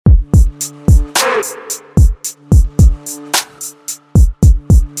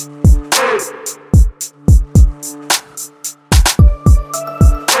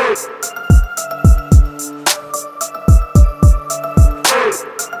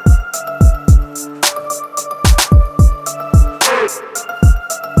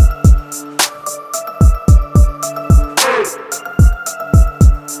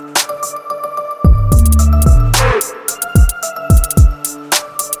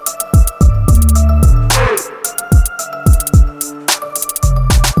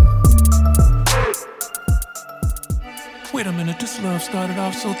Wait a minute, this love started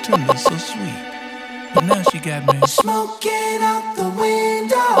off so tender, so sweet. But now she got me smoking out the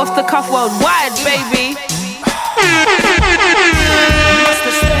window. Off the cuff worldwide, baby. Must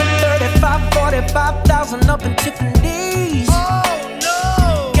have spent 35, 45,000 up in Tiffany's. Oh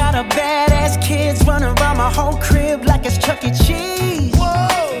no! Got a badass kids running around my whole crib like it's Chuck E. Cheese.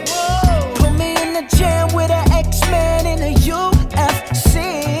 Whoa, whoa! Put me in the jam with an X-Man in a UFC.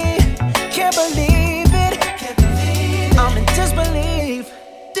 Can't believe it. I'm in disbelief.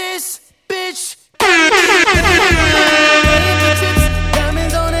 This bitch.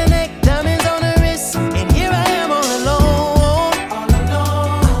 Diamonds on her neck, diamonds on her wrist, and here I am all alone.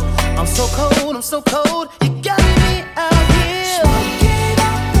 I'm so cold, I'm so cold. You got me out here. Smoking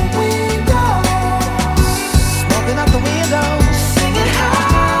out the window. Smoking out the window. Singing,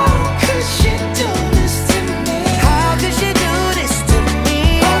 how could she do this to me? How could she do this to me?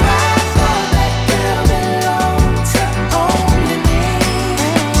 Oh, I thought that girl belonged to only me,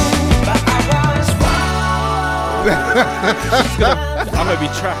 but I was wrong. I'm gonna be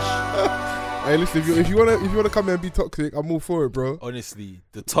trash. Hey, listen, if you wanna come here and be toxic, I'm all for it, bro. Honestly,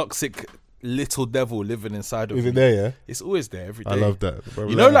 the toxic little devil living inside of Is me. it there? Yeah, It's always there every day. I love that. Bro,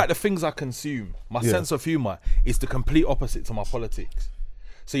 You know, like the things I consume, my Yeah. sense of humor is the complete opposite to my politics.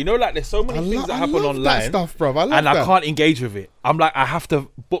 So you know, like there's so many things that happen love online, that stuff, bro. I love and that. I can't engage with it. I'm like, I have to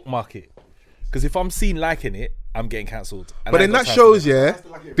bookmark it because if I'm seen liking it, I'm getting cancelled. But then that shows, yeah.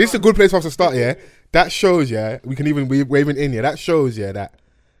 This is a good place for us to start, yeah. That shows, yeah. We can even wave it in, yeah. That shows, yeah, that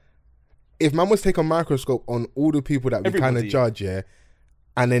if man was to take a microscope on all the people that we kind of Everybody. judge, yeah,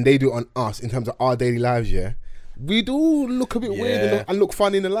 and then they do it on us in terms of our daily lives, yeah, we do look a bit weird and look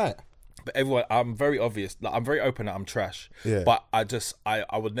funny in the light. But everyone, I'm very obvious. Like, I'm very open that I'm trash. Yeah. But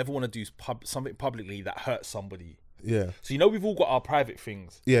I would never want to do something publicly that hurts somebody. Yeah, So you know, we've all got our private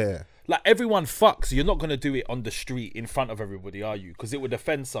things. yeah. Like everyone fucks. You're not gonna do it on the street in front of everybody, are you? Because it would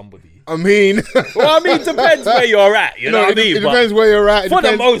offend somebody. I mean, Well, I mean, depends where you're at. You know what I mean? It But depends where you're at. It for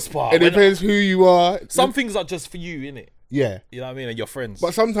the depends- most part, it depends who you are. some things are just for you, innit? Yeah, You know what I mean? And your friends.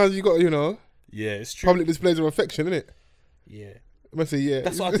 but sometimes you got, yeah, it's true. public displays of affection, innit? Yeah. I must say, yeah.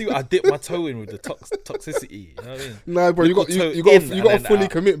 That's what I do. I dip my toe in with the toxicity. You know what I mean? Nah, bro, you got Little you toe got in you and got to then fully out.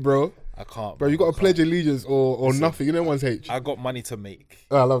 commit, bro. I can't. Bro, you got to I pledge can't. allegiance or nothing. You know, one's H. I got money to make.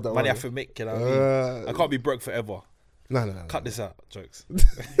 Oh, I love that Money I one. have to make. You know what I mean? I can't be broke forever. No. Cut this out. Jokes.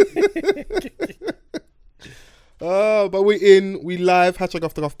 But we live. Hashtag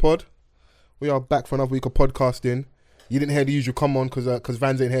After Off Pod. We are back for another week of podcasting. You didn't hear the usual come on because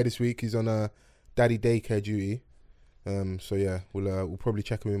Vans ain't here this week. He's on daddy daycare duty. So yeah, we'll probably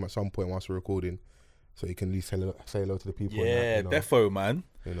check with him at some point whilst we're recording, so he can at least say hello to the people. Yeah, and that, defo, man.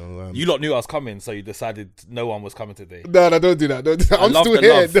 you know. You lot knew I was coming, so you decided no one was coming today. No, don't do that. Don't do that. I I'm love still the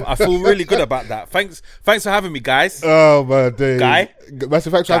here. love. I feel really good about that. Thanks for having me, guys. Oh my days. Guy?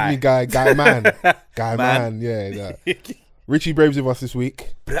 Massive thanks for having me, guy man. Guy Man. man. Yeah. That. Richie Braves with us this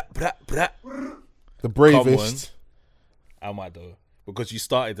week. Blah, blah, blah. The bravest. Am I though? Because you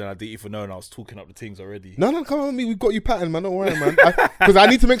started and I didn't even know, and I was talking up the things already. No, come on, me. We've got you patterned, man. Don't worry, man. Because I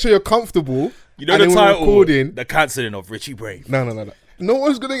need to make sure you're comfortable. You know and the then when we're title, recording. the cancelling of Richie Brave. No. No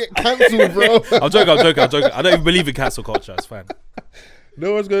one's gonna get cancelled, bro. I'm joking. I don't even believe in cancel culture. It's fine.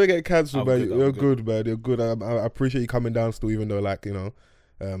 No one's gonna get cancelled, I'm man. good, You're I'm good, man. You're good. I appreciate you coming down still, even though, like,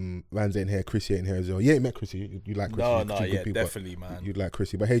 Vans ain't here, Chrissy ain't here as well. You ain't met Chrissy. You like Chrissy? No, She's yeah, good people. definitely, man. You'd like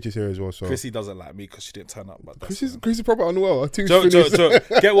Chrissy, but H is here as well. So Chrissy doesn't like me because she didn't turn up. But that's Chrissy's proper unwell. joke.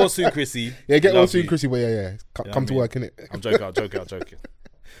 Get well soon, Chrissy. Yeah, get well Love soon, you. Chrissy. But yeah, come to work, innit? I'm joking.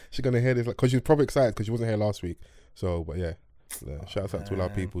 She's gonna hear this because she's probably excited because she wasn't here last week. So, but yeah, shout out to all our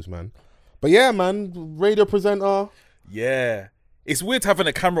peoples, man. But yeah, man, radio presenter. Yeah, it's weird having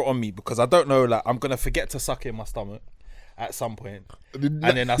a camera on me because I don't know. Like, I'm gonna forget to suck in my stomach at some point, and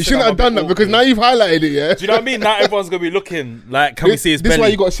then You shouldn't have done that because now you've highlighted it. Yeah. Do you know what I mean? Now everyone's gonna be looking like, can we see his This is belly?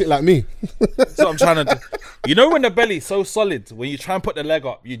 why you got to sit like me. That's what I'm trying to do. You know when the belly's so solid, when you try and put the leg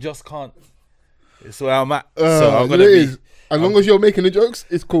up, you just can't. It's where I'm at. So I'm it gonna is. As long as you're making the jokes,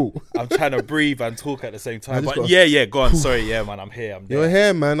 it's cool. I'm trying to breathe and talk at the same time. just But gotta- yeah, go on. Sorry, yeah, man, I'm here. I'm You're there.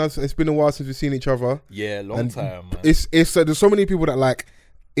 here, man. It's been a while since we've seen each other. Yeah, long time, man. It's there's so many people that like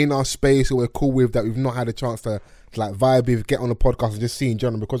in our space who we're cool with that we've not had a chance to like vibe with, get on the podcast and just see in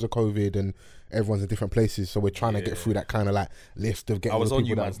general because of COVID and everyone's in different places. So we're trying to get through that kind of like list of getting. I was the on people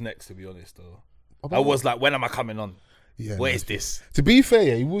you that- man's next, to be honest, though. About I was like, when am I coming on? Yeah, Where man. is this? To be fair,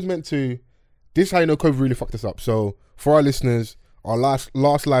 yeah, he was meant to. This is how you know COVID really fucked us up. So for our listeners, our last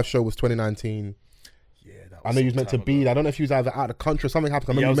live show was 2019. Yeah, that I know you was some meant to time be. ago. I don't know if you was either out of the country or something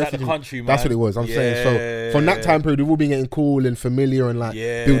happened. Yeah, I was remember out the messaging- country, man. That's what it was. I'm saying. So from that time period, we've all been getting cool and familiar and like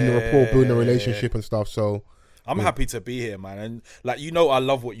building a rapport, building a relationship and stuff. So I'm happy to be here, man. And like, you know, I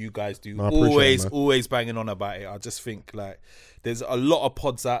love what you guys do. I appreciate it, man. Always banging on about it. I just think like there's a lot of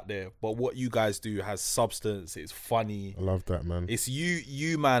pods out there, but what you guys do has substance. It's funny. I love that, man. It's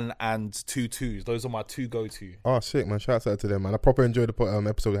you, man, and 22s. Those are my two go-to. Oh, sick, man. Shout out to them, man. I proper enjoyed the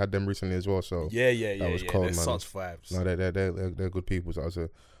episode we had them recently as well. So Yeah. That was yeah. cold, They're man. such vibes. no, they're good people. So that was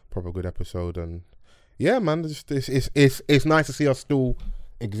a proper good episode. And yeah, man, it's nice to see us still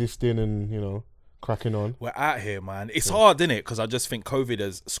existing and, you know, cracking on. We're out here, man. It's hard, isn't it? Because I just think COVID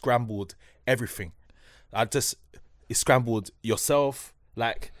has scrambled everything. It scrambled yourself,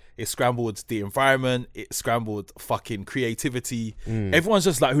 like it scrambled the environment, it scrambled fucking creativity. Everyone's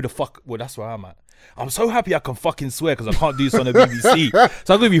just like, who the fuck? Well, that's where I'm at. I'm so happy I can fucking swear because I can't do this on the BBC.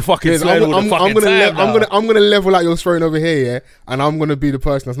 So I'm gonna be fucking swearing all the fucking time now. I'm gonna level out your swearing over here, yeah, and I'm gonna be the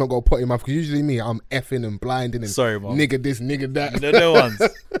person that's not got to put in my mouth because usually me, I'm effing and blinding and Sorry, man. nigga this, nigga that. No one's.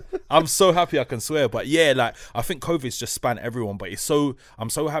 I'm so happy I can swear, but yeah, like I think COVID's just spanned everyone. But I'm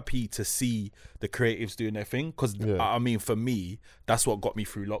so happy to see the creatives doing their thing because I mean, for me, that's what got me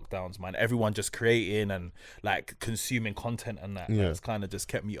through lockdowns, man. Everyone just creating and like consuming content and that. Yeah. That's kind of just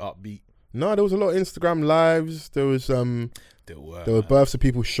kept me upbeat. No, there was a lot of Instagram lives. There was There were there were births of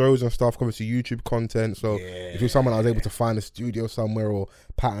people's shows and stuff, obviously YouTube content. So if you're someone that was able to find a studio somewhere or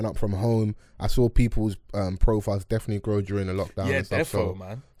pattern up from home, I saw people's profiles definitely grow during the lockdown yeah, and stuff. defo, So,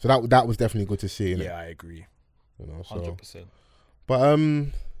 man. so that was definitely good to see. Innit? Yeah, I agree. You know, so 100%. but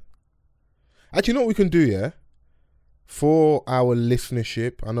actually, you know what we can do, yeah? For our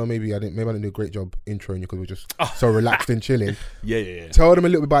listenership, I know maybe I didn't do a great job introing you because we're just so relaxed and chilling. Yeah. Tell them a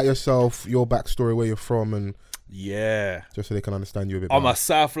little bit about yourself, your backstory, where you're from, and Yeah. just so they can understand you a bit I'm better. a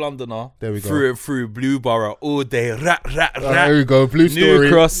South Londoner. There we go. Through and through, Blueborough all day. Rat. There we go. Blue New story.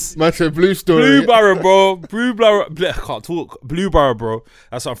 Cross. Man said blue story. Blueborough, bro. I can't talk. Blueborough, bro.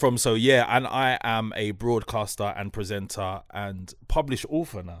 That's where I'm from. So yeah, and I am a broadcaster and presenter and published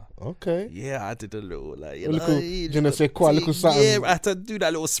author now. Okay. Yeah, I did a little like Je ne sais quoi, little something. Yeah, I had to do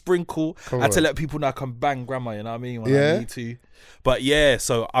that little sprinkle. I had to on. let people know I can bang grammar. You know what I mean? When Yeah. I need to. But yeah,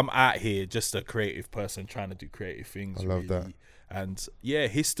 so I'm out here just a creative person trying to do creative things. I love that. And yeah,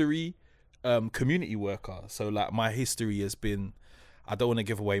 history, community worker. So like my history has been, I don't want to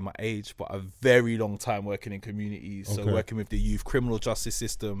give away my age, but a very long time working in communities. So Okay. working with the youth criminal justice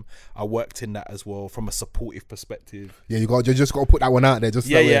system, I worked in that as well from a supportive perspective. Yeah, you just got to put that one out there. Just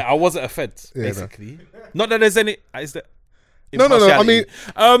that way. I wasn't a fed, Yeah, basically. Not that there's any. Is there? No. I mean,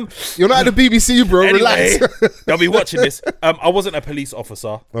 impartiality? you're not at the BBC, bro. Anyway, Relax. they'll be watching this. I wasn't a police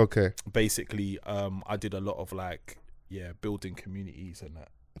officer. Okay. Basically, I did a lot of like, building communities and that.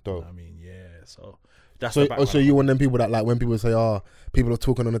 Dope. You know what I mean, so that's So, the background. so you one of them people that like when people say, "Oh, people are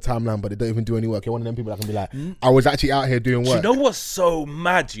talking on the timeline, but they don't even do any work." You're one of them people that can be like, "I was actually out here doing Do work." you know what's so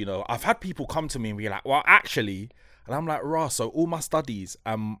mad? You know, I've had people come to me and be like, "Well, actually," and I'm like, "Rah, so all my studies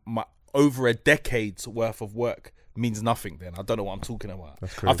and my over a decade's worth of work means nothing then. I don't know what I'm talking about."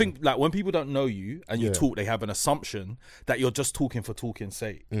 I think like when people don't know you and you talk, they have an assumption that you're just talking for talking's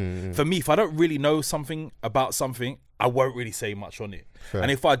sake. For me, if I don't really know something about something, I won't really say much on it. Fair. And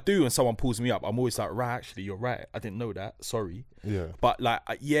if I do and someone pulls me up, I'm always like, right, actually, you're right. I didn't know that. Sorry. Yeah. But like,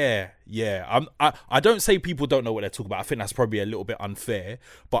 I don't say people don't know what they're talking about. I think that's probably a little bit unfair.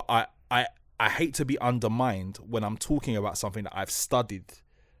 But I hate to be undermined when I'm talking about something that I've studied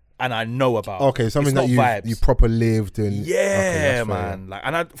and I know about. Okay, something It's that not you vibes. proper lived and Yeah, okay, that's fair. man. Like,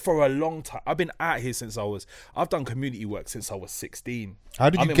 and for a long time, I've been out here since I've done community work since I was 16.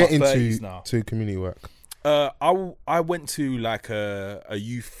 How did I'm you in get my into 30s now. to community work? I went to like a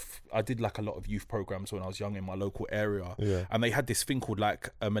youth. I did like a lot of youth programs when I was young in my local area, Yeah. and they had this thing called like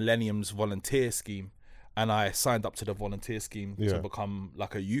a Millennium's volunteer scheme, and I signed up to the volunteer scheme Yeah. to become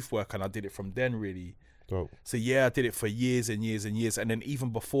like a youth worker, and I did it from then really. Dope. So yeah, I did it for years and years and years, and then even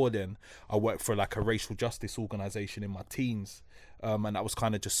before then, I worked for like a racial justice organization in my teens, and I was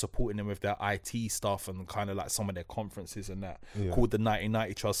kind of just supporting them with their IT stuff and kind of like some of their conferences and that, called the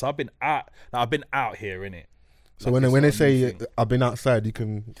 1990 Trust. So I've been out here in it. So Like, when it's they not a new say thing. I've been outside, you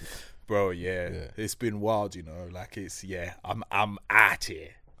can. Bro, yeah, it's been wild, you know. Like it's I'm out here.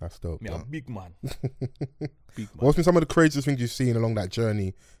 That's dope. Me, bro. I'm big man. Big man. What's been some of the craziest things you've seen along that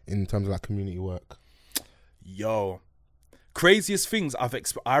journey in terms of like community work? Yo, craziest things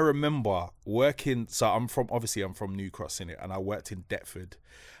I remember working. So I'm from New Cross in it, and I worked in Deptford,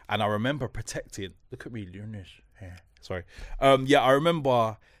 and I remember protecting. Look at me doing this. Yeah, sorry. Yeah, I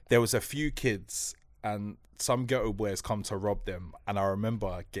remember there was a few kids and some ghetto boys come to rob them, and I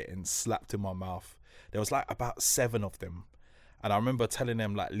remember getting slapped in my mouth. There was like about 7 of them. And I remember telling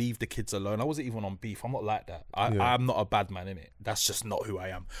them, like, leave the kids alone. I wasn't even on beef. I'm not like that. I'm not a bad man, innit? That's just not who I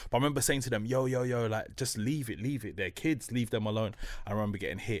am. But I remember saying to them, yo, like, just leave it. They're kids, leave them alone. I remember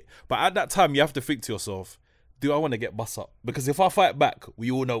getting hit. But at that time, you have to think to yourself, do I want to get bust up? Because if I fight back, we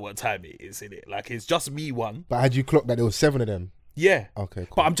all know what time it is, innit? Like, it's just me one. But had you clocked that there was 7 of them? Yeah. Okay,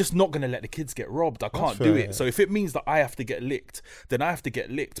 cool. But I'm just not going to let the kids get robbed. I can't fair, do it. yeah. So if it means that I have to get licked, then I have to get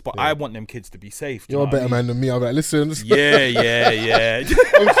licked. But I want them kids to be safe. Do you You're a know what I better man than me. I'm like, listen. Yeah.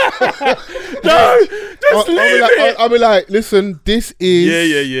 No, just leave it. I'll be like, listen, this is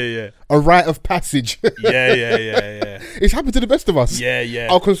Yeah. a rite of passage. Yeah. It's happened to the best of us. Yeah.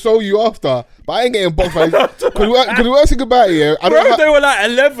 I'll console you after, but I ain't getting boxed. Because the worst thing about it, yeah, I Bro, don't. they were like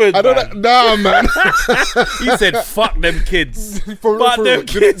 11. I don't. Nah, man. He said, "Fuck them kids. For real, Fuck for real. them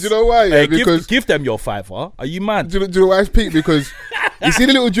Do kids." you know why? Yeah, Hey, because give them your $5. Are you mad? do you know why it's peak? Because you see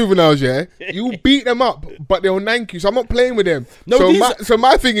the little juveniles, yeah, you beat them up, but they'll nank you. So I'm not playing with them. No, so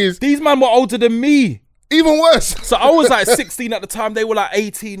my thing is These men were older than me. even worse. So I was like 16 at the time. They were like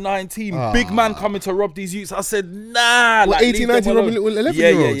 18, 19. Big man coming to rob these youths. I said, nah. What, like, 18, leave them 19 robbing alone. little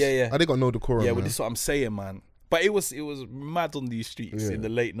 11-year-olds? Yeah. Oh, they got no decorum. Yeah, man. well, this is what I'm saying, man. But it was mad on these streets in the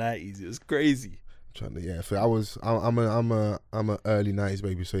late 90s. It was crazy. Yeah, so I'm a early 90s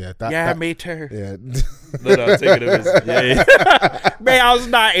baby. So yeah, that me too. yeah. No, I'm taking a piss. Yeah. Man, I was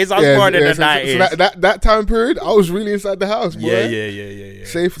 90s. I was born in the 90s. So that time period, I was really inside the house, boy. Yeah.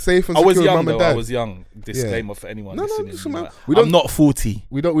 Safe and I was secure, young mum though. and dad. I was young. Disclaimer for anyone No, listening. listen, man. Like, We don't- I'm not 40.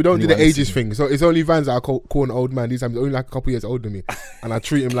 We don't do Anyone the ages listening. thing. So it's only Vans that I call an old man. These times he's only like a couple years older than me, and I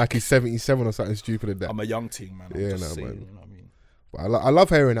treat him like he's 77 or something stupid like that. I'm a young teen, man. I'm Yeah, just no, saying, man. you know what I mean? But I love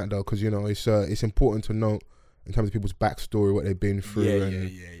hearing that though, because you know it's important to know in terms of people's backstory, what they've been through,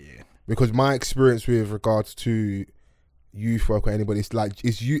 Yeah. because my experience with regards to youth work or anybody, it's like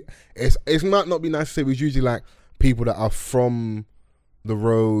it might not be nice to say, but it's usually like people that are from the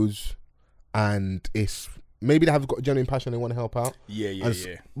roads, and it's maybe they have got a genuine passion, they want to help out. Yeah.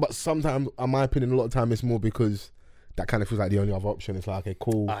 But sometimes, in my opinion, a lot of time it's more because that kind of feels like the only other option. It's like, okay,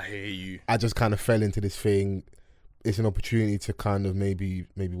 cool. I hear you. I just kind of fell into this thing. It's an opportunity to kind of maybe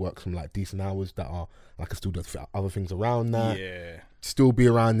work some like decent hours that are like I can still do other things around that. Yeah. Still be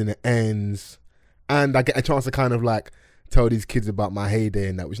around in the ends, and I get a chance to kind of like tell these kids about my heyday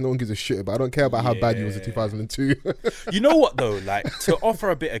and that, which no one gives a shit about. I don't care about how bad you was in 2002. You know what though? Like, to offer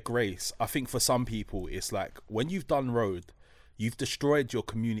a bit of grace, I think for some people it's like when you've done road, you've destroyed your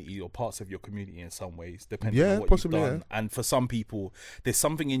community or parts of your community in some ways, depending on what possibly, you've done. And for some people, there's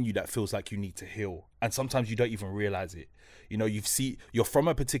something in you that feels like you need to heal, and sometimes you don't even realize it. You know, you're from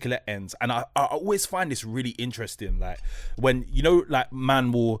a particular end, and I always find this really interesting. Like when like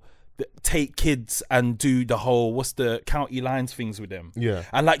man will take kids and do the whole what's the county lines things with them,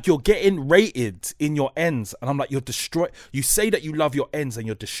 and like you're getting rated in your ends, and I'm like, you say that you love your ends and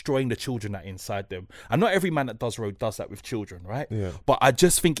you're destroying the children that are inside them. And not every man that does road does that with children, right? But I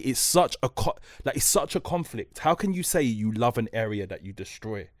just think it's such a conflict. How can you say you love an area that you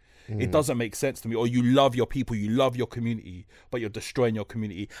destroy? It doesn't make sense to me. Or you love your people, you love your community, but you're destroying your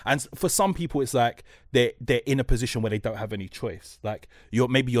community. And for some people, it's like they're in a position where they don't have any choice. Like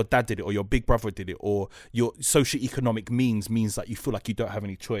maybe your dad did it, or your big brother did it, or your socioeconomic means that you feel like you don't have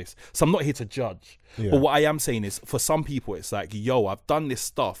any choice. So I'm not here to judge. But what I am saying is, for some people, it's like, yo, I've done this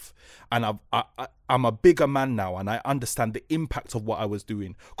stuff, and I'm a bigger man now, and I understand the impact of what I was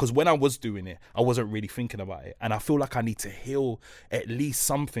doing. Because when I was doing it, I wasn't really thinking about it, and I feel like I need to heal at least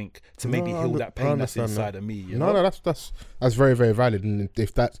something to maybe heal that pain that's inside of me. You know? No, that's very, very valid. And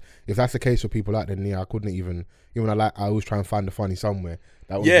if that's the case for people out there, then I couldn't even I always try and find the funny somewhere.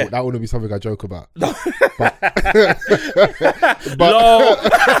 That wouldn't be something I joke about.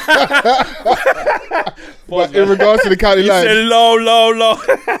 But in regards to the county lines, low.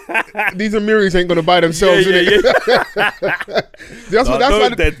 these Amiris ain't gonna buy themselves.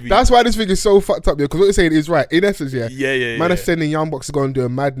 That's why this thing is so fucked up. Because what you're saying is right. In essence, man are sending young bucks to go and do a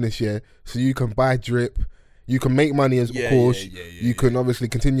madness, so you can buy drip. You can make money, of course. You can obviously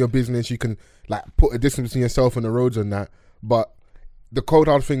continue your business. You can like put a distance between yourself and the roads and that. But the cold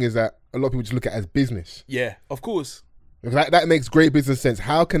hard thing is that a lot of people just look at it as business. Yeah, of course. That makes great business sense.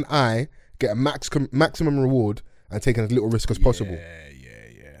 How can I get a maximum reward and take as little risk as possible? Yeah.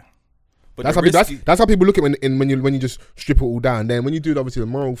 But That's how people look at it when you just strip it all down. Then when you do obviously the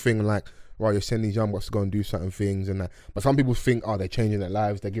moral thing, like, right, you're sending these young bucks to go and do certain things and that. But some people think, they're changing their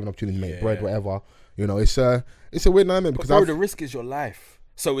lives, they're giving opportunity to make bread, whatever. You know, it's a weird nightmare because bro, the risk is your life.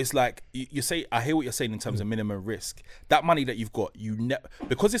 So it's like you say. I hear what you're saying in terms of minimum risk. That money that you've got,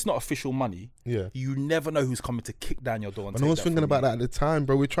 because it's not official money. Yeah, you never know who's coming to kick down your door. And no one's thinking about that at the time,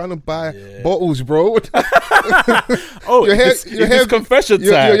 bro. We're trying to buy bottles, bro. It's confession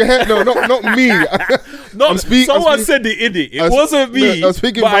time. Your hair, no, not me. Someone said it in it. It wasn't me.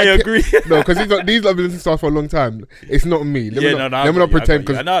 But I agree. No, because these have been listening to us for a long time. It's not me. Let me not pretend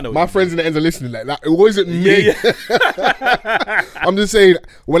because my friends in the ends are listening like that. It wasn't me. Yeah. I'm just saying.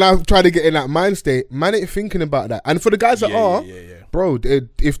 When I try to get in that mind state, man ain't thinking about that. And for the guys that are, bro,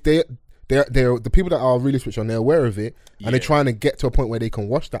 if they're the people that are really switched on, they're aware of it, and they're trying to get to a point where they can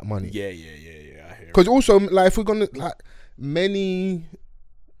wash that money. Yeah. I hear. Because also, like, if we're gonna, like, many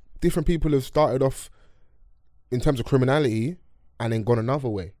different people have started off in terms of criminality and then gone another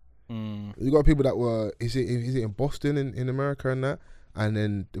way. You got people that were is it in Boston in America and that, and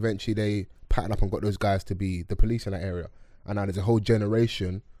then eventually they patterned up and got those guys to be the police in that area. And now there's a whole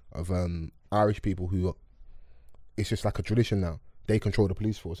generation of Irish people who, it's just like a tradition now. They control the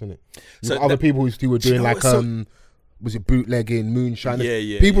police force, isn't it? So other people who were doing was it bootlegging, moonshine?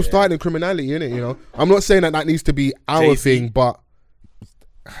 Yeah. People starting in criminality, innit? You know, I'm not saying that needs to be our thing, but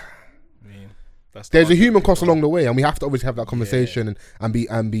there's a human cost along the way, and we have to obviously have that conversation and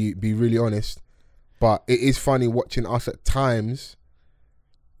be really honest. But it is funny watching us at times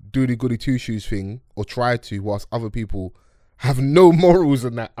do the goody two shoes thing or try to, whilst other people have no morals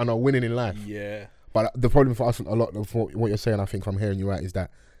in that and are winning in life. Yeah. But the problem for us, a lot of what you're saying, I think, if I'm hearing you right, is that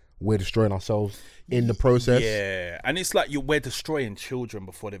we're destroying ourselves in the process. Yeah. And it's like we're destroying children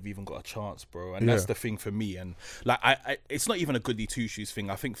before they've even got a chance, bro. And that's the thing for me. And like, I it's not even a goody two shoes thing.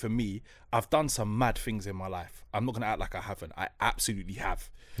 I think for me, I've done some mad things in my life. I'm not going to act like I haven't. I absolutely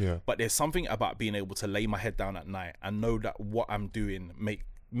have. Yeah. But there's something about being able to lay my head down at night and know that what I'm doing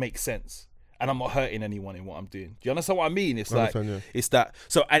makes sense. And I'm not hurting anyone in what I'm doing. Do you understand what I mean? It's it's that.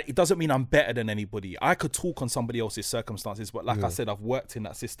 So it doesn't mean I'm better than anybody. I could talk on somebody else's circumstances, but like I said, I've worked in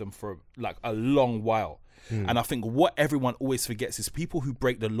that system for like a long while. And I think what everyone always forgets is people who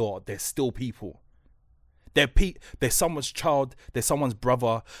break the law, they're still people. They're someone's child, they're someone's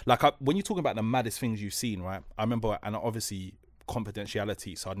brother. Like when you're talking about the maddest things you've seen, right? I remember, and obviously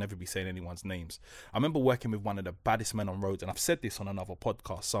confidentiality, so I'd never be saying anyone's names. I remember working with one of the baddest men on roads, and I've said this on another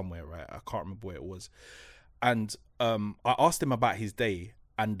podcast somewhere, right? I can't remember where it was. And I asked him about his day,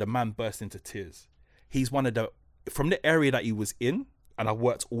 and the man burst into tears. He's from the area that he was in, and I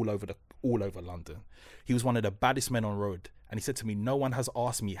worked all over London. He was one of the baddest men on road. And he said to me, no one has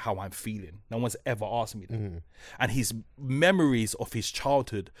asked me how I'm feeling. No one's ever asked me that. And his memories of his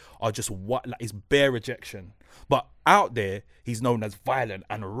childhood are just it's bare rejection. But out there, he's known as violent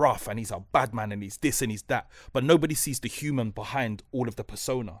and rough, and he's a bad man, and he's this and he's that. But nobody sees the human behind all of the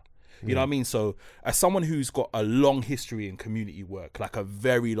persona. You know what I mean? So as someone who's got a long history in community work, like a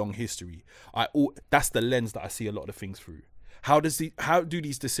very long history, that's the lens that I see a lot of things through. How do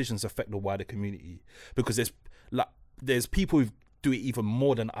these decisions affect the wider community? Because there's people who do it even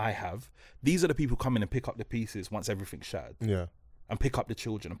more than I have. These are the people who come in and pick up the pieces once everything's shattered. Yeah. And pick up the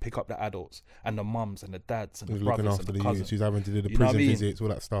children and pick up the adults and the mums and the dads and the brothers and the cousins. Who's having to do the prison visits, all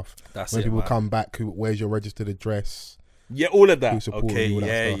that stuff. When people come back, where's your registered address? Yeah, all of that. Okay,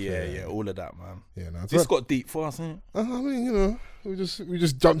 yeah, all of that, man. Yeah, no, this got deep for us, ain't it? I mean, you know, we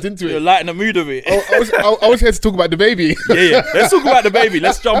just jumped into it. You're lighting the mood of it. I was here to talk about the baby. Yeah. Let's talk about the baby.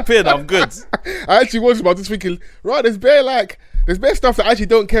 Let's jump in. I'm good. I actually was, but I was just thinking, right, there's bare stuff that I actually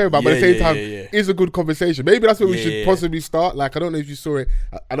don't care about, but at the same time, is a good conversation. Maybe that's where we should possibly start. Like, I don't know if you saw it.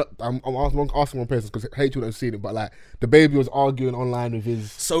 I'm asking one person because H wouldn't have seen it, but like, the baby was arguing online with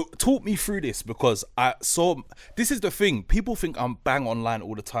his. So talk me through this, because I saw. This is the thing. People think I'm bang online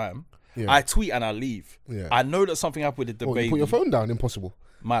all the time. Yeah. I tweet and I leave. Yeah. I know that something happened with the baby. You put your phone down. Impossible.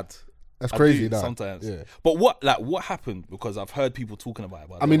 Mad. That's crazy. Sometimes. Yeah. But what happened? Because I've heard people talking about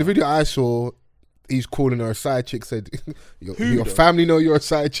it. I mean, the video I saw, he's calling her a side chick, said, your family know you're a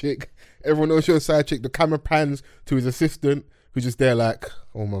side chick. Everyone knows you're a side chick. The camera pans to his assistant, who's just there like,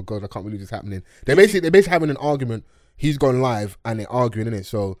 oh my God, I can't believe this is happening. They're basically having an argument. He's gone live and they're arguing, innit?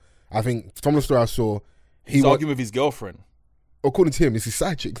 So I think from the story I saw, he's arguing with his girlfriend. According to him, it's his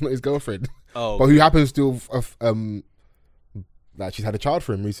side chick, not his girlfriend. Oh, but who happens to like she's had a child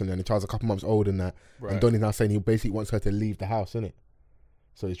for him recently, and the child's a couple months old and that. Right. And Donnie's now saying he basically wants her to leave the house, innit?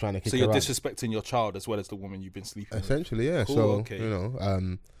 So he's trying to kick So her you're out. disrespecting your child as well as the woman you've been sleeping with. Essentially, yeah. Cool, So okay. you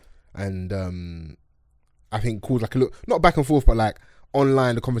know, I think calls like a look, not back and forth, but like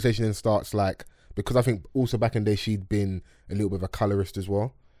online, the conversation then starts like, because I think also back in the day she'd been a little bit of a colorist as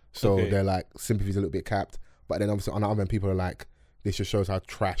well, so Okay. they're like sympathy's a little bit capped. But then obviously on the other end, people are like, this just shows how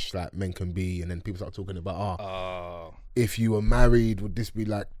trash like men can be, and then people start talking about if you were married, would this be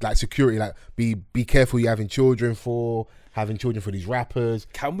like security? Like be careful you're having children for these rappers.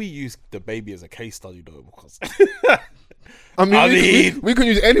 Can we use the baby as a case study though? Because I mean, we can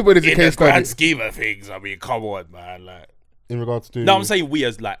use anybody as a in case the grand study scheme of things, I mean, come on, man. Like, in regards to. no, I'm saying we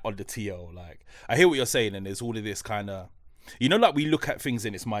as like on the TL. Like, I hear what you're saying, and there's all of this kind of, you know, like we look at things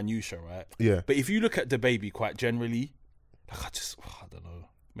in its minutia, right? Yeah. But if you look at the baby quite generally, like I don't know.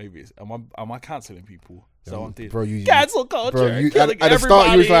 Maybe it's am I cancelling people? So I'm doing Bro, you cancel culture. Bro, you, killing at the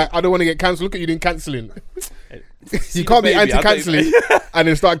start you was everybody. like, I don't want to get cancelled. Look at you doing cancelling. See You the can't be baby, I don't anti-cancelling even- and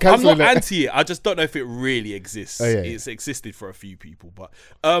then start I'm cancelling not it. anti it. I just don't know if it really exists. Oh, yeah. It's existed for a few people, but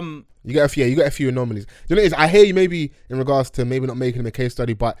You got a few anomalies. You know what it is? I hear you maybe in regards to maybe not making them a case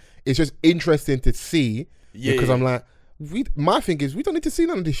study, but it's just interesting to see Yeah, because yeah. I'm like, my thing is we don't need to see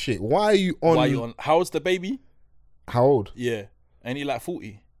none of this shit. Why are you on? why you on? How old's the baby? How old? Yeah, ain't he like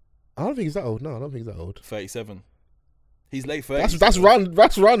 40, I don't think he's that old. No, I don't think he's that old. 37? He's late 30s.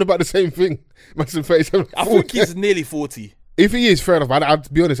 That's round about the same thing. Must have 37. I think he's nearly 40. If he is, fair enough. I'll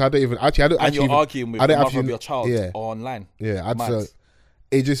be honest. I don't And actually you're even- arguing with I the don't mother actually- of your child yeah. online. Yeah, I'd Mad. say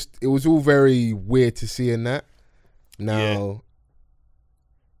it was all very weird to see in that. Now,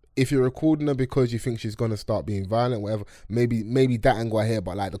 if you're recording her because you think she's gonna start being violent, whatever, maybe that angle I hear,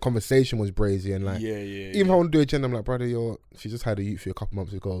 but like the conversation was brazy and like Yeah. even if I want to do a gender, I'm like, brother, she just had a youth for you a couple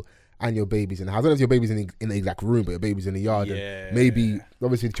months ago, and your baby's in the house. I don't know if your baby's in the exact room, but your baby's in the yard. Yeah. And maybe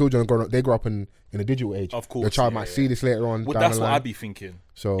obviously the children are growing up, they grow up in a digital age. Of course, your child yeah, might yeah. see this later on. Well, down that's the what line. I'd be thinking.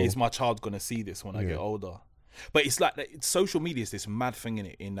 So Is my child gonna see this when I get older? But it's like social media is this mad thing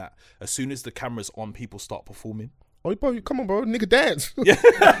in that as soon as the camera's on, people start performing. oh, bro, come on, bro, nigga, dance. Yeah.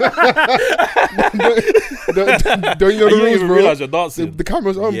 don't you know the You don't rules, even bro? realise you're dancing. The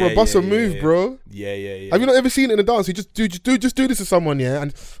camera's on, Yeah, bro. Bust yeah, a move, yeah. bro. Yeah. Have you not ever seen it in a dance? You just do this to someone, yeah,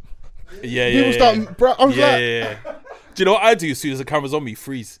 and Yeah. people start, bro. I was like, Yeah. Do you know what I do as soon as the camera's on me?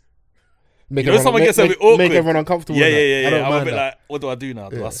 Freeze. make You know, someone gets a bit awkward. make everyone uncomfortable. Yeah. with that. I don't I'm a mind bit that. like, what do I do now?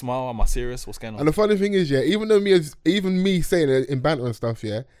 Do Yeah. I smile? Am I serious? What's going on? And the funny thing is, yeah, even me saying it in banter and stuff,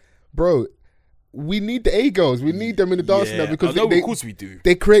 yeah, bro, we need the A girls. We need them in the dance now because I know, they of course we do.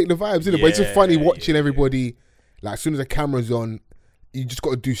 they create the vibes, innit? But it's just funny Yeah, watching yeah, everybody. Like as soon as the camera's on, you just got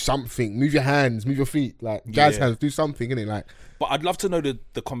to do something. Move your hands, move your feet, like jazz Yeah. hands. Do something, innit? Like But I'd love to know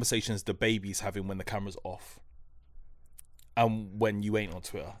the conversations the baby's having when the camera's off. And when you ain't on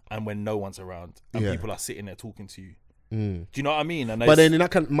Twitter, and when no one's around, and Yeah. people are sitting there talking to you. Do you know what I mean? And But then in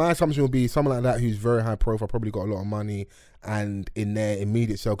that my assumption would be someone like that who's very high profile, probably got a lot of money, and in their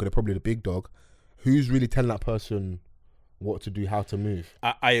immediate circle, they're probably the big dog. Who's really telling that person what to do, how to move?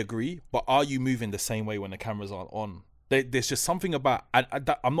 I agree, but are you moving the same way when the cameras aren't on? There's just something about, and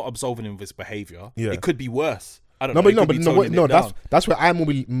I'm not absolving him of his behaviour. Yeah. It could be worse. I don't No, know. but It no, could but be no, toning it down. that's where I'm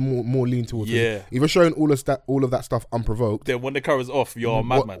more lean towards. Yeah. If you're showing all of that stuff unprovoked, Then when the camera's off, you're a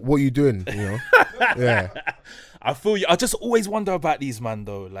madman. what are you doing? You know, yeah. I feel you. I just always wonder about these man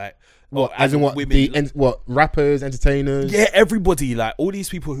though, like What as in what women, what rappers, entertainers? yeah, everybody, like all these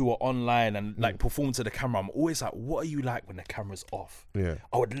people who are online and like perform to the camera. I'm always like, what are you like when the camera's off? Yeah.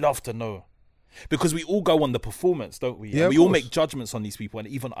 I would love to know. Because we all go on the performance, don't we? Yeah, And of we all course. make judgments on these people, and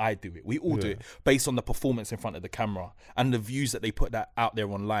even I do it. We all do it based on the performance in front of the camera and the views that they put that out there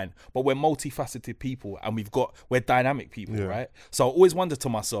online. But we're multifaceted people, and we're dynamic people, right? So I always wonder to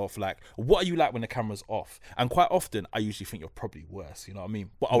myself, like, what are you like when the camera's off? And quite often, I usually think you're probably worse. You know what I mean?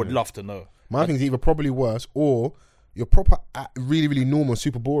 But I would love to know. My thing's either probably worse or you're proper really, really normal,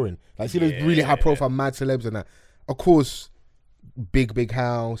 super boring. Like see those really high profile mad celebs and that. Of course, big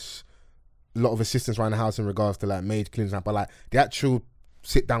house, a lot of assistants around the house in regards to like maid cleaning, but like the actual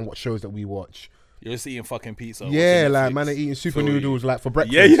sit down watch shows that we watch. You're just eating fucking pizza. Yeah, watching like Netflix. man are eating super Feel you. noodles like for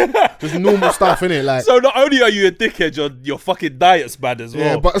breakfast. Yeah. Just normal stuff, innit? Like So not only are you a dickhead, your fucking diet's bad as well.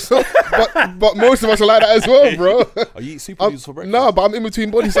 yeah, but most of us are like that as well, bro. Are you eating super noodles for breakfast? No, but I'm in between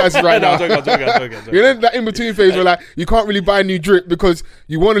body sizes right No, now. I'm joking. You're in that in between phase where like you can't really buy a new drip because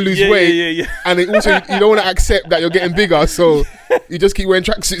you want to lose Yeah, weight, yeah. and it also you don't want to accept that you're getting bigger, so you just keep wearing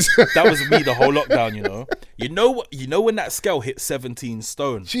tracksuits. That was me the whole lockdown, You know when that scale hit 17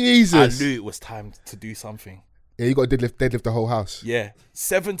 stone, Jesus. I knew it was time to do something. Yeah, you got to deadlift the whole house. Yeah,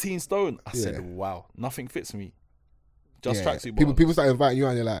 17 stone. I Yeah. said, wow, nothing fits me. Just Yeah. tracksuit People bottoms. start inviting you,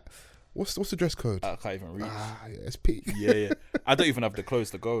 and you're like, What's the dress code? I can't even read. Yeah, it's peak. Yeah. I don't even have the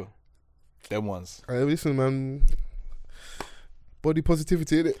clothes to go. Them ones. Listen, man. Body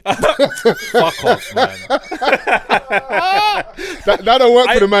positivity, innit? Fuck off, man. that don't work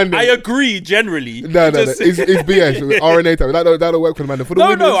for the man. I agree generally. No. It's BS. RNA time. That don't work for the man. For the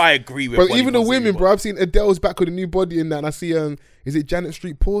women, I agree with. But body even the women, positivity, bro. I've seen Adele's back with a new body in that, and I see is it Janet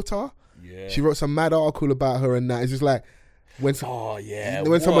Street Porter? Yeah. She wrote some mad article about her and that. It's just like when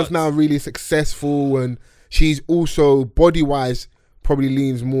someone's now really successful and she's also body wise probably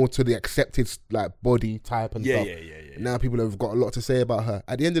leans more to the accepted like body type and stuff. Yeah. Now people have got a lot to say about her.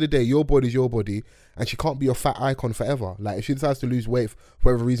 At the end of the day, your body's your body, and she can't be your fat icon forever. Like if she decides to lose weight for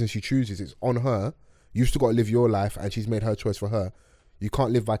whatever reason she chooses, it's on her. You've still got to live your life, and she's made her choice for her. You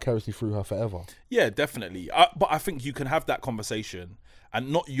can't live vicariously through her forever. Yeah, definitely. But I think you can have that conversation,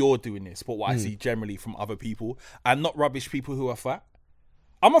 and not you're doing this, but what I see generally from other people, and not rubbish people who are fat.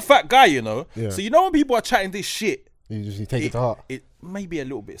 I'm a fat guy, you know. Yeah. So you know when people are chatting this shit, You just take it to heart. It may be a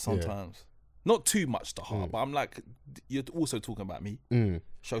little bit sometimes. Not too much to heart, but I'm like, you're also talking about me.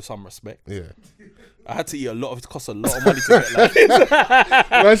 Show some respect. Yeah. I had to eat a lot of, it costs a lot of money to get like this.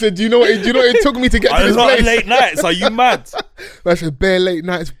 I said, do you know what it took me to get to A this lot place? of late nights, are you mad? I said bare late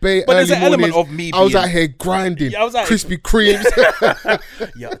nights, bare But early there's an element mornings. of me I was being- out here grinding. Yeah, I was out here- Krispy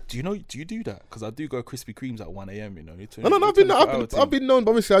Kremes. Yeah, do you do that? Because I do go Krispy Kremes at 1 a.m, you know. No, I've been known,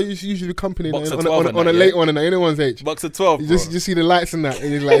 but obviously I usually the company Box of on 12 a and that, late yeah. one and that. Anyone's age. Box of 12, You bro. just see the lights and that,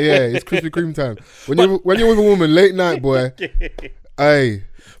 and you're like, yeah, it's Krispy Kreme time. When you're with a woman, late night, boy. Hey,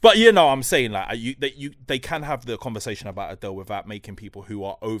 But you know, I'm saying like they can have the conversation about Adele without making people who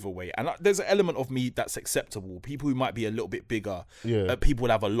are overweight. And there's an element of me that's acceptable. People who might be a little bit bigger, people will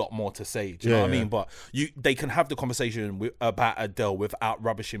have a lot more to say. Do you know what I mean? But they can have the conversation about Adele without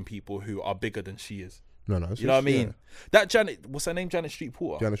rubbishing people who are bigger than she is. no, You know what I mean? That Janet, what's her name? Janet Street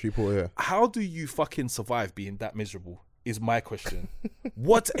Porter. Janet Street Porter, yeah. How do you fucking survive being that miserable? Is my question.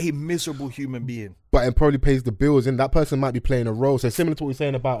 What a miserable human being. But it probably pays the bills, and that person might be playing a role. So similar to what you're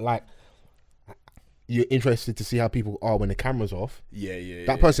saying about like you're interested to see how people are when the camera's off. Yeah.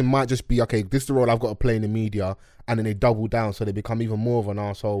 That person might just be, okay, this is the role I've got to play in the media, and then they double down, so they become even more of an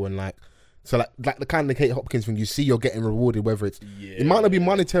arsehole and like the kind of Kate Hopkins thing. You see, you're getting rewarded, whether it's it might not be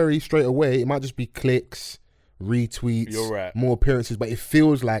monetary straight away. It might just be clicks, retweets, You're right. more appearances, but it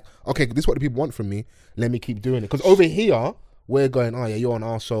feels like, okay, this is what the people want from me. Let me keep doing it. Because over here, we're going, oh yeah, you're an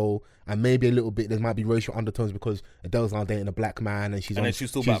arsehole, and maybe a little bit there might be racial undertones because Adele's now dating a black man, and then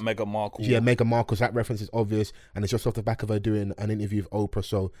she's talking about Meghan Markle. Yeah, Meghan Markle. So that reference is obvious, and it's just off the back of her doing an interview with Oprah.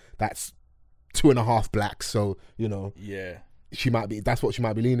 So that's 2.5 blacks. So you know, Yeah. that's what she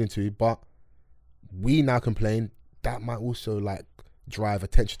might be leaning to. But we now complain that might also like drive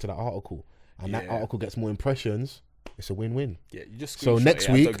attention to that article, and that article gets more impressions. It's a win-win. Yeah, you just So screenshot next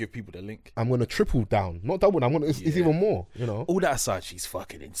it. week- Don't give people the link. I'm gonna triple down, not double down. It's even more. You know. All that aside, she's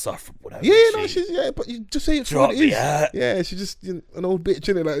fucking insufferable. But you just say it's Drop what it is. the hat. Yeah, she's just an old bitch,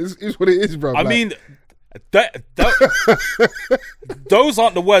 innit? Like it's what it is, bro. I mean, that those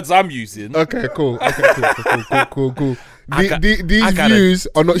aren't the words I'm using. Okay, cool. Cool. These I gotta- views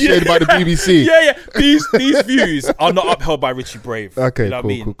are not shared by the BBC. Yeah. These views are not upheld by Richie Brave. Okay, you know what I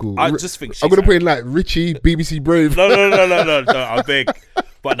mean? cool. I just think she's I'm gonna put in like Richie, BBC Brave. No, I beg.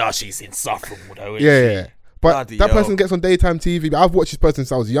 But no, she's insufferable though. Isn't Yeah. she? But Bloody that hell. person gets on daytime TV. I've watched this person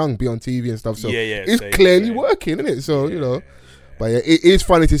since I was young be on TV and stuff. So Yeah, it's same, clearly same. working, isn't it? So, you know. But yeah, it is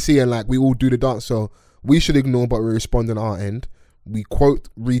funny to see, and like we all do the dance. So we should ignore, but we respond on our end. We quote,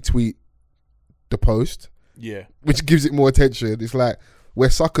 retweet the post, Yeah. which gives it more attention. It's like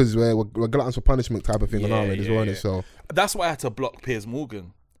we're suckers, we're gluttons for punishment type of thing on our end as well, innit? So That's why I had to block Piers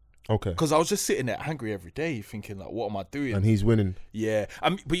Morgan. okay. Because I was just sitting there angry every day thinking like, what am I doing? And he's winning. Yeah,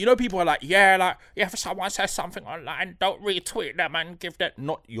 but you know, people are like, if someone says something online, don't retweet them and give that.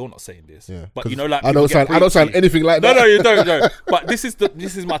 You're not saying this, Yeah. but you know, like I don't sound anything like that. No, you don't. No. But this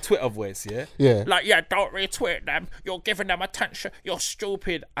is my Twitter voice, yeah. Yeah. Like, don't retweet them. You're giving them attention. You're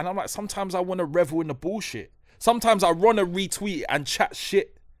stupid. And I'm like, sometimes I want to revel in the bullshit. Sometimes I want to retweet and chat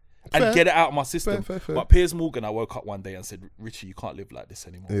shit. And Fair. get it out of my system. Fair. But Piers Morgan, I woke up one day and said, Richie, you can't live like this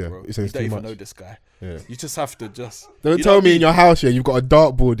anymore, Yeah, bro. he You says don't too even much. know this guy. Yeah. You just have to just... Don't you tell know what me I in your house, yeah, you've got a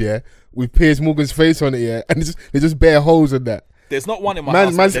dartboard, yeah, with Piers Morgan's face on it, yeah, and there's just bare holes in that. There's not one in my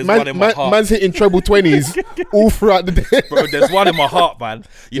house, but there's one in my heart. Man's hitting treble 20s all throughout the day. Bro, there's one in my heart, man.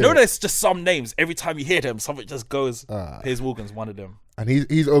 You know, there's just some names. Every time you hear them, something just goes. Piers Morgan's one of them. And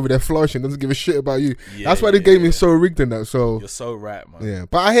he's over there flourishing, doesn't give a shit about you. Yeah, That's why the game is so rigged in that. So You're so right, man. yeah,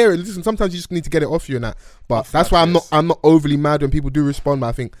 but I hear it. Listen, sometimes you just need to get it off you and that. But Off that's that, why yes. I'm not overly mad when people do respond. But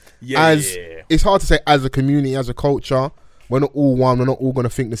I think Yeah. it's hard to say as a community, as a culture, we're not all one. We're not all gonna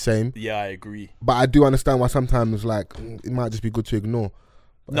think the same. Yeah, I agree. But I do understand why sometimes like it might just be good to ignore.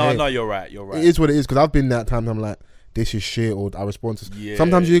 But No, you're right. You're right. It is what it is, because I've been there at times. I'm like, this is shit, or I respond to. Yeah,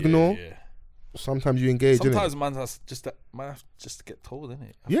 sometimes you ignore. Yeah. Sometimes you engage. Sometimes innit? man has just to get told,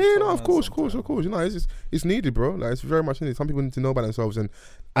 innit? Yeah, no, of course. You know, it's needed, bro. Like it's very much needed. Some people need to know about themselves, and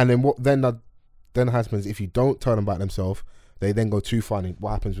then what then happens if you don't tell them about themselves, they then go too far. And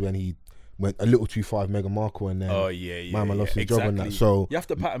what happens when he went a little too far with Meghan Markle, and then my man lost his job and that. So you have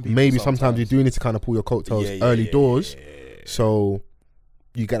to pattern people. Maybe sometimes you do need to kind of pull your coattails early doors, so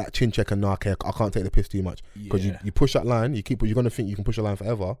you get that chin check and okay, I can't take the piss too much, because you push that line, you're gonna think you can push a line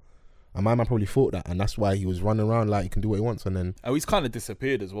forever. And my man probably thought that, and that's why he was running around like he can do what he wants, and then he's kind of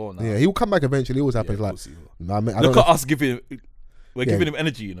disappeared as well now. Yeah, he'll come back eventually. It always happens. Look at us giving him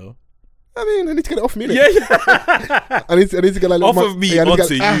energy, you know. I mean, I need to get it off me. Yeah. I need to get like off of me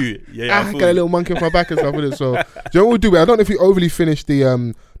onto you. I get a little monkey off my back and stuff with it. So, do you know what we'll do? I don't know if we overly finished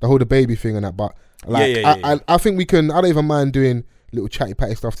the whole baby thing and that, but like I think we can. I don't even mind doing little chatty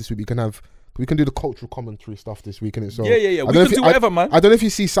patty stuff this week. We can do the cultural commentary stuff this week, innit? So yeah. We can do whatever, man. I don't know if you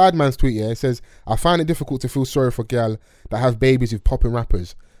see Sideman's tweet. Yeah, it says, "I find it difficult to feel sorry for girl that have babies with popping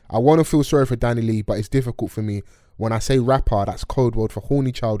rappers. I want to feel sorry for Danny Lee, but it's difficult for me. When I say rapper, that's code word for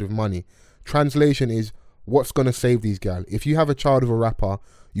horny child with money. Translation is, what's gonna save these gal? If you have a child with a rapper,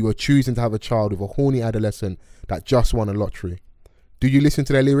 you are choosing to have a child with a horny adolescent that just won a lottery. Do you listen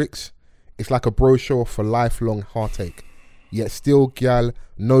to their lyrics? It's like a brochure for lifelong heartache. Yet still, gal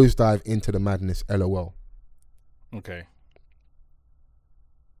nosedive into the madness. LOL." Okay.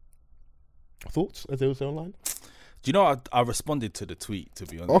 Thoughts as they were online? Do you know I responded to the tweet, to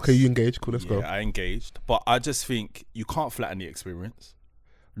be honest. Okay, you engaged. Cool, let's go. Yeah, I engaged, but I just think you can't flatten the experience.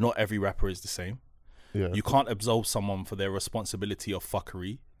 Not every rapper is the same. Yeah. You can't absolve someone for their responsibility of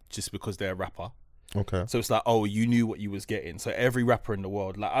fuckery just because they're a rapper. Okay. So it's like, oh, you knew what you was getting. So every rapper in the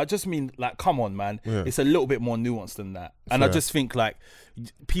world, like, I just mean, like, come on, man. Yeah. It's a little bit more nuanced than that. And fair. I just think, like,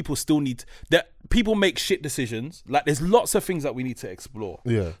 people still need that. People make shit decisions. Like, there's lots of things that we need to explore.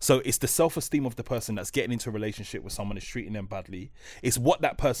 Yeah. So it's the self-esteem of the person that's getting into a relationship with someone who's treating them badly. It's what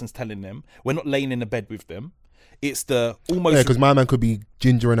that person's telling them. We're not laying in a bed with them. It's the almost... Yeah, because my man could be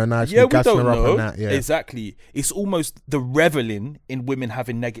gingering her nicely, gassing her up and that. Yeah. Exactly. It's almost the reveling in women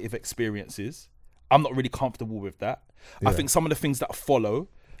having negative experiences. I'm not really comfortable with that. Yeah. I think some of the things that follow,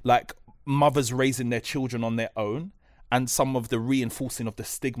 like mothers raising their children on their own, and some of the reinforcing of the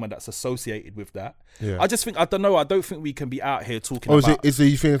stigma that's associated with that. Yeah. I just think, I don't know, I don't think we can be out here talking about... Is it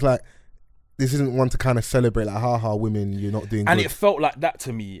you think like, this isn't one to kind of celebrate, like, haha, women, you're not doing and good. It felt like that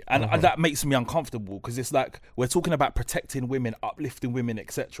to me, and that makes me uncomfortable, because it's like, we're talking about protecting women, uplifting women,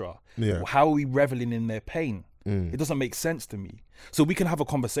 etc. Yeah. How are we reveling in their pain? It doesn't make sense to me. So we can have a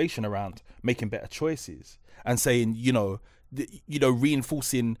conversation around making better choices and saying,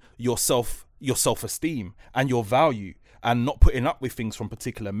 reinforcing your self-esteem and your value, and not putting up with things from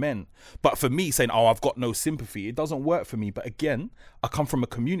particular men. But for me, saying, oh, I've got no sympathy, it doesn't work for me. But again, I come from a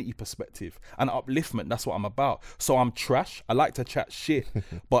community perspective, and upliftment, that's what I'm about. So I'm trash. I like to chat shit.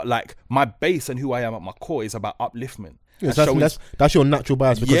 But like, my base and who I am at my core is about upliftment. Yeah, that's your natural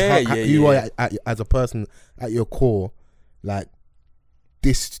bias, because you are as a person at your core, like,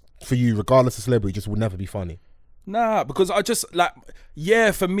 this for you, regardless of celebrity, just would never be funny. Nah, because I just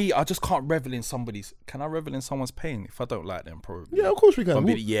for me, I just can't revel in somebody's. Can I revel in someone's pain if I don't like them? Probably. Yeah, of course we can.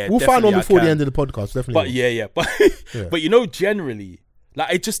 We'll find one before the end of the podcast, definitely. But generally,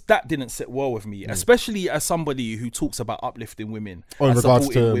 like, that didn't sit well with me, especially as somebody who talks about uplifting women. Oh, in regards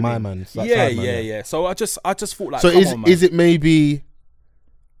to women. My man. Yeah. So I just thought, like, so is it maybe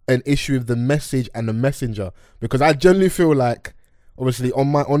an issue with the message and the messenger? Because I generally feel like, obviously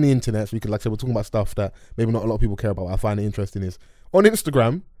on the internet, so we could, like I said, we're talking about stuff that maybe not a lot of people care about. What I find it interesting is on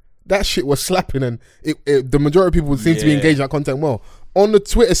Instagram, that shit was slapping, and the majority of people seem to be engaging that content well. On the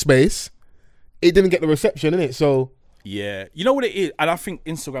Twitter space, it didn't get the reception, innit? So yeah, you know what it is, and I think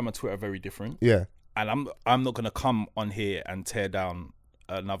Instagram and Twitter are very different. Yeah, and I'm not gonna come on here and tear down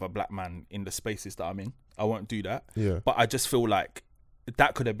another black man in the spaces that I'm in. I won't do that. Yeah, but I just feel like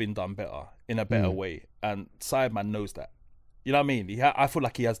that could have been done better, in a better way, and Sideman knows that. You know what I mean? I feel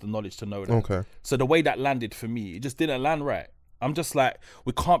like he has the knowledge to know that. Okay. So the way that landed for me, it just didn't land right. I'm just like,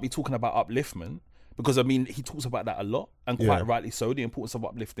 we can't be talking about upliftment, because, I mean, he talks about that a lot, and quite rightly so, the importance of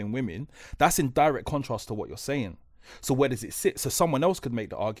uplifting women. That's in direct contrast to what you're saying. So where does it sit? So someone else could make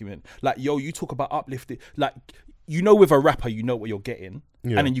the argument, like, yo, you talk about uplifting, like, with a rapper, you know what you're getting,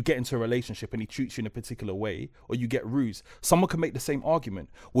 and then you get into a relationship and he treats you in a particular way, or you get ruse. Someone can make the same argument.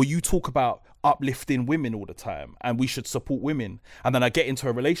 Well, you talk about uplifting women all the time, and we should support women, and then I get into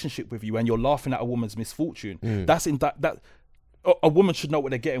a relationship with you and you're laughing at a woman's misfortune. That's in that a woman should know what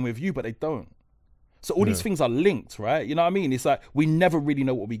they're getting with you, but they don't. So all these things are linked, right? You know what I mean? It's like we never really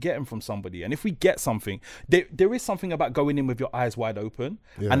know what we're getting from somebody. And if we get something, there is something about going in with your eyes wide open.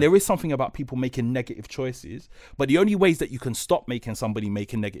 Yeah. And there is something about people making negative choices. But the only ways that you can stop making somebody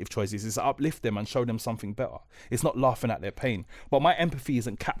making negative choices is to uplift them and show them something better. It's not laughing at their pain. But my empathy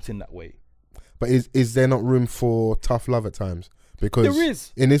isn't capped in that way. But is there not room for tough love at times? Because There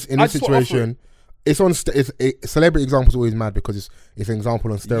is. in this I just wanna offer situation, it's on. Celebrity examples always mad because it's an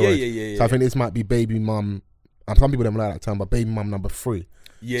example on steroids. Yeah. So I think this might be baby mum. And some people don't like that term, but baby mum number 3.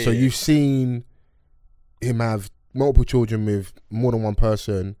 Yeah. So you've seen him have multiple children with more than one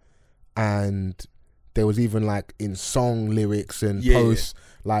person, and there was even like in song lyrics and posts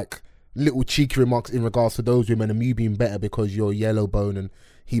like little cheeky remarks in regards to those women and you being better because you're yellow bone and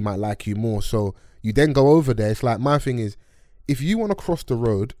he might like you more. So you then go over there. It's like, my thing is, if you want to cross the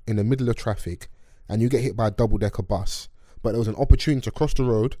road in the middle of traffic and you get hit by a double-decker bus, but there was an opportunity to cross the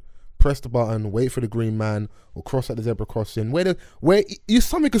road, press the button, wait for the green man, or cross at the zebra crossing, where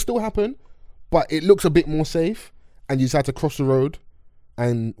something could still happen, but it looks a bit more safe, and you decide to cross the road,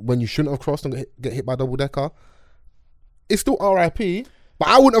 and when you shouldn't have crossed and get hit by a double-decker, it's still RIP, but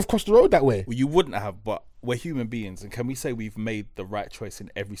I wouldn't have crossed the road that way. Well, you wouldn't have, but we're human beings, and can we say we've made the right choice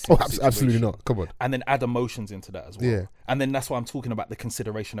in every single situation? Absolutely not. Come on. And then add emotions into that as well. Yeah. And then that's why I'm talking about the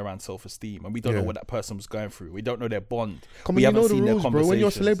consideration around self-esteem. And we don't know what that person was going through. We don't know their bond. Come on, we you haven't know the seen their rules, bro. When you're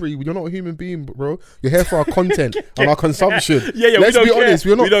a conversations. celebrity, you're not a human being, bro. You're here for our content and our consumption. Yeah, Let's we be don't care. honest.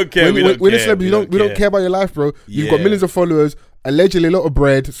 We're not. We don't care. We're a celebrity. We don't care about your life, bro. You've got Yeah. millions of followers, allegedly a lot of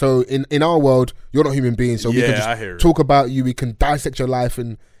bread. So in our world, you're not a human being. So we can I hear just it. talk about you. We can dissect your life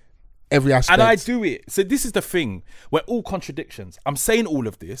in every aspect. And I do it. So this is the thing. We're all contradictions. I'm saying all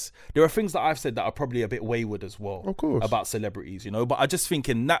of this. There are things that I've said that are probably a bit wayward as well. Of course. About celebrities, you know. But I just think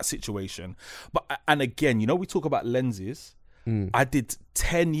in that situation. And again, you know, we talk about lenses. I did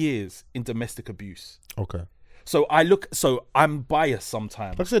 10 years in domestic abuse. Okay. So I'm biased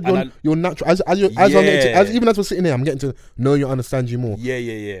sometimes. Like I said, And you're natural. As I'm getting to, even as we're sitting here, I'm getting to know you, understand you more.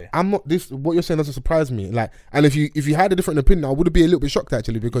 Yeah. I'm not this. What you're saying doesn't surprise me. Like, and if you had a different opinion, I would be a little bit shocked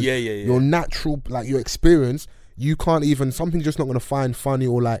actually because Yeah. your natural, like your experience, you can't even something's just not gonna find funny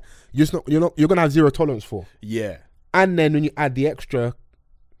or like you're gonna have zero tolerance for. Yeah. And then when you add the extra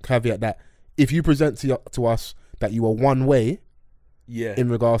caveat that if you present to us that you are one way, Yeah. in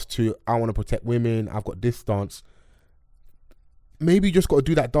regards to I want to protect women, I've got this stance. Maybe you just got to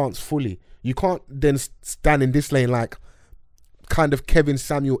do that dance fully. You can't then stand in this lane like kind of Kevin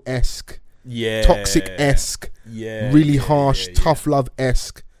Samuel-esque, toxic-esque, really harsh, tough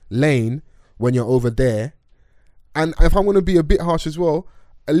love-esque lane when you're over there. And if I'm going to be a bit harsh as well,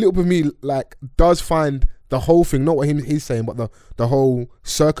 a little bit of me like does find the whole thing, not what he's saying, but the whole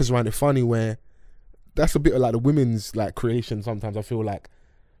circus around it funny where that's a bit of like the women's like creation. Sometimes I feel like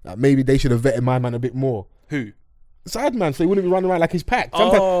maybe they should have vetted my man a bit more. Who? Sad man, so he wouldn't be running around like he's packed.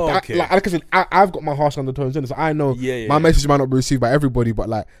 Okay. Like I said, I've got my harsh undertones in it, so I know my message might not be received by everybody, but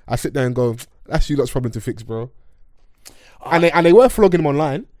like I sit there and go, that's you lot's problem to fix, bro. And they were flogging him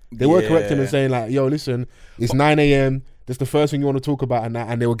online. They were correcting him and saying like, yo, listen, it's 9 a.m. That's the first thing you want to talk about,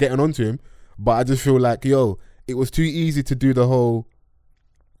 and they were getting onto him. But I just feel like, yo, it was too easy to do the whole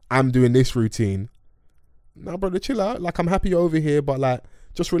I'm doing this routine. Nah, brother, chill out. Like, I'm happy you're over here, but like,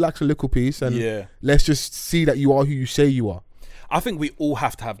 just relax a little piece and let's just see that you are who you say you are. I think we all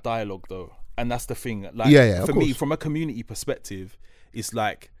have to have dialogue though, and that's the thing. Like, for me, from a community perspective, it's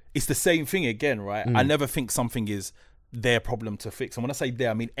like it's the same thing again, right? I never think something is their problem to fix, and when I say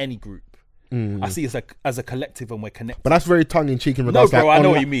their, I mean any group. I see it as a collective, and we're connected. But that's very tongue in cheek in regards to I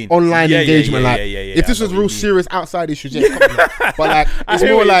know what you mean. Online engagement. If this was real serious outside issues, but like it's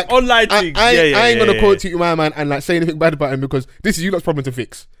more like online things. I ain't gonna quote you, my man, and like say anything bad about him because this is you lot's problem to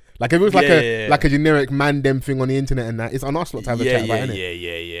fix. Like if it was like a generic man dem thing on the internet and that, it's on us lot to have a chat about it.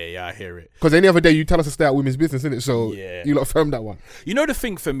 Yeah, I hear it. Because any other day you tell us to stay out women's business, innit? So you lot firm that one. You know the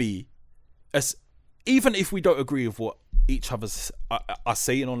thing for me, even if we don't agree with what each other's are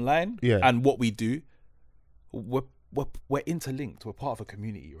saying online and what we do, we're interlinked. We're part of a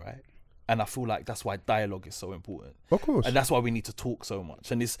community, right? And I feel like that's why dialogue is so important. Of course. And that's why we need to talk so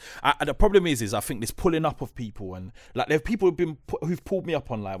much. And the problem is I think this pulling up of people, and like there are people who've pulled me up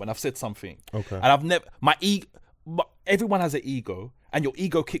online when I've said something. Okay. And I've never everyone has an ego, and your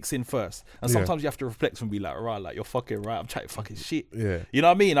ego kicks in first. And sometimes you have to reflect and be like, right, like you're fucking right. I'm chatting fucking shit. Yeah. You know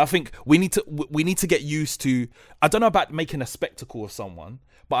what I mean? I think we need to get used to. I don't know about making a spectacle of someone,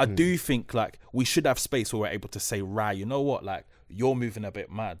 but I do think like we should have space where we're able to say, right, you know what, like you're moving a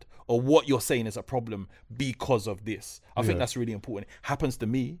bit mad, or what you're saying is a problem because of this. I think that's really important. It happens to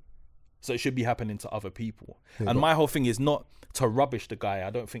me, so it should be happening to other people. And my whole thing is not to rubbish the guy. I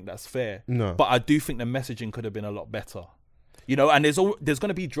don't think that's fair. No. But I do think the messaging could have been a lot better. You know, and there's going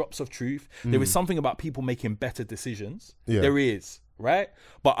to be drops of truth. There is something about people making better decisions. Yeah. There is, right?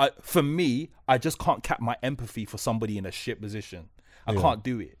 But for me, I just can't cap my empathy for somebody in a shit position. I can't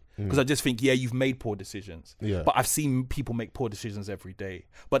do it. Because I just think, you've made poor decisions. Yeah. But I've seen people make poor decisions every day.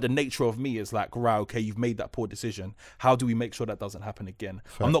 But the nature of me is like, right, okay, you've made that poor decision. How do we make sure that doesn't happen again?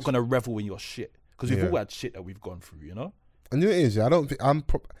 Facts. I'm not going to revel in your shit. Because we've Yeah. all had shit that we've gone through, you know? And you know what it is, I don't think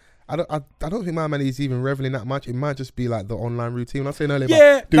I don't think my man is even reveling that much. It might just be like the online routine. I was saying earlier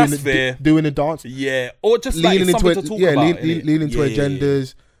about that's fair. doing the dance, Yeah. Or just like leaning something into to talk yeah, about. leaning into Yeah.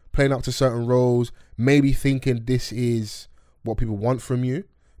 agendas, playing up to certain roles, maybe thinking this is what people want from you.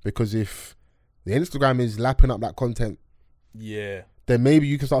 Because if the Instagram is lapping up that content, Yeah. then maybe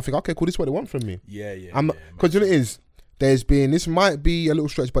you can start thinking, okay, cool, this is what they want from me. Yeah, yeah. I'm not, because you know what it is, there's been, this might be a little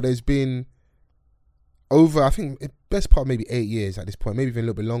stretch, but there's been over, I think, best part maybe 8 years at this point, maybe even a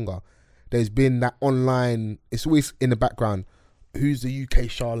little bit longer. There's been that online, it's always in the background. Who's the UK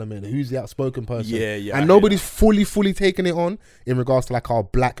Charlemagne? Who's the outspoken person? Yeah, yeah. And nobody's fully taking it on in regards to like our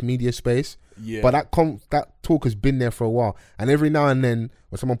black media space. Yeah. But that talk has been there for a while. And every now and then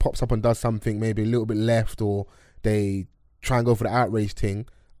when someone pops up and does something maybe a little bit left, or they try and go for the outrage thing,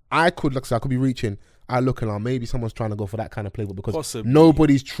 I could be reaching. I look and maybe someone's trying to go for that kind of playbook because Possibly.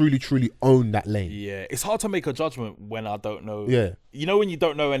 nobody's truly owned that lane. Yeah. It's hard to make a judgment when I don't know. Yeah. You know when you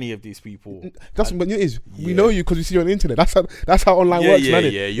don't know any of these people. That's what it is. We Yeah. know you because we see you on the internet. That's how online works, yeah, man. yeah,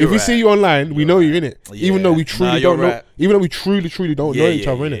 If you're we right. see you online, we know you're in it. Yeah. Even though we Nah, truly you're don't know. right. Even though we truly don't know each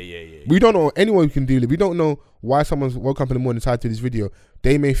other, innit? Yeah. We don't know anyone who can deal with it. We don't know why someone's woke up in the morning and decided to do this video.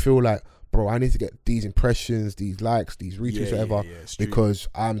 They may feel like, bro, I need to get these impressions, these likes, these retweets, whatever, it's true. because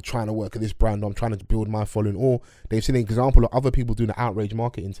I'm trying to work at this brand, or I'm trying to build my following. Or they've seen an example of other people doing the outrage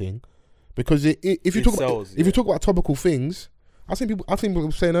marketing thing. Because if you talk about topical things, I've seen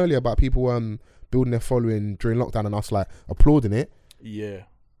people saying earlier about people building their following during lockdown and us like applauding it. Yeah.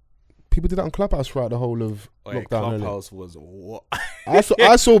 People did that on Clubhouse throughout the whole of lockdown. Clubhouse was what?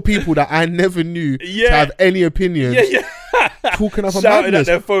 I saw people that I never knew to have any opinions talking up a Shouting madness. at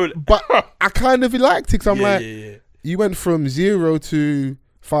their phone. But I kind of liked it because I'm like, yeah. you went from 0 to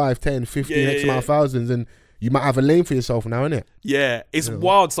 5, 10, 15, X amount of thousands, and you might have a lane for yourself now, innit? Yeah, it's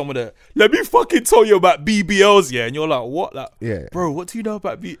wild. Some of the, let me fucking tell you about BBLs, yeah, and you're like, what? Like, Yeah. bro, what do you know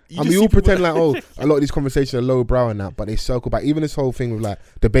about B? And we all pretend like, oh, a lot of these conversations are low brow and that, but they circle back. Even this whole thing with like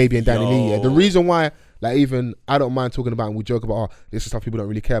the baby and Danny Lee. Yeah, the reason why, like, even I don't mind talking about, and we joke about, oh, this is stuff people don't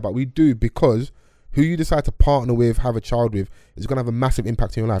really care about. We do, because who you decide to partner with, have a child with, is going to have a massive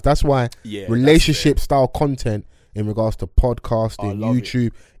impact in your life. That's why relationship style content in regards to podcasting,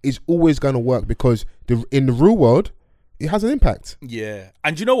 YouTube, is always going to work, because in the real world, it has an impact. Yeah,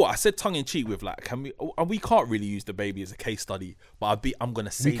 and you know what? I said tongue in cheek with like, can we? And we can't really use the baby as a case study, but I'm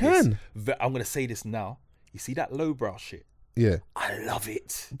gonna say this. I'm gonna say this now. You see that lowbrow shit? Yeah, I love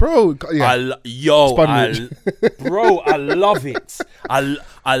it, bro. Yeah, bro, I love it. I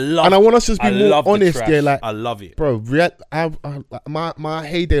love. And I want us to just be more honest. Yeah, like, I love it, bro. My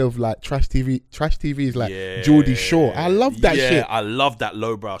heyday of like trash TV is like Geordie Shore. I love that shit. I love that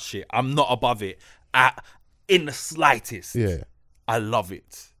lowbrow shit. I'm not above it in the slightest. Yeah, I love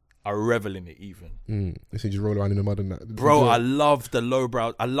it. I revel in it even. This is just roll around in the mud and that. Bro, I love the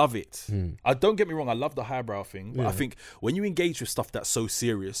lowbrow. I love it. I don't get me wrong. I love the highbrow thing. But I think when you engage with stuff that's so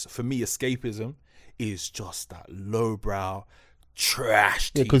serious, for me, escapism is just that lowbrow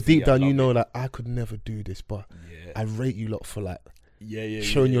trash. Yeah, because deep down you know that I could never do this, but I rate you lot for like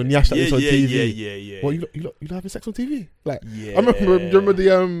showing your nyash like this on TV. Yeah. Well, you lot having sex on TV? Like, I remember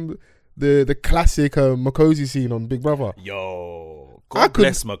the classic Makosi scene on Big Brother. Yo, God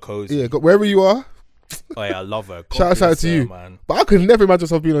bless Makosi. Yeah, wherever you are. Oh yeah, I love her. Shout out to you, man. But I could never imagine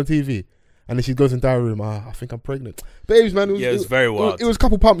myself being on TV. And then she goes in the diary room. I think I'm pregnant, babes, man. It was very wild. It was a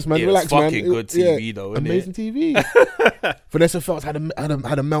couple pumps, man. It Relax, was fucking man. good TV though. Amazing TV. Vanessa Feltz had a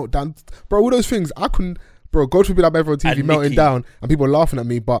meltdown, bro. All those things I couldn't, bro. God forbid I'm ever on TV melting down and people are laughing at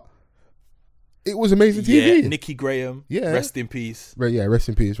me, but it was amazing TV. Yeah, Nikki Graham. Yeah, rest in peace. Yeah, rest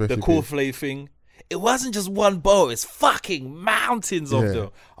in peace. The Coldplay thing. It wasn't just one boat. It's fucking mountains of them.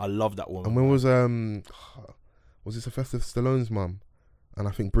 I love that woman. And when was it Sylvester Stallone's mum? And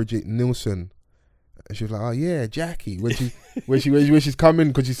I think Bridget Nielsen, and she was like, "Oh yeah, Jackie." When she's coming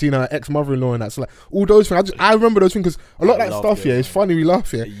because she's seen her ex-mother-in-law and that's like all those things. I remember those things because a lot of that stuff. It's funny, we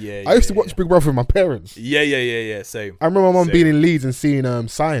laugh. I used to watch Big Brother with my parents. Yeah. Same. I remember my mum being in Leeds and seeing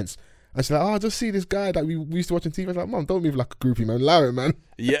Science, and she's like, "Oh, just see this guy that we used to watch on TV." I was like, "Mum, don't move like a groupie, man. Allow it, man."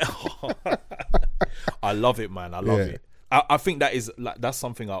 Yeah, I love it, man. I love it. I think that is like that's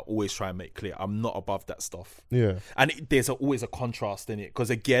something I always try and make clear. I'm not above that stuff. Yeah. And there's always a contrast in it because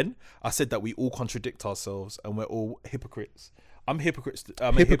again, I said that we all contradict ourselves and we're all hypocrites. I'm hypocrites.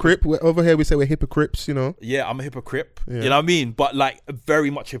 Hypocrite. Over here we say we're hypocrites, you know. Yeah, I'm a hypocrite. Yeah. You know what I mean? But like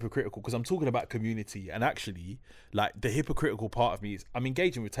very much hypocritical because I'm talking about community and actually like the hypocritical part of me is I'm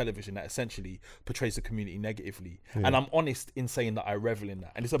engaging with television that essentially portrays the community negatively. Yeah. And I'm honest in saying that I revel in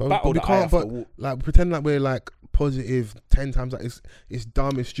that. And it's a battle that I have to walk. Like pretend like we're like positive 10 times like it's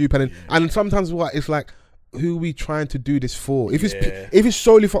dumb, it's stupid. And sometimes what it's like who are we trying to do this for? If it's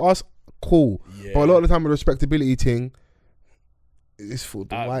solely for us, cool. Yeah. But a lot of the time a respectability thing it's for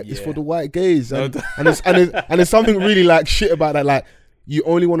the white. Yeah. It's for the white gays, and there's something really like shit about that. Like you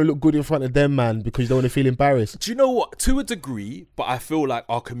only want to look good in front of them, man, because you don't want to feel embarrassed. Do you know what? To a degree, but I feel like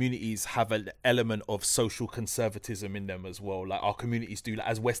our communities have an element of social conservatism in them as well. Like our communities do, like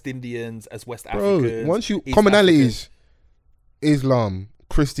as West Indians, as West Africans. Once you commonalities, Islam,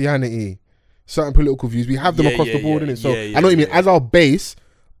 Christianity, certain political views, we have them across the board, innit? So I know what you mean. As our base.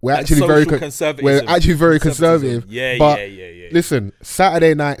 We're like actually very conservative. Yeah. Listen,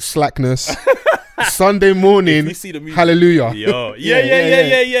 Saturday night slackness, Sunday morning, hallelujah.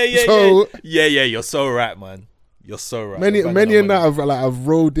 Yeah. So you're so right, man. You're so right. Many a night I've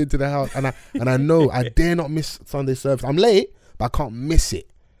rolled into the house and I know I dare not miss Sunday service. I'm late, but I can't miss it.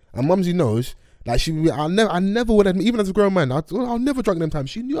 And Mumsy knows, like I never would admit, even as a grown man, I'll never drunk them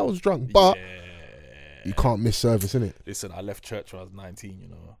times. She knew I was drunk, but. You can't miss service, innit? Listen, I left church when I was 19, you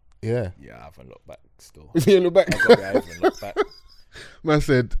know. Yeah. Yeah, I haven't looked back still. You look back? I haven't looked back. Man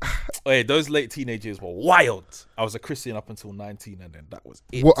said... Hey, those late teenage years were wild. I was a Christian up until 19 and then that was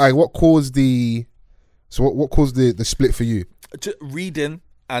it. What caused the... So what caused the split for you? Just reading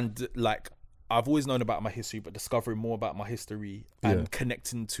and like... I've always known about my history, but discovering more about my history and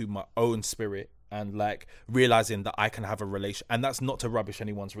connecting to my own spirit and like realizing that I can have a relation, and that's not to rubbish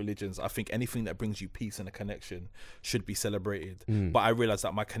anyone's religions. I think anything that brings you peace and a connection should be celebrated. But I realized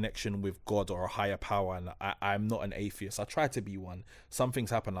that my connection with God or a higher power, and I'm not an atheist. I tried to be one. Some things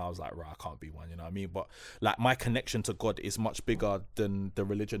happened. I was like, right, I can't be one. You know what I mean? But like my connection to God is much bigger than the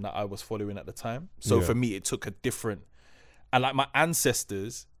religion that I was following at the time. So for me, it took a different, and like my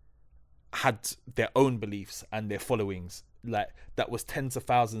ancestors had their own beliefs and their followings like that was tens of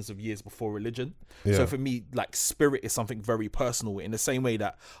thousands of years before religion. So for me, like spirit is something very personal in the same way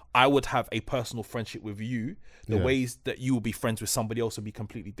that I would have a personal friendship with you. The ways that you will be friends with somebody else will be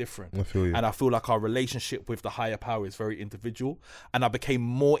completely different. I feel you. And I feel like our relationship with the higher power is very individual, and I became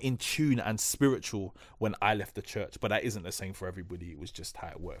more in tune and spiritual when I left the church, but that isn't the same for everybody. It was just how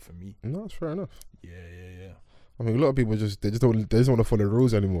it worked for me. No, that's fair enough. Yeah. I mean, a lot of people just don't want to follow the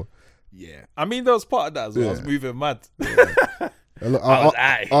rules anymore. Yeah, I mean, there was part of that as well. I was moving mad.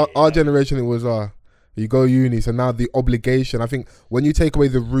 Our generation, it was you go uni, so now the obligation. I think when you take away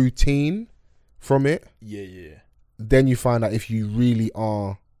the routine from it, then you find out if you really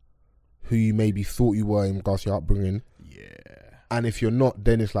are who you maybe thought you were in regards to your upbringing. And if you're not,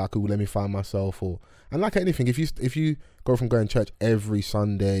 then it's like, oh, let me find myself. And like anything, if you go from going to church every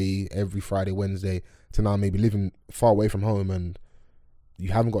Sunday, every Friday, Wednesday, to now maybe living far away from home and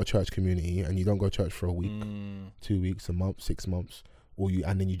you haven't got a church community and you don't go to church for a week, 2 weeks, a month, 6 months,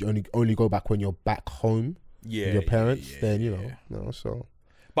 and then you only go back when you're back home with your parents, then so.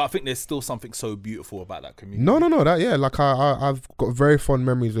 But I think there's still something so beautiful about that community. No, like I've got very fond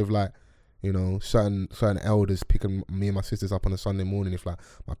memories of like, certain elders picking me and my sisters up on a Sunday morning if like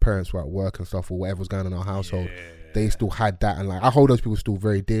my parents were at work and stuff or whatever was going on in our household. They still had that, and like I hold those people still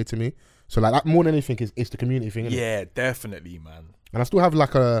very dear to me. So like that more than anything it's the community thing, isn't it? Yeah, definitely, man. And I still have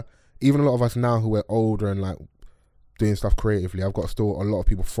like even a lot of us now who are older and like doing stuff creatively, I've got still a lot of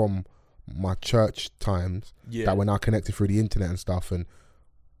people from my church times that we're now connected through the internet and stuff. And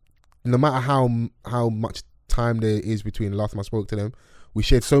no matter how much time there is between the last time I spoke to them, we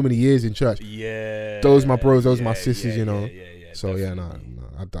shared so many years in church. Those are my bros, those are my sisters, So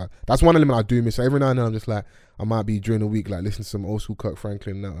that's one element I do miss. So every now and then I'm just like, I might be during the week like listening to some old school Kirk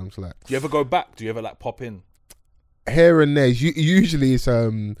Franklin. Now I'm just like, do you ever go back? Do you ever like pop in? Here and there, usually it's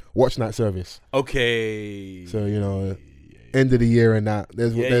watch night service. Okay. So end of the year and that.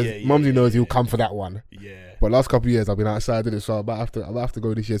 There's Mumsy knows he'll come for that one. But last couple of years I've been outside of it, so I have to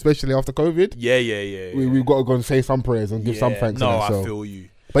go this year, especially after COVID. We've got to go and say some prayers and give some thanks. No, I feel you.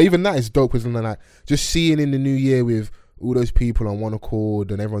 But even that is dope, isn't it? Like just seeing in the new year with all those people on one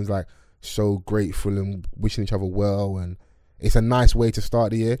accord and everyone's like so grateful and wishing each other well, and it's a nice way to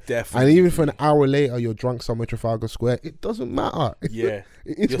start the year. Definitely. And even for an hour later, you're drunk somewhere Trafalgar Square, it doesn't matter.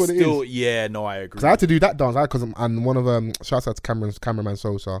 It's what it is. Yeah, no, I agree. Because I had to do that dance, and one of shouts out to cameraman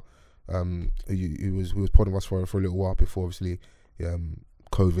Sosa. He was podding with us for a little while before obviously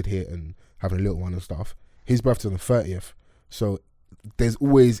COVID hit and having a little one and stuff. His birthday's on the 30th, so there's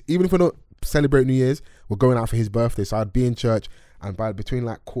always, even if we're not celebrating New Year's, we're going out for his birthday. So I'd be in church, and by between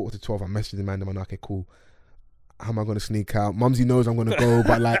like 11:45, I'm messaging the man. I'm like, okay, cool. How am I going to sneak out? Mumsy knows I'm going to go,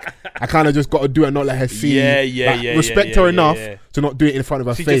 but like I kind of just got to do it and not let her see. Respect her enough to not do it in front of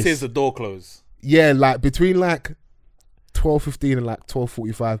her She face. just hears the door close. Yeah, like between like 12:15 and like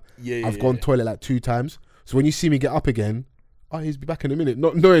 12:45, I've gone toilet like 2 times. So when you see me get up again, he's be back in a minute.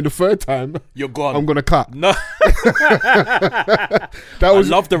 Not knowing the third time, you're gone. I'm gonna cut. No, I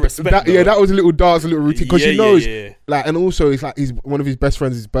love the respect. That was a little dance, a little routine, because she knows. Yeah. Like, and also it's like he's one of his best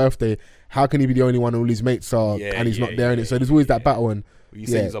friends' birthday. How can he be the only one all his mates are, and he's not there in it? So there's always that battle. And you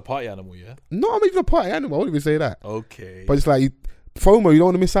say he's a party animal, yeah? No, I'm even a party animal. I wouldn't even say that. Okay, but it's like FOMO. You don't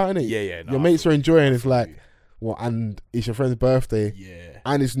want to miss out on it. Yeah. Your mates are enjoying. It's like, well, and it's your friend's birthday. Yeah,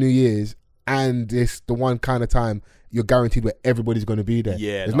 and it's New Year's, and it's the one kind of time you're guaranteed where everybody's going to be there.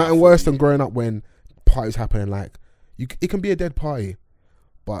 Yeah, there's nothing worse than growing up when parties happening. Like, it can be a dead party,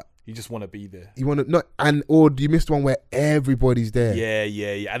 but you just want to be there. You want to not, or you missed one where everybody's there.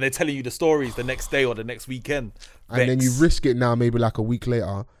 Yeah, and they're telling you the stories the next day or the next weekend. And then you risk it now, maybe like a week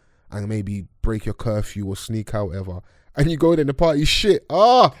later, and maybe break your curfew or sneak out, whatever. And you go there and the party's shit.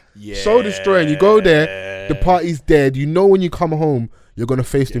 So destroying. You go there, the party's dead. You know when you come home, you're going to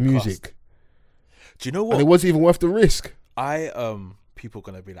face the music. Do you know what? And it wasn't even worth the risk. People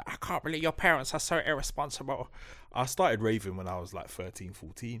gonna be like, I can't believe your parents are so irresponsible. I started raving when I was like 13,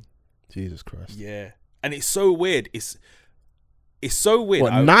 14. Jesus Christ. Yeah. And it's so weird. It's so weird.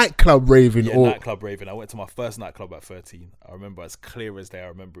 What, nightclub raving? Yeah, or nightclub raving. I went to my first nightclub at 13. I remember as clear as day. I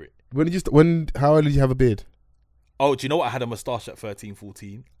remember it. How early did you have a beard? Oh, do you know what? I had a moustache at 13,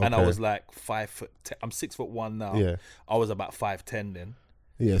 14. And I was like 5'10". I'm 6'1" now. Yeah. I was about 5'10" then.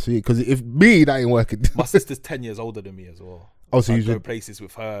 Yeah, so because if me, that ain't working. My sister's 10 years older than me as well. Oh, so I you go places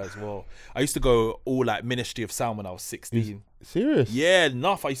with her as well. I used to go all like Ministry of Sound when I was 16. Serious? Yeah,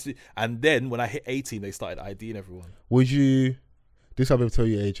 enough. I used to, and then when I hit 18, they started IDing everyone. This I'll be able to tell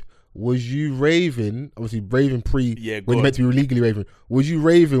your age. Was you raving? Obviously, raving when you meant to be legally raving. Was you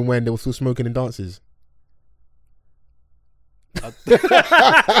raving when they were still smoking in dances?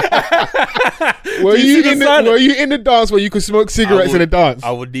 Were you in the dance where you could smoke cigarettes in a dance?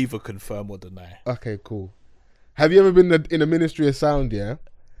 I would neither confirm or deny. Okay, cool. Have you ever been in a Ministry of Sound,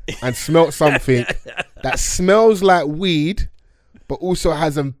 and smelt something that smells like weed, but also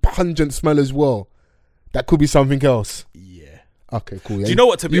has a pungent smell as well? That could be something else. Yeah. Okay, cool. Yeah. Do you know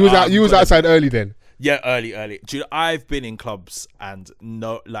what to be? You was outside early then. Yeah, early. Do you know, I've been in clubs and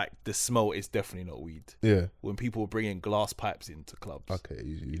the smell is definitely not weed. Yeah. When people were bringing glass pipes into clubs. Okay.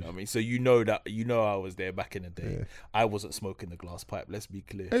 You know what I mean? So I was there back in the day. Yeah. I wasn't smoking the glass pipe. Let's be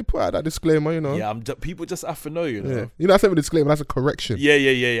clear. Hey, put out that disclaimer, Yeah, people just have to know, Yeah. That's not a disclaimer. That's a correction.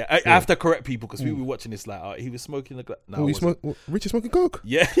 Yeah. I have to correct people because people were watching this like, he was smoking the glass. No, Richard smoking coke?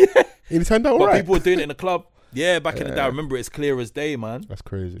 Yeah. He turned out all right. But people were doing it in the club. Yeah, back in the day, I remember it's clear as day, man. That's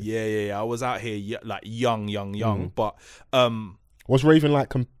crazy. Yeah. I was out here like young, but what's raving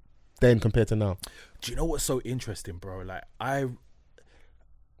like then compared to now? Do you know what's so interesting, bro? Like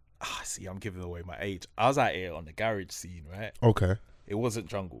see, I'm giving away my age. I was out here on the garage scene, right? Okay. It wasn't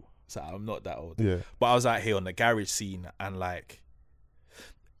jungle, so I'm not that old. Yeah. But I was out here on the garage scene, and like,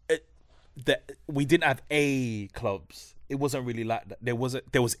 we didn't have A clubs. It wasn't really like that. There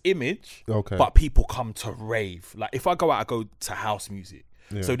was image, okay, but people come to rave. Like if I go out, I go to house music.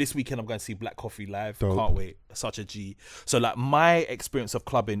 Yeah. So this weekend I'm going to see Black Coffee live. Dope. Can't wait. Such a G. So like my experience of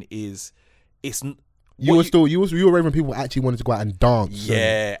clubbing is, you were raving people actually wanted to go out and dance.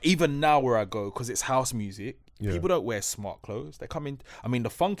 Yeah. Even now where I go, because it's house music, yeah, people don't wear smart clothes. They come in. I mean, the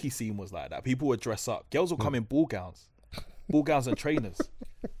funky scene was like that. People would dress up. Girls will come in ball gowns and trainers.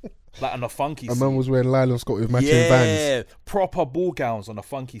 Like on a funky scene. A man was wearing nylon Scott with matching Vans. Yeah, proper ball gowns on a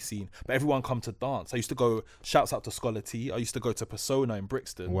funky scene. But everyone come to dance. I used to go, shouts out to Scholar T. I used to go to Persona in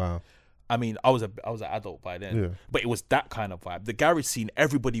Brixton. Wow. I mean, I was an adult by then. Yeah. But it was that kind of vibe. The garage scene,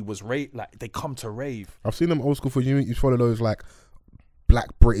 everybody was like they come to rave. I've seen them old school for you follow those like Black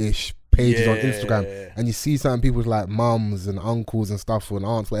British pages on Instagram, and you see certain people's like mums and uncles and stuff and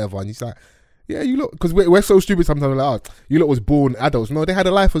aunts, whatever, and you're like, yeah, you look, because we're so stupid sometimes. Like, you lot was born adults. No, they had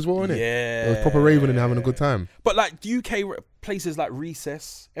a life as well, innit? Yeah, it was proper raving and having a good time. But like UK places like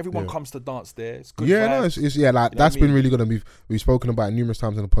Recess, everyone comes to dance there. It's good. Yeah, vibes. no, it's like that's been really good, and we've spoken about it numerous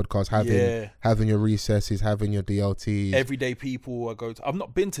times on the podcast. Having your recesses, having your DLTs. Everyday people I go to. I've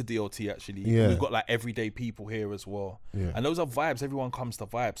not been to DLT actually. Yeah. We've got like everyday people here as well. Yeah. And those are vibes. Everyone comes to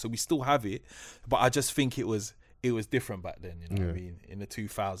vibes, so we still have it. But I just think it was it was different back then. You know what I mean? In the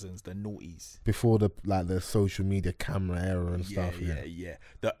 2000s, the noughties. Before the social media camera era and stuff. Yeah.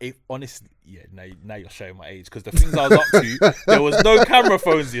 Honestly, now you're showing my age, because the things I was up to, there was no camera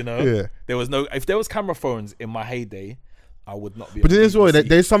phones. You know, there was no. If there was camera phones in my heyday, I would not be. But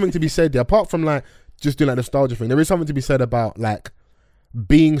there's something to be said there. Apart from like just doing like nostalgia thing, there is something to be said about like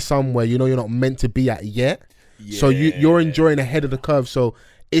being somewhere you're not meant to be at yet. Yeah. So you're enjoying ahead of the curve. So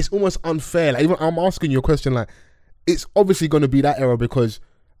it's almost unfair. Like, even I'm asking you a question, like, it's obviously going to be that era because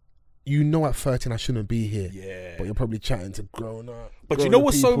at 13 I shouldn't be here. Yeah. But you're probably chatting to grown up. But you know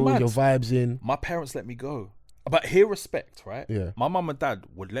what's people, so mad? Your vibes in. My parents let me go. But here, respect, right? Yeah. My mum and dad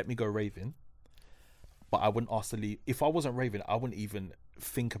would let me go raving, but I wouldn't ask to leave. If I wasn't raving, I wouldn't even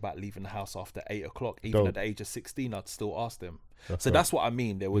think about leaving the house after 8 o'clock. Even at the age of 16, I'd still ask them. That's what I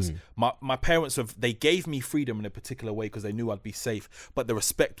mean. There was my parents they gave me freedom in a particular way because they knew I'd be safe. But the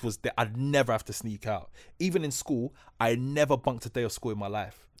respect was that I'd never have to sneak out. Even in school, I never bunked a day of school in my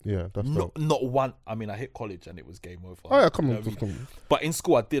life. Yeah, that's not one. I mean, I hit college and it was game over. Oh yeah, come on. But in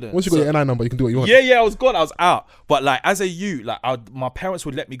school, I didn't. Once you got your NI number, you can do what you want. Yeah, I was gone. I was out. But like as a youth, like my parents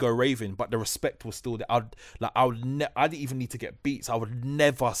would let me go raving, but the respect was still there. I didn't even need to get beats. I would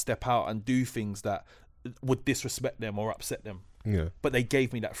never step out and do things that would disrespect them or upset them. Yeah. But they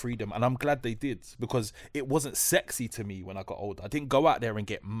gave me that freedom, and I'm glad they did, because it wasn't sexy to me when I got older. I didn't go out there and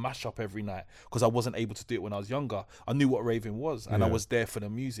get mash up every night because I wasn't able to do it when I was younger. I knew what raving was, and I was there for the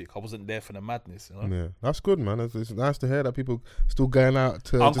music. I wasn't there for the madness. You know? Yeah, that's good, man. It's nice to hear that people still going out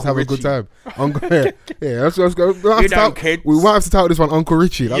to Uncle just have Richie. a good time. Let's go. Kids. We might have to title this one Uncle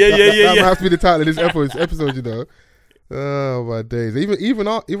Richie. That might have to be the title of this episode. You know. Oh my days. Even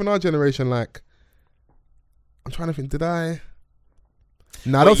our generation, like, I'm trying to think. Did I?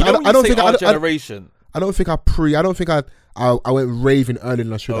 No, I don't think our generation. I don't think I went raving earlier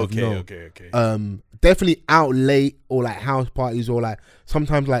than I should have. No. Okay. Definitely out late, or like house parties, or like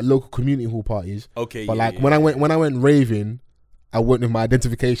sometimes like local community hall parties. Okay. But when I went raving, I went with my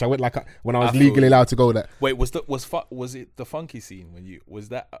identification. I went like when I was legally allowed to go. That wait, was it the funky scene when you was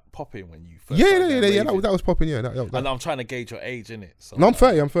that popping when you first? Yeah. That was popping. Yeah. That. And I'm trying to gauge your age, innit? So no,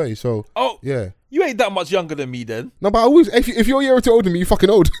 I'm 30. So yeah. You ain't that much younger than me then. No, but I always, if you're a year or two older than me, you fucking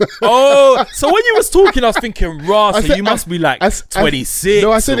old. Oh, so when you was talking, I was thinking, so you must be like 26.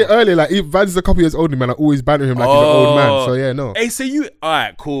 No, I said it earlier. Like, if Vans is a couple years older, man, I always banter him like he's an old man. So yeah, no. Hey, so all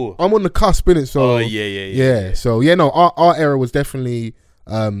right, cool. I'm on the cusp, innit? So yeah. So yeah, no, our era was definitely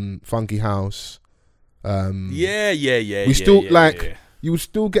funky house. Yeah. We still you would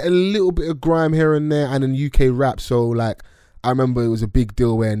still get a little bit of grime here and there, and then UK rap. So like, I remember it was a big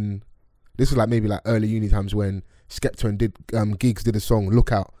deal when. This was like maybe like early uni times when Skepta and Giggs did a song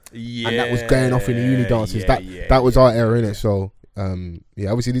Lookout, and that was going off in the uni dances. That was our era, innit? So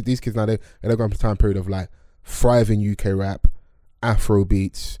obviously these kids now they're going for a time period of like thriving UK rap, Afro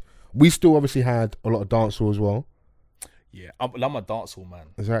beats. We still obviously had a lot of dancehall as well. Yeah, I'm a dancehall man.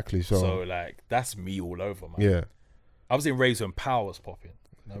 Exactly. So like that's me all over, man. Yeah, I was in raves when Power was popping.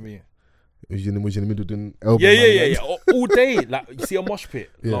 You know what I mean? Was you in the middle doing elbow? Yeah. All day, like you see a mosh pit.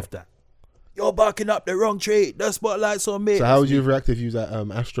 Love that. You're barking up the wrong tree. The spotlight's on me. So how would you have reacted if you was at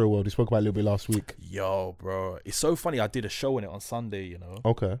Astro World? We spoke about it a little bit last week. Yo, bro. It's so funny. I did a show on it on Sunday, you know.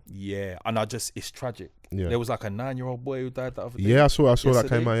 Okay. Yeah. And it's tragic. Yeah. There was like a 9-year-old boy who died that other day. Yeah, I saw that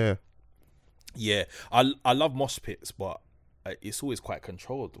came out, yeah. Yeah. I love mosh pits, but it's always quite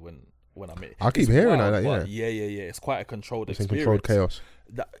controlled when I'm in. I keep hearing that, yeah. Yeah. It's quite a controlled experience. Controlled chaos.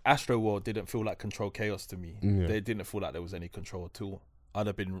 The Astro World didn't feel like controlled chaos to me. Yeah. They didn't feel like there was any control at all. I'd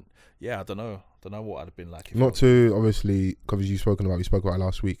have been, I don't know what I'd have been like. Not to obviously, because we spoke about it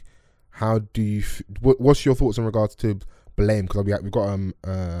last week. How do you? What's your thoughts in regards to blame? Because we've got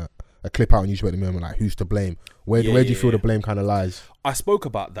a clip out on YouTube at the moment, like who's to blame? Where do you feel the blame kind of lies? I spoke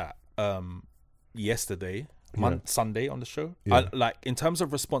about that yesterday, Sunday on the show. Yeah. Like in terms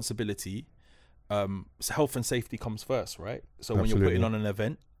of responsibility, health and safety comes first, right? So when you're putting on an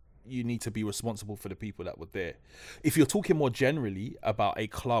event, you need to be responsible for the people that were there. If you're talking more generally about a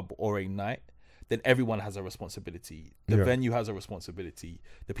club or a night, then everyone has a responsibility. The venue has a responsibility.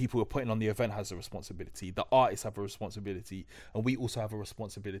 The people who are putting on the event has a responsibility. The artists have a responsibility. And we also have a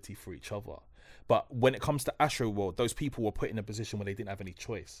responsibility for each other. But when it comes to Astro World, those people were put in a position where they didn't have any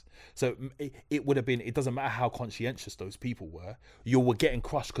choice. So it would have been, it doesn't matter how conscientious those people were, you were getting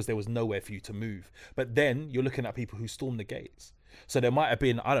crushed because there was nowhere for you to move. But then you're looking at people who stormed the gates. So there might have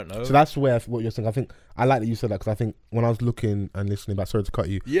been, I don't know. So that's where what you're saying. I think I like that you said that, because I think when I was looking and listening back, sorry to cut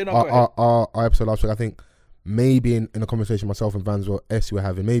you. Yeah, no, our episode last week, I think maybe in a conversation myself and Vans or Essie were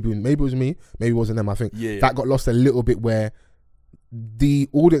having, maybe it was me, maybe it wasn't them. I think that got lost a little bit where the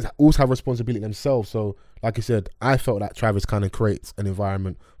audience also have responsibility themselves. So, like I said, I felt that Travis kind of creates an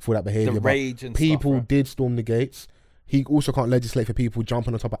environment for that behavior. The but rage and people stuff, right? did storm the gates. He also can't legislate for people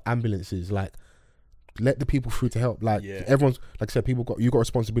jumping on top of ambulances. Like, let the people through to help. Like, Yeah. everyone's, like I said, you got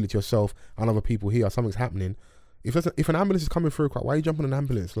responsibility yourself and other people here. Something's happening. If an ambulance is coming through, why are you jumping on an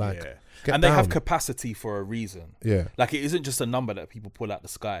ambulance? Like, Yeah. get And they have down. capacity for a reason. Yeah. Like, it isn't just a number that people pull out the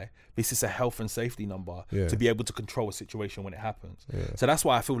sky. This is a health and safety number Yeah. to be able to control a situation when it happens. Yeah. So that's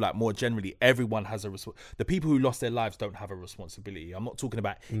why I feel like more generally, everyone has a the people who lost their lives don't have a responsibility. I'm not talking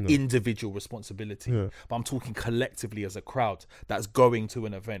about individual responsibility, but I'm talking collectively as a crowd that's going to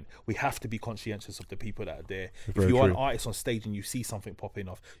an event. We have to be conscientious of the people that are there. Very if you're an true. artist on stage and you see something popping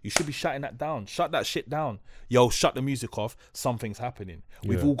off, you should be shutting that down. Shut that shit down. Yo, shut the music off. Something's happening.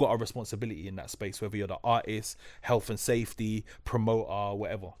 We've Yeah. all got a responsibility in that space, whether you're the artist, health and safety, promoter,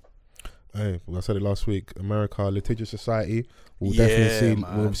 whatever. Hey, well, I said it last week. America, litigious society. We'll Yeah, definitely see.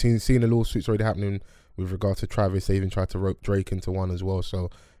 man. We've seen the lawsuits already happening with regard to Travis. They even tried to rope Drake into one as well. So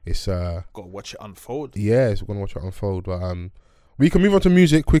it's Got to watch it unfold. we're gonna watch it unfold. But we can move on to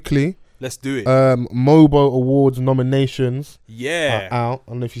music quickly. Let's do it. Mobo Awards nominations Yeah. are out.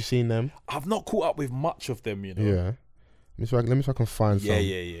 I don't know if you've seen them. I've not caught up with much of them, you know. Yeah. Let me see if I can find Yeah, some.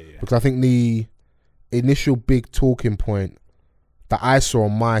 yeah. Because I think the initial big talking point that I saw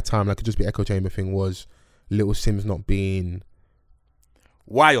on my time, like, could just be echo chamber thing, was Little Sims not being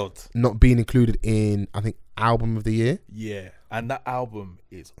Wild. included in, I think, album of the year. Yeah. And that album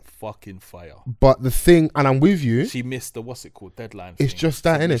is fucking fire. But the thing, and I'm with you, She missed the, what's it called, deadline. it's thing. just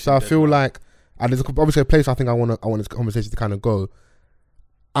that, innit? So I Submission feel deadline. like, and there's obviously a place I think I want this conversation to kind of go.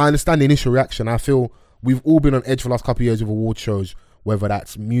 I understand the initial reaction. I feel we've all been on edge for the last couple of years with award shows, whether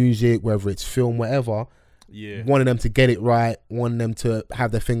that's music, whether it's film, whatever. Yeah. Wanting them to get it right, wanting them to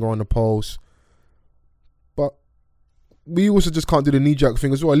have their finger on the pulse. But we also just can't do the knee-jerk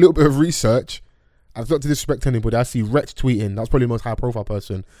thing as well. A little bit of research. I've not to disrespect anybody. I see Rhett tweeting. That's probably the most high-profile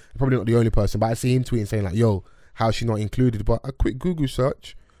person. Probably not the only person, but I see him tweeting saying like, yo, how's she not included? But a quick Google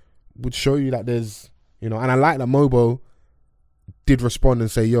search would show you that there's, and I like that Mobo did respond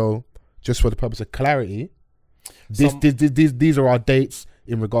and say, yo, just for the purpose of clarity, these are our dates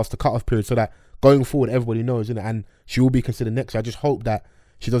in regards to cut-off period, so that going forward, everybody knows, innit? And she will be considered next year. I just hope that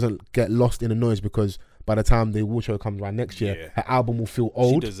she doesn't get lost in the noise, because by the time the award show comes around next year, Yeah. her album will feel She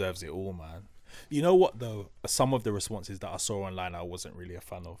old. deserves it all, man. You know what, though? Some of the responses that I saw online, I wasn't really a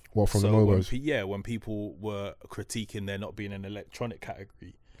fan of. What, from the Mobos? When people were critiquing there not being an electronic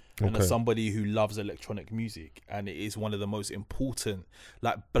category. And Okay. as somebody who loves electronic music, and it is one of the most important,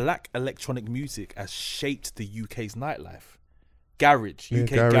 like, black electronic music has shaped the UK's nightlife. Garage, UK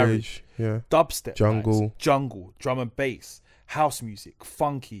garage, yeah. dubstep, Jungle. nights, jungle, drum and bass, house music,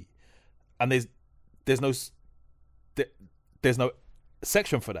 funky, and there's no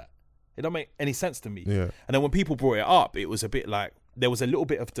section for that. It don't make any sense to me. Yeah. And then when people brought it up, it was a bit like there was a little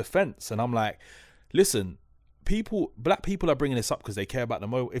bit of defense, and I'm like, listen, black people are bringing this up because they care about the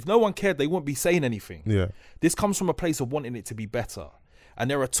Mo. If no one cared, they wouldn't be saying anything. Yeah. This comes from a place of wanting it to be better. And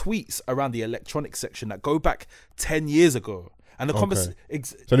there are tweets around the electronic section that go back 10 years ago. And the conversation.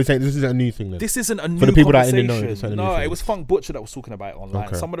 So they're saying this isn't a new thing then? This isn't a new For the people that are in the know, conversation. it's not a new No, thing. it was Funk Butcher that was talking about it online.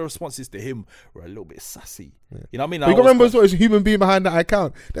 Okay. Some of the responses to him were a little bit sassy. You know what I mean? But you got to remember as well, it's a human being behind that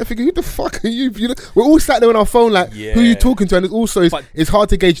account. They're thinking, who the fuck are you? We're all sat there on our phone like, who are you Yeah. talking to? And it's also, But- it's hard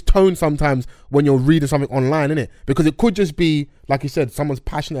to gauge tone sometimes when you're reading something online, innit? Because it could just be, like you said, someone's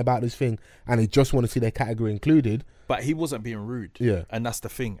passionate about this thing and they just want to see their category included. But he wasn't being rude. Yeah. And that's the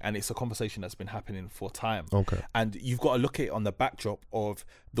thing. And it's a conversation that's been happening for time. Okay. And you've got to look at it on the backdrop of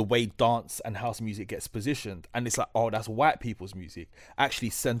the way dance and house music gets positioned. And it's like, oh, that's white people's music,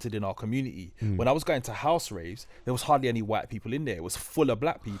 actually centered in our community. When I was going to house raves, there was hardly any white people in there. It was full of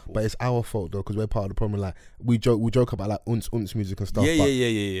black people. But it's our fault though, because we're part of the problem. Like, we joke about like unce music and stuff. Yeah, but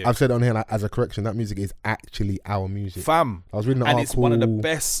yeah. I've said on here, like, as a correction, that music is actually our music. Fam. I was reading an and article it's one of the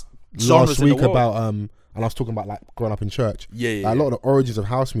best genres last in the week world. about and I was talking about like growing up in church. Yeah. Like, a lot of the origins of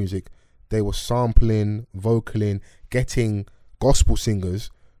house music, they were sampling, vocaling, getting gospel singers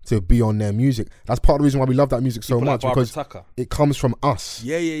to be on their music. That's part of the reason why we love that music so People like much, Barbara because Tucker. it comes from us.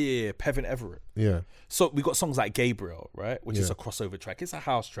 Yeah. Pevin Everett. Yeah. So we got songs like Gabriel, right, which is Yeah. a crossover track. It's a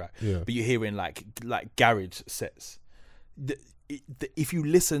house track, Yeah. but you're hearing like garage sets. If you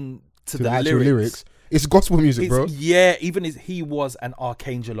listen to To the the actual lyrics, lyrics, it's gospel music, bro. yeah, even as he was an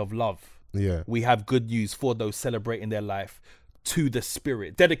archangel of love. Yeah. We have good news for those celebrating their life to the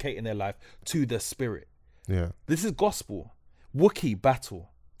spirit, dedicating their life to the spirit. Yeah. This is gospel. Wookiee Battle.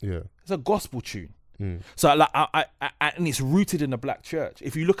 Yeah. It's a gospel tune. So like, I and it's rooted in the black church.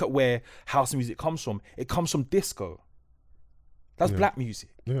 If you look at where house music comes from, it comes from disco. That's black music.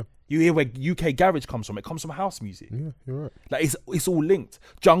 Yeah. You hear where UK garage comes from. It comes from house music. Yeah, you're right. Like it's all linked.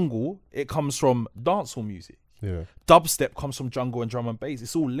 Jungle, it comes from dancehall music. Yeah. Dubstep comes from jungle and drum and bass.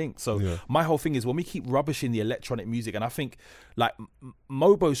 It's all linked. So Yeah. my whole thing is when we keep rubbishing the electronic music, and I think like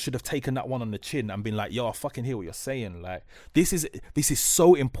Mobos should have taken that one on the chin and been like, yo, I fucking hear what you're saying. Like this is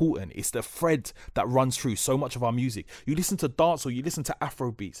so important. It's the thread that runs through so much of our music. You listen to dancehall, you listen to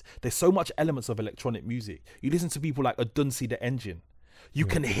Afro beats. There's so much elements of electronic music. You listen to people like Adunsi the Engine. You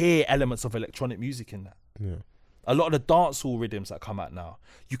can hear elements of electronic music in that. Yeah. A lot of the dancehall rhythms that come out now,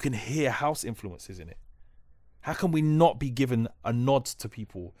 you can hear house influences in it. How can we not be given a nod to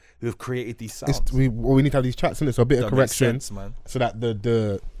people who have created these sounds? We need to have these chats, innit? So a bit of That makes correction, sense, man. so that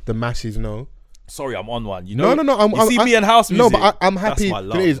the masses know. Sorry, I'm on one. You No, know, no. you see me in house music. No, but I'm happy. That's my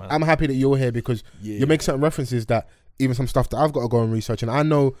love, it is, man. I'm happy that you're here because Yeah. you make certain references that even some stuff that I've got to go and research, and I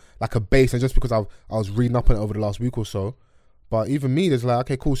know like a base, and just because I was reading up on it over the last week or so. But even me, there's like,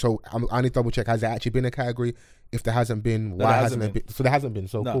 okay, cool. So I need to double check. Has there actually been a category? If there hasn't been, why hasn't there been? So there hasn't been.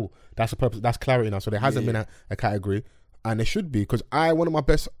 So No. cool. That's the purpose. That's clarity now. So there hasn't been a category, and there should be, because one of my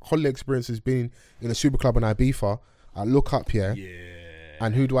best holiday experiences being in a super club in Ibiza. I look up here,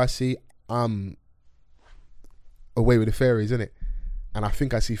 and who do I see? Away with the Fairies, innit? And I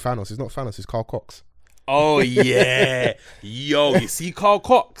think I see Thanos. It's not Thanos. It's Carl Cox. Oh yeah, yo, you see Carl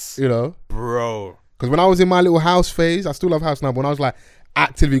Cox, You know, bro. because when I was in my little house phase, I still love house now. But when I was like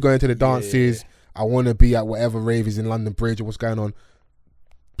actively going to the dances, I want to be at whatever rave is in London Bridge or what's going on,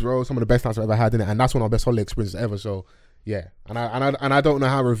 bro. Some of the best nights I've ever had in it, and that's one of my best holiday experiences ever. So yeah, and I don't know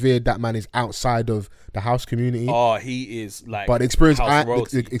how revered that man is outside of the house community. Oh, he is like. but the experience house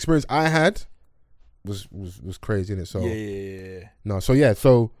royalty. the experience I had was crazy, innit? So yeah. no,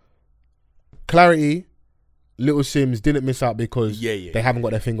 so clarity. Little Sims didn't miss out because they haven't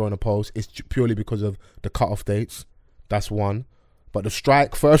got their finger on the pulse. It's purely because of the cut-off dates. That's one. But the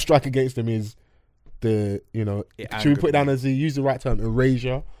first strike against them is the, you know, should we put it down as use the right term,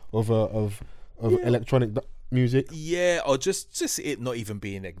 erasure of electronic music? Yeah, or just it not even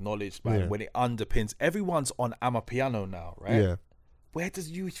being acknowledged, man. Yeah. When it underpins, everyone's on Amapiano now, right? Yeah. Where do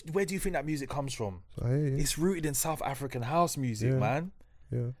you think that music comes from? I hear you. It's rooted in South African house music, Yeah. man.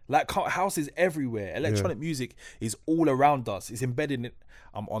 Yeah. Like house is everywhere. Electronic music is all around us. It's embedded in.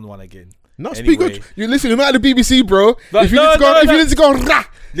 I'm on one again. No, Anyway. speak good. You listen, you're not at the BBC, bro. But if you need to go, rah,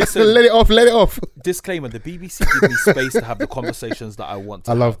 Listen. let it off. Disclaimer: the BBC give me space to have the conversations that I want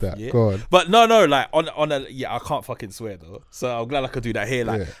to I love have, that. yeah? Go on. But no, like on a I can't fucking swear though. So I'm glad I could do that here.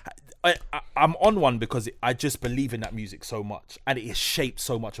 Like I'm on one because I just believe in that music so much, and it has shaped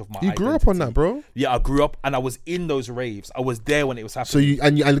so much of my. You grew up on that, bro. Yeah, I grew up, and I was in those raves. I was there when it was So happening.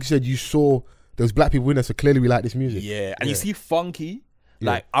 and like you said, you saw those black people in there, so clearly we like this music. Yeah, and you see Funky.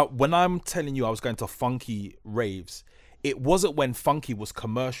 Like when I'm telling you, I was going to Funky raves. It wasn't when Funky was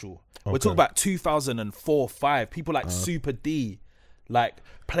commercial. We're talking about 2004-5. People like Super D, like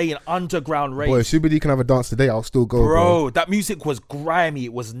playing underground raves. Boy, if Super D can have a dance today, I'll still go, bro. That music was grimy.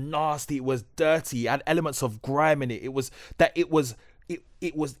 It was nasty. It was dirty. It had elements of grime in it. It was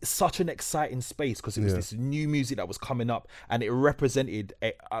such an exciting space because it was this new music that was coming up, and it represented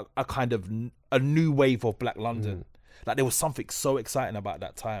a kind of a new wave of Black London. Like there was something so exciting about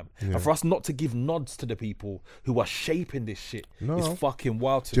that time, and for us not to give nods to the people who are shaping this shit is fucking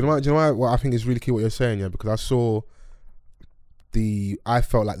wild to Do me. you know what I think is really key what you're saying, yeah? Because I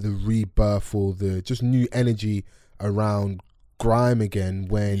felt like the rebirth or the just new energy around grime again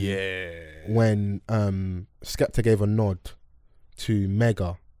when Skepta gave a nod to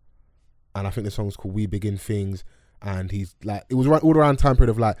Mega, and I think the song's called We Begin Things, and he's like, it was all around time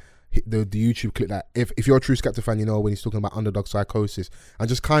period of like the YouTube clip that if you're a true Skepta fan, you know when he's talking about Underdog Psychosis and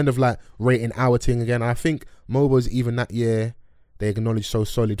just kind of like rating our thing again. And I think Mobo's even that year they acknowledged So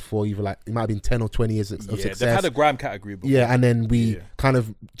Solid for either like it might have been 10 or 20 years of success. They've had a grime category before. Yeah, and then we kind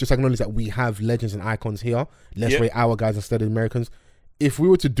of just acknowledge that we have legends and icons here. Let's rate our guys instead of Americans. If we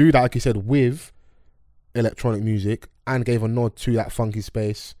were to do that, like you said, with electronic music and gave a nod to that funky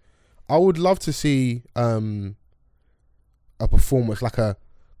space, I would love to see a performance like a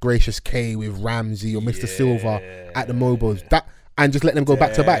Gracious K with Ramsey or Mr. Silver at the Mobos. That and just let them go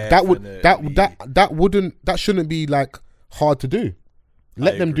back to back. That shouldn't be like hard to do.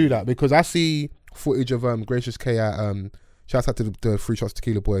 Let them do that, because I see footage of Gracious K at shouts out to the Free Shots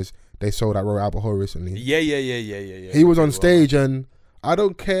Tequila Boys. They sold at Royal Albert Hall recently. Yeah. He was on stage, and I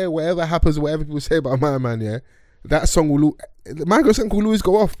don't care whatever happens, whatever people say about my man. Yeah, that song will. Man, go something called Louis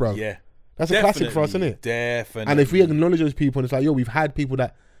Go Off, bro. Yeah, that's a classic for us, isn't it? Definitely. And if we acknowledge those people, and it's like, yo, we've had people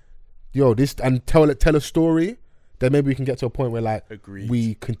that, this, and tell a story, then maybe we can get to a point where like Agreed.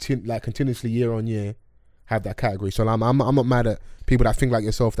 we continuously year on year have that category. So I'm not mad at people that think like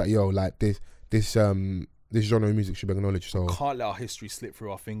yourself that like this genre of music should be acknowledged. So Can't let our history slip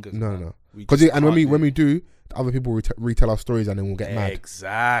through our fingers. no, man. no, We because just and when can't we do, other people retell our stories and then we'll get mad.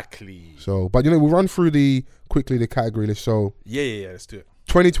 Exactly. So, but we'll run through quickly the category list. So Yeah. Let's do it.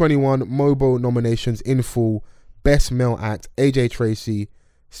 2021 Mobo nominations in full: Best Male Act, AJ Tracy,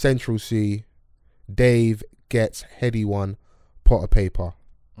 Central C, Dave, Gets, Heady One, Pot of Paper.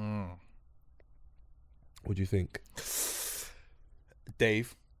 What do you think?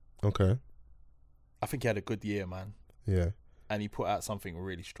 Dave, Okay. I think he had a good year, man, Yeah. and he put out something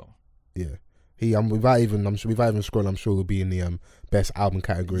really strong. Yeah. He without even scrolling, I'm sure he'll be in the best album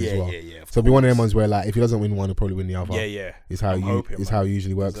category as well. Yeah. So it'll be one of them ones where like if he doesn't win one, he'll probably win the other. Yeah. Is how how it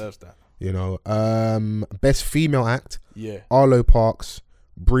usually works. Deserves that. Best female act: Yeah. Arlo Parks,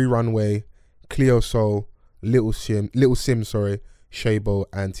 Bree Runway, Cleo Soul, Little Sim, Shabo,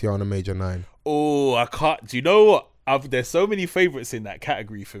 and Tiana Major 9. Oh, I can't. Do you know what? There's so many favorites in that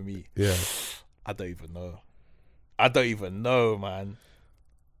category for me. Yeah. I don't even know, man.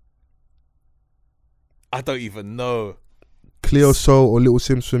 I don't even know. Cleo Soul or Little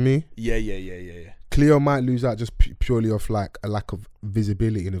Sims for me. Yeah. Cleo might lose out just purely off like a lack of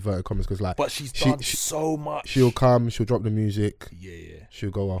visibility in inverted commas because like. But she's done so much. She'll come. She'll drop the music. Yeah. She'll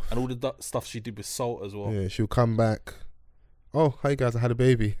go off. And all the stuff she did with Salt as well. Yeah. She'll come back. Oh, hi guys! I had a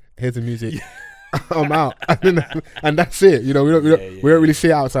baby. Here's the music. I'm out, and that's it. We don't really see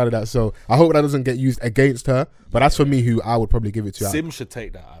it outside of that. So I hope that doesn't get used against her. But that's for me who I would probably give it to. Sim should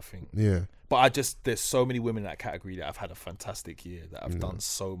take that, I think. Yeah. But there's so many women in that category that have had a fantastic year that have done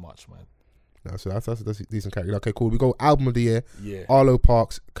so much, man. No, so that's a decent category. Okay, cool. We go album of the year. Yeah. Arlo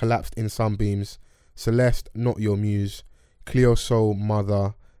Parks, Collapsed in Sunbeams. Celeste, Not Your Muse. Cleo Soul,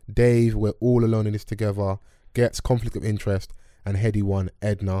 Mother. Dave, We're All Alone in This Together. Gets, Conflict of Interest. And Heady One,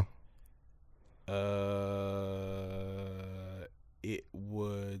 Edna. It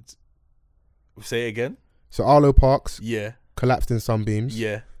would say it again. So Arlo Parks, Yeah. Collapsed in Sunbeams.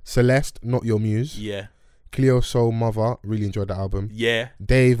 Yeah. Celeste, Not Your Muse. Yeah. Cleo Soul, Mother, really enjoyed that album. Yeah.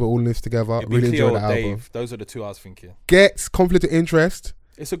 Dave, We're All in This Together, It'd be really Cleo enjoyed that or album. Dave. Those are the two I was thinking. Gets, Conflict of Interest.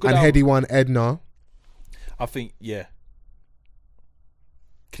 It's a good And album. Heady One, Edna. I think, yeah.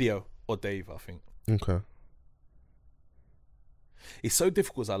 Cleo or Dave, I think. Okay. It's so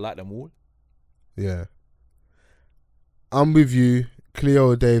difficult because I like them all. Yeah. I'm with you, Cleo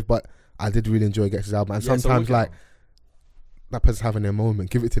or Dave, but I did really enjoy Gets' album. And Yeah, it's a sometimes wicked like album. that person's having their moment,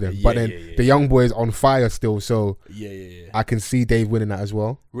 give it to them. Yeah, But then yeah. the young boy is on fire still, so Yeah. I can see Dave winning that as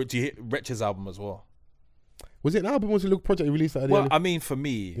well. Wretch's album as well. Was it an album or was it a little project he released at the Well, end? I mean, for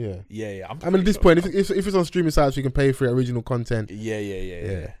me, Yeah. yeah. I mean, at this point, if it's on streaming sites, you can pay for original content.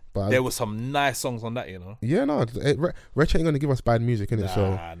 Yeah. But There were some nice songs on that, yeah, no, Wretch ain't gonna give us bad music, innit?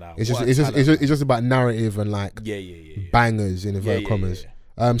 So Nah. it's What a just talent, it's just about narrative and like Yeah. bangers in inverted commas.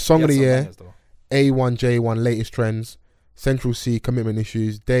 Song He of had the some year: bangers, though. A1J1 Latest Trends, Central C Commitment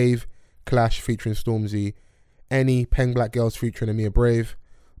Issues, Dave Clash featuring Stormzy, Any Peng Black Girls featuring Amir Brave,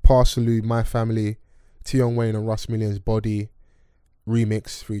 Parsalu My Family, Tion Wayne and Russ Millions Body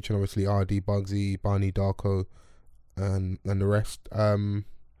remix featuring obviously RD, Bugsy, Barney Darko, and the rest.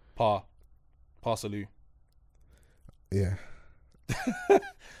 Parsalu. Yeah.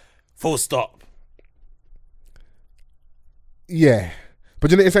 Full stop. Yeah.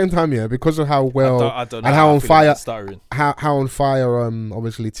 But at the same time, yeah, because of how well I don't know and how I on feel fire like stuttering. how on fire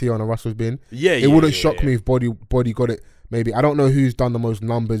obviously Tion and Russ has been. Yeah, It wouldn't shock me if Body got it. Maybe I don't know who's done the most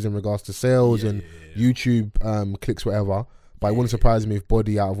numbers in regards to sales and YouTube clicks, whatever. But it wouldn't surprise me if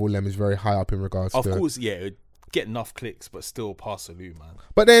Body out of all them is very high up in regards Of to. course, yeah, it'd get enough clicks, but still Parsalu, man.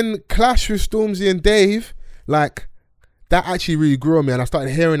 But then Clash with Stormzy and Dave, like that actually really grew on me, and I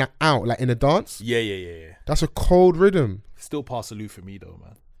started hearing that out like in a dance. Yeah. That's a cold rhythm. Still Parsalu for me though,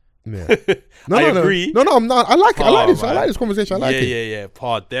 man. Yeah. No, I no, agree. No, I'm not. I like it. I like this. I man. like this conversation. I like it. Yeah.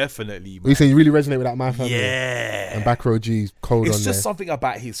 Par definitely, man. You saying you really resonate with that My Family? Yeah. And Back Row G's cold It's on just there. something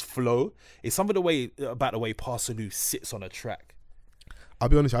about his flow. It's something about the way Parsalu sits on a track. I'll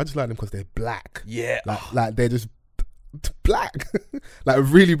be honest, I just like them because they're black. Yeah. Like they're just black. Like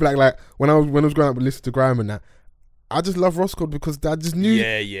really black. Like when I was growing up and listening to grime and that, I just love Roscoe because I just knew.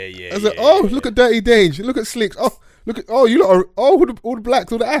 Yeah. I was like, look at Dirty Dange, look at Slicks. You lot are all the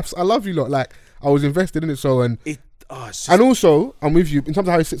blacks, all the apps. I love you lot. Like I was invested in it. So and also I'm with you in terms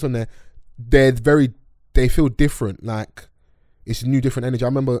of how it sits on there. They feel different. Like it's a new, different energy. I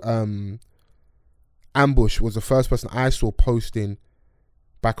remember Ambush was the first person I saw posting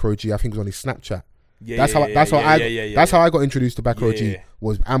Back Row G. I think it was on his Snapchat. That's how I got introduced to Back Row G.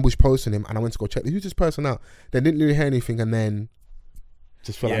 Was Ambush posting him, and I went to go check who's this person out. Then didn't really hear anything, and then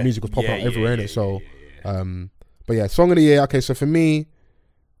just felt like music was popping up everywhere in it. So But yeah, song of the year. Okay, so for me,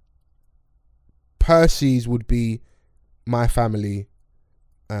 Percy's would be My Family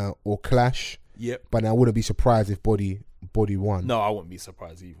or Clash. Yep. But I wouldn't be surprised if Body won. No, I wouldn't be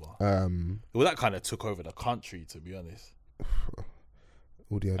surprised either. Well, that kind of took over the country, to be honest.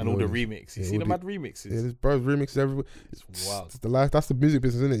 All the remixes. You see the mad remixes? Yeah, there's remixes everywhere. It's wild. It's the life. That's the music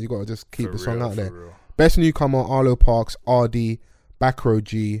business, isn't it? You got to just keep For the song real, out there. for real. Best newcomer, Arlo Parks, RD, Backrow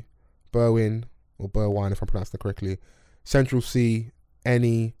G, Berwin, or Berwine if I'm pronouncing it correctly, Central C,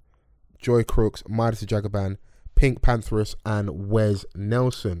 Any, Joy Crooks, Midas the Jagaban, Pink Pantheress, and Wes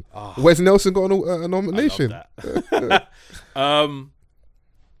Nelson. Wes Nelson got a nomination. I love that.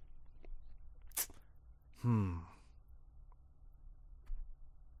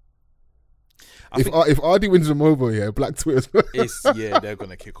 If RD wins the mobile, yeah, Black Twitter's they're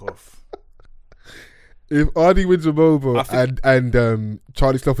gonna kick off. If RD wins a mobile and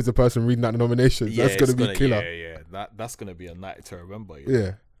Charlie Sloth is the person reading out the nominations, that's gonna be killer. Yeah. That's gonna be a night to remember.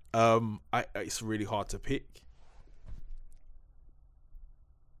 Yeah. It's really hard to pick.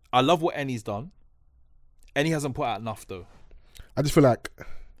 I love what Any's done. Any hasn't put out enough though. I just feel like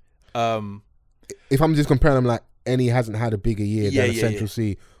if I'm just comparing them, like Any hasn't had a bigger year than Central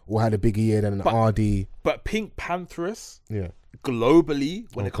C, or had a bigger year than an RD. But Pink Pantheress, yeah, globally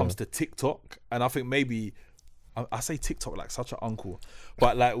when it comes to TikTok, and I think maybe I say TikTok like such an uncle,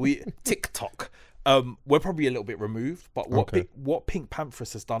 but like TikTok, we're probably a little bit removed. But what Pink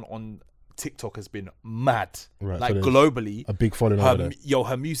Pantheress has done on TikTok has been mad. Right, like so globally, a big following over there.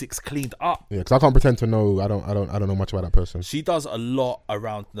 Her music's cleaned up. Yeah, because I can't pretend to know. I don't know much about that person. She does a lot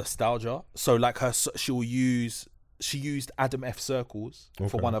around nostalgia. So like she used Adam F Circles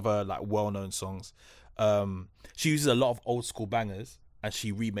for one of her like well-known songs. She uses a lot of old school bangers and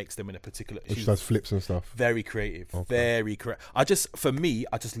she remakes them in a particular. She does flips and stuff. Very creative, very correct. I just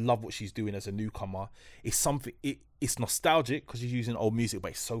love what she's doing as a newcomer. It's something. It's nostalgic because she's using old music,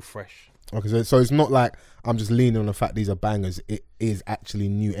 but it's so fresh. Okay, so it's not like I'm just leaning on the fact these are bangers. It is actually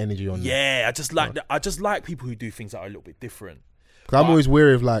new energy on them. Yeah, I just like people who do things that are a little bit different. Because I'm always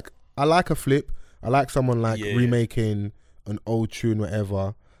wary of like, I like a flip. I like someone like remaking an old tune,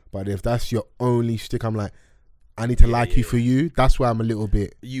 whatever. But if that's your only stick, I'm like, I need to like you for you. That's why I'm a little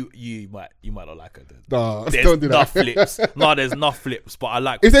bit. You might not like her. No, don't do that. Flips. No, there's enough flips, but I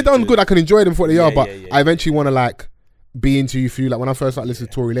like. If they're done good, I can enjoy them for what they are. But I eventually want to like be into you for you. Like when I first started listening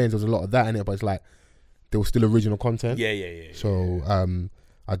to Tory Lanez, there was a lot of that in it, but it's like there was still original content. Yeah. So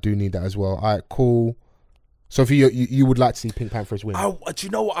I do need that as well. All right, cool. So for you would like to see Pink Pantheress win? Do you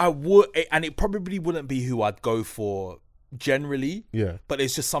know what I would? And it probably wouldn't be who I'd go for generally. Yeah. But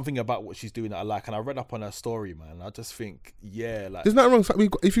it's just something about what she's doing that I like. And I read up on her story, man. I just think, like there's nothing wrong.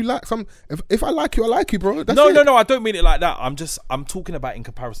 If you like if I like you, I like you, bro. That's no. I don't mean it like that. I'm talking about in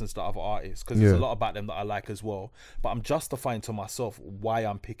comparisons to other artists because there's a lot about them that I like as well. But I'm justifying to myself why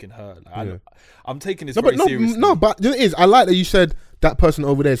I'm picking her. Like, I'm taking this very seriously. No, but it is. I like that you said that person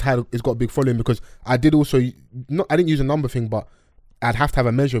over there has got a big following because I did also. I didn't use a number thing, but I'd have to have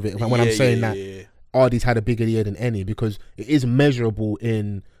a measure of it when I'm saying that. Yeah. Artie's had a bigger year than Any because it is measurable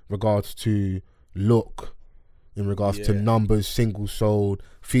in regards to look, in regards to numbers, singles sold,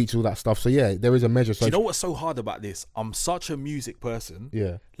 features, all that stuff. So yeah, there is a measure. So do you know what's so hard about this? I'm such a music person.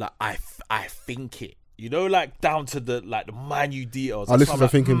 Yeah, like I think it. You know, like down to the minute details. Our listeners are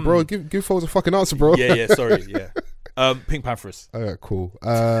thinking, bro, give folks a fucking answer, bro. Yeah. Sorry, yeah. Pink Pantheress. Alright, cool.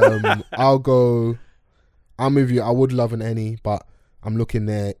 I'll go. I'm with you. I would love an Any, but I'm looking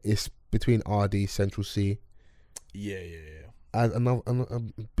there. It's between RD, Central C. Yeah. As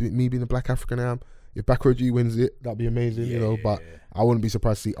me being a black African I am, if Backroad G wins it, that'd be amazing, but I wouldn't be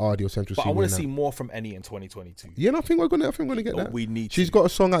surprised to see RD or Central C. But I want to see more from Any in 2022. Yeah, I think we're gonna get that. We need. She's got a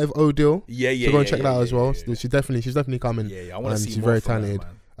song out of Odile. Yeah. So go and check that out as well. She's definitely coming. Yeah. I want to see. She's very talented.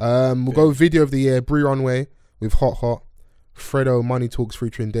 We'll go video of the year, Bree Runway with Hot. Fredo Money Talks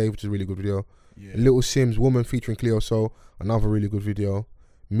featuring Dave, which is a really good video. Yeah. Little Sims Woman featuring Cleo Soul, another really good video.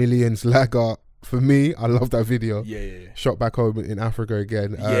 Millions Lager, for me, I love that video. Yeah. Shot back home in Africa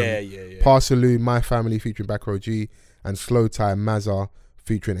again. Yeah. Parsaloo, My Family featuring Backroad G, and Slow Time Mazza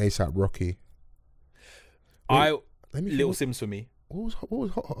featuring ASAP Rocky. Little Sims for me. What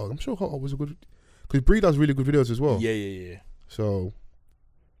was Hot? I'm sure Hot was a good, because Bree does really good videos as well. Yeah. So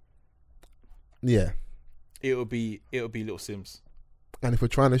yeah, it'll be Little Sims. And if we're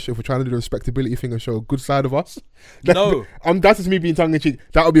trying to do the respectability thing and show a good side of us, that's just me being tongue in cheek.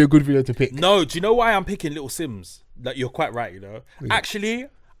 That would be a good video to pick. No, do you know why I'm picking Little Sims? Like, you're quite right, you know. Yeah. Actually,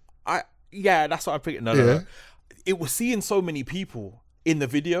 that's what I'm picking. No. It was seeing so many people in the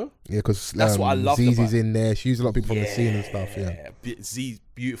video. Yeah, because That's what I loved Zizi's about it. in there. She used a lot of people from the scene and stuff. Yeah.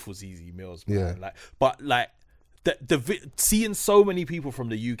 Beautiful ZZ Mills, man. Yeah. Like, but like seeing so many people from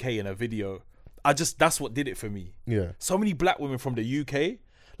the UK in a video, that's what did it for me. Yeah. So many black women from the UK,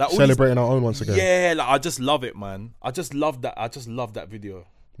 like all Celebrating our own once again. Yeah, like I just love it, man. I just love that video.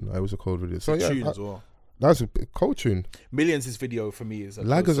 No, it was a cold video. So The yeah, tune as well. that's a cold tune. Millions' video for me is a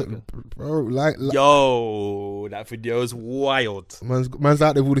Laggers, close second. bro. Like Yo, that video is wild. man's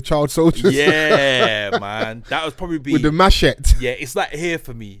out there with all the child soldiers. Yeah, man. That was probably with the machete. yeah, it's like here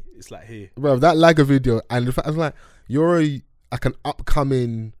for me. It's like here. Bro, that Lagger video, and the fact I was like, you're like an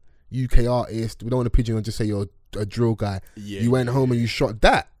upcoming UK artist. We don't want to pigeon and just say you're a drill guy. Yeah. You went home and you shot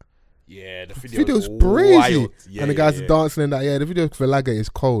that. Yeah, the The video video's was crazy. wild. Yeah, And the guys yeah, are dancing and that. Yeah, the video for Lagger is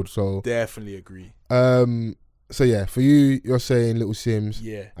cold. So definitely agree. so yeah, for you, you're saying Little Sims.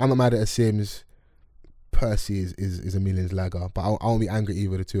 Yeah. I'm not mad at a Sims. Percy is a Millions Lagger, but I won't be angry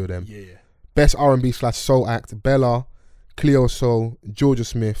either, the two of them. Yeah. Best R&B / soul act: Bella, Cleo Soul, Georgia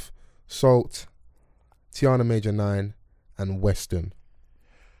Smith, Salt, Tiana Major 9, and Western.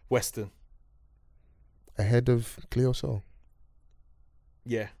 Western. Ahead of Cleo Soul.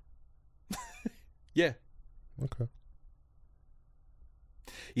 Yeah. Yeah. Okay.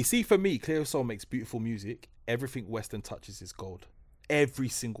 You see, for me, Cleo Soul makes beautiful music. Everything Western touches is gold. Every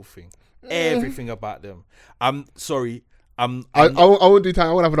single thing. Everything about them. I'm sorry. I won't do time.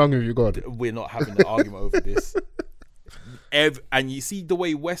 I won't have an argument with you, God. We're not having an argument over this. And you see the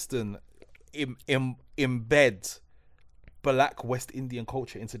way Western embed black West Indian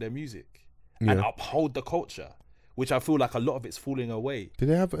culture into their music and Yeah. uphold the culture, which I feel like a lot of it's falling away.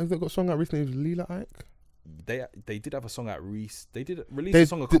 Have they got a song out recently with Leela Ike? They did have a song out They did release a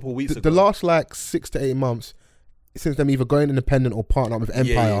song a couple of weeks ago. The last like 6 to 8 months since them either going independent or partner up with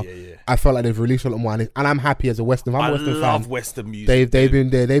Empire, Yeah. I felt like they've released a lot more, and I'm happy as a Western. I'm a Western love fan. Western music. They've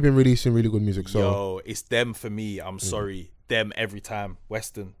been releasing really good music. So Yo, it's them for me. I'm sorry, them every time.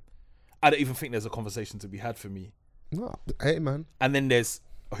 Western. I don't even think there's a conversation to be had for me. no, hey man. And then there's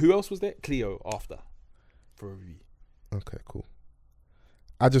who else was there? Cleo after for a review. Okay, cool.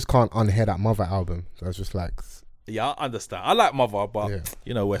 I just can't unhear that Mother album. So it's just like, Yeah, I understand. I like Mother, but Yeah.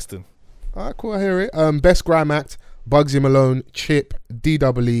 you know, Western. all right, cool. I hear it. Best Grime Act: Bugsy Malone, Chip,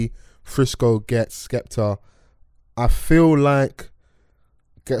 DWE, Frisco, Gets, Skepta. I feel like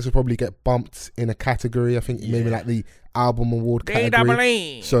Gets will probably get bumped in a category. I think maybe like the album award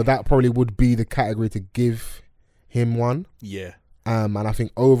category. So that probably would be the category to give him one. Yeah. And I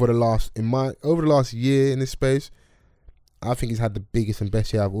think over the last year in this space, I think he's had the biggest and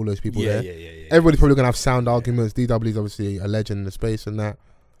best year of all those people there. Yeah. Everybody's probably gonna have sound arguments. DW is obviously a legend in the space and that.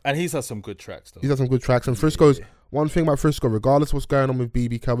 And he's had some good tracks though. He's had some good tracks. And Frisco's Yeah. one thing about Frisco, regardless of what's going on with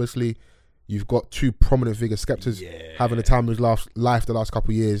BB, obviously, you've got two prominent figures. Skepta's having the time of his life the last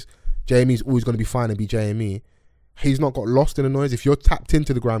couple of years. JME's always going to be fine and be JME. He's not got lost in the noise. If you're tapped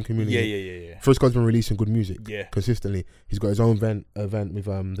into the grime community, Yeah. Frisco's been releasing good music Yeah. consistently. He's got his own event with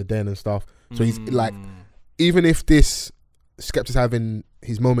the Den and stuff. So he's like, even if this Skepta's having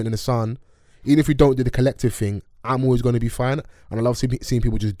his moment in the sun, even if we don't do the collective thing, I'm always going to be fine. And I love seeing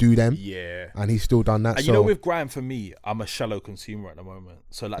people just do them. Yeah. And he's still done that. And so you know, with grime for me, I'm a shallow consumer at the moment.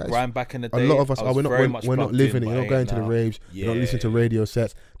 So like grime back in the a day, lot of us I are. was very much We're not plugged living in, it. but You're not going to the now. raves. You're not listening to Yeah. radio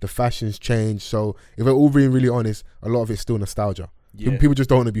sets. The fashion's changed. So if we're all being really honest, a lot of it's still nostalgia. Yeah. People just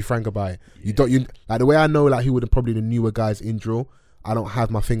don't want to be frank about it. You like the way I know like who are probably the newer guys in drill. I don't have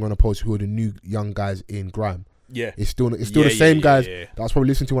my finger on the pulse who are the new young guys in grime. Yeah. It's still Yeah, the same yeah, guys yeah. that I was probably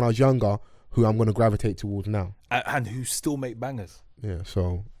listening to when I was younger, who I'm going to gravitate towards now. And who still make bangers. Yeah,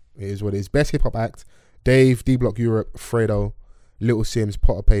 so it is what it is. Best hip hop act: Dave, D Block Europe, Fredo, Little Sims,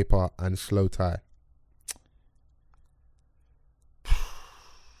 Potter Paper, and Slow Tie.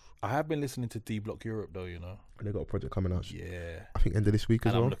 I have been listening to D Block Europe though, you know. And they got a project coming out. Yeah. I think end of this week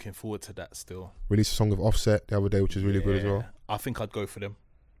as And well. I'm looking forward to that still. Released a song with Offset the other day, which is really good as well. I think I'd go for them.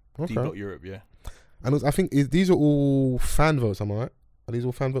 Okay. D Block Europe, yeah. And I think these are all fan votes, am I right? Are these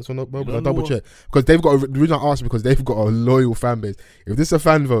all fan votes or not? You I'll don't double know check. Because they've got, the reason I asked is because they've got a loyal fan base. If this is a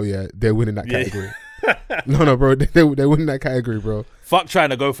fan vote, yeah, they're winning that Yeah. category. No, bro, they're winning that category, bro. Fuck trying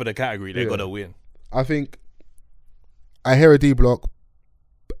to go for the category, they're Yeah. gonna win. I think I hear a D Block.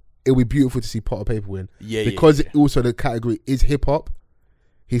 It'll be beautiful to see Potter Paper win. Yeah, Because yeah. also the category is hip hop,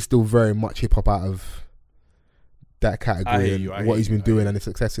 he's still very much hip hop out of that category hear and you, I what hear he's you, been I doing hear and the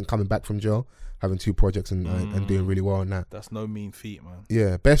success in coming back from jail, having 2 projects and doing really well on that. That's no mean feat, man.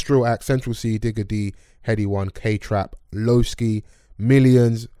 Yeah, best drill act: Central C, Digger D, Heady One, K Trap, Lowski,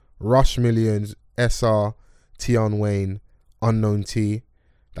 Millions, Rush Millions, SR, Tion Wayne, Unknown T.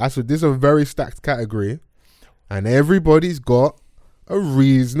 This is a very stacked category, and everybody's got a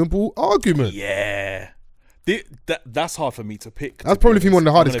reasonable argument. Yeah. That's hard for me to pick. That's probably honest. one of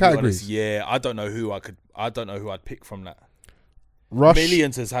the hardest I'm gonna be categories. honest. Yeah, I don't know who I'd pick from that. Rush,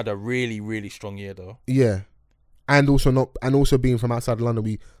 Millions has had a really, really strong year though. yeah, and also being from outside of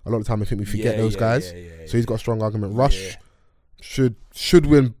London, a lot of time I think we forget those guys. So he's got a strong argument. Rush should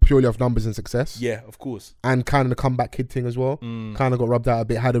win purely off numbers and success. Yeah, of course. And kind of the comeback kid thing as well. Kind of got rubbed out a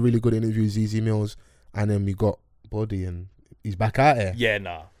bit. Had a really good interview with ZZ Mills, and then we got Body, and he's back out here. Yeah,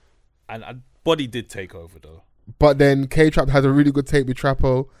 nah. And Body did take over though. But then K-Trap had a really good tape with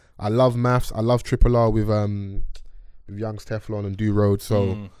Trapo. I love Maths. I love Triple R with Young's Teflon and Do Road.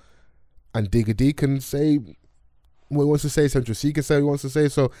 So and Digga D can say what he wants to say. Central C can say what he wants to say.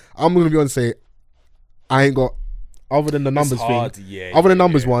 So I'm gonna be honest and say I ain't got, other than the numbers thing. Other than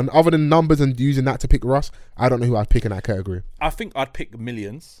numbers one, other than numbers and using that to pick Russ, I don't know who I'd pick in that category. I think I'd pick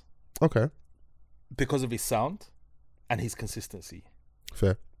Millions Okay. because of his sound and his consistency.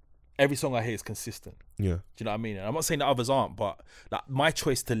 Fair. Every song I hear is consistent. Yeah. Do you know what I mean? And I'm not saying that others aren't, but like my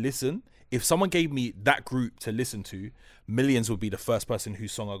choice to listen, if someone gave me that group to listen to, Millions would be the first person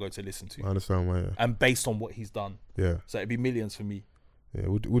whose song I go to listen to. I understand why, yeah. And based on what he's done. Yeah. So it'd be Millions for me. Yeah,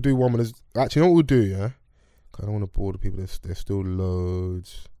 we'll do one with this. Actually, you know what we'll do, yeah? 'Cause I don't want to bore the people. There's still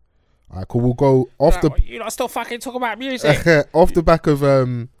loads. Alright, cool. We'll go off the... You lot still fucking talk about music. off the back of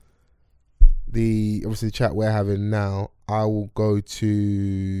the obviously the chat we're having now, I will go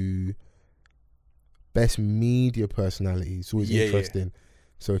to best media personality. It's always interesting. Yeah.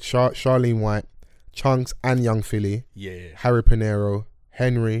 So Charlene White, Chunks and Young Philly, Harry Pinero,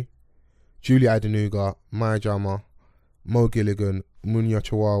 Henry, Julie Adenuga, Maya Jama, Mo Gilligan, Munya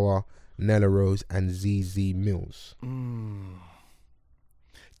Chihuahua, Nella Rose, and ZZ Mills.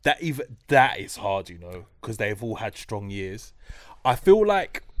 That is hard, you know, because they've all had strong years. I feel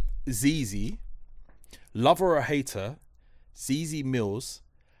like ZZ, love her or hate her, ZZ Mills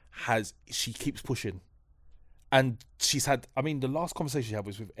she keeps pushing. And she's had, I mean, the last conversation she had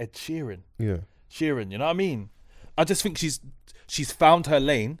was with Ed Sheeran. Yeah. Sheeran, you know what I mean? I just think she's found her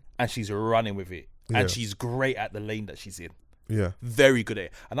lane and she's running with it. Yeah. And she's great at the lane that she's in. Yeah. Very good at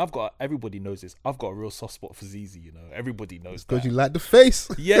it. And everybody knows this, I've got a real soft spot for ZZ, you know. Everybody knows that. Because you like the face.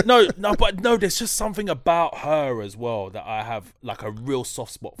 Yeah, but there's just something about her as well that I have like a real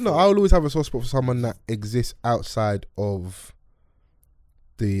soft spot for. No, I will always have a soft spot for someone that exists outside of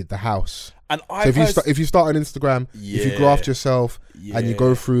the house. And if you start on Instagram, if you graft yourself and you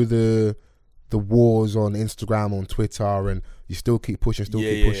go through the wars on Instagram, on Twitter, and you still keep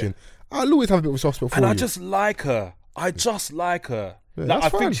pushing, I'll always have a bit of a soft spot for you. And I just like her. Yeah, like, I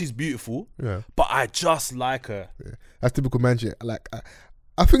think she's beautiful, but I just like her. Yeah. That's typical man shit. Like,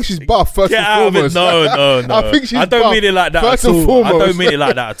 I think she's buff first and foremost. No. I think she's I don't buff mean it like that first at and all. foremost. I don't mean it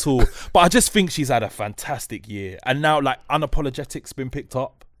like that at all. But I just think she's had a fantastic year, and now like Unapologetic's been picked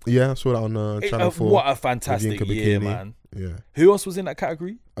up. Yeah, I saw that on Channel 4. What a fantastic year, man. Yeah. Who else was in that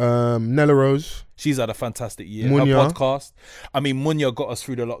category? Nella Rose. She's had a fantastic year. Munya. Her podcast. I mean, Munya got us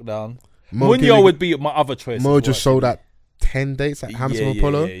through the lockdown. Mo Munya Gilligan would be my other choice. Mo just sold out 10 dates at Hamilton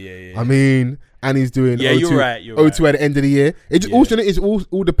Apollo. Yeah. I mean, and he's doing O2, you're right. O2 at the end of the year. It just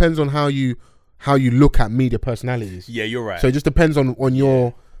all depends on how you look at media personalities. Yeah, you're right. So it just depends on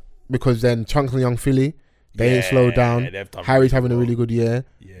your, because then Chunks and Young Philly, they ain't slowed down. Harry's having a really good year.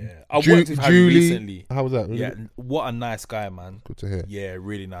 Yeah. I worked with Harry recently. How was that? Really? Yeah, what a nice guy, man. Good to hear. Yeah,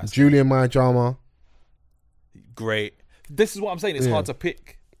 really nice. Julie and Maya Jama. Great. This is what I'm saying. It's hard to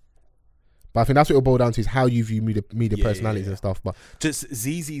pick. But I think that's what it'll boil down to, is how you view media personalities and stuff. But just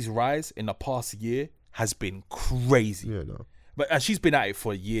ZZ's rise in the past year has been crazy. Yeah, no. But she's been at it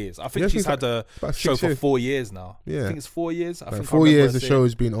for years. I think she's had a show for 4 years now. Yeah. I think it's 4 years. I think 4 years the show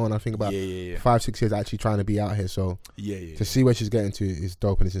has been on. I think about 5-6 years actually trying to be out here. So to see where she's getting to is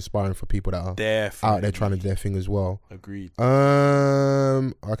dope, and it's inspiring for people that are out there trying to do their thing as well. Agreed.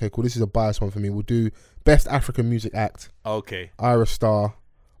 Okay, cool. This is a biased one for me. We'll do Best African Music Act. Okay. Ira Star,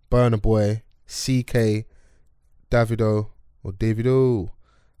 Burna Boy, CK, Davido,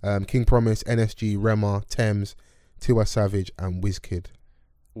 King Promise, NSG, Rema, Thames, Tiwa Savage, and Wizkid.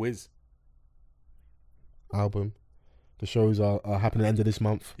 Wiz. Album. The shows are happening at the end of this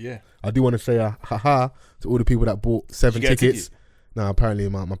month. Yeah. I do want to say haha to all the people that bought 7 tickets. No, apparently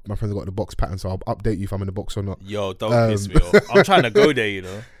my friends have got the box pattern, so I'll update you if I'm in the box or not. Yo, don't piss me off. I'm trying to go there, you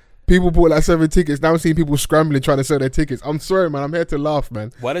know. People bought like 7 tickets. Now I'm seeing people scrambling trying to sell their tickets. I'm sorry, man. I'm here to laugh,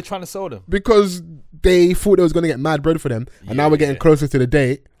 man. Why are they trying to sell them? Because they thought they was going to get mad bread for them. And now we're getting closer to the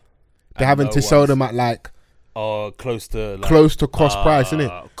date. They're having to sell them at like... close to cost price, isn't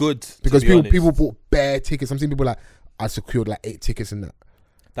it? Good. Because people bought bare tickets. I'm seeing people like, I secured like 8 tickets in that.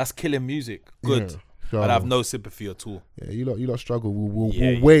 That's killing music. Good. Yeah. So, And I have no sympathy at all. Yeah, you lot struggle. We'll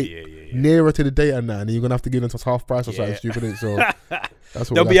Yeah, wait yeah. nearer to the date and that, and then you're gonna have to give them to half price or something Yeah. stupid. innit? So that's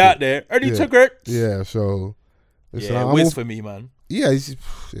what They'll we'll be have out there. Early Yeah. tickets. Yeah. So listen, Yeah, I'm Wiz all- for me, man. yeah, yeah.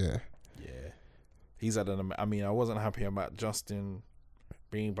 Yeah. He's had an. I mean, I wasn't happy about Justin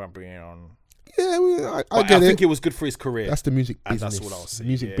being on. Yeah, I But get I it. think it was good for his career. That's the music And business. that's what I was saying.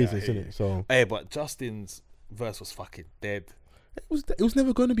 Music Yeah, business, I hear isn't you. it? So Hey, but Justin's verse was fucking dead. it was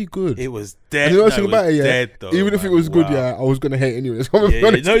never going to be good. It was dead. And the worst No, thing about it, yeah, dead, though, even if it man. was good, Wow. yeah, I was gonna hate anyway. So I'm gonna be Yeah,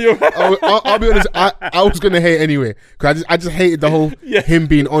 honest. no, you're right. I'll be honest. I was gonna hate anyway because I just hated the whole Yeah. him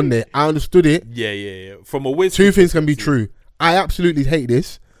being on there. I understood it. Yeah. From a Wiz. Two things can be true. I absolutely hate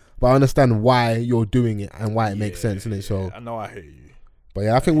this, but I understand why you're doing it and why it makes sense, innit? So, I know I hear you. but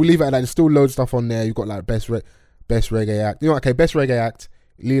yeah, I think we'll leave it at that. There's still loads of stuff on there. You've got like best reggae act. You know, okay, best reggae act.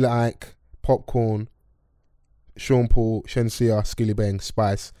 Lila Ike, Popcorn, Sean Paul, Shenseea, Skilly Bang,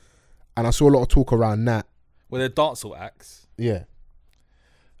 Spice, and I saw a lot of talk around that. Well, they're dancehall acts. Yeah.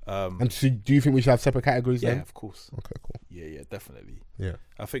 And so do you think we should have separate categories Yeah, then? of course. Okay, cool. Yeah, definitely. Yeah.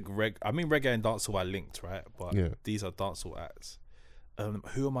 I think reggae and dancehall are linked, right? But Yeah. these are dancehall acts.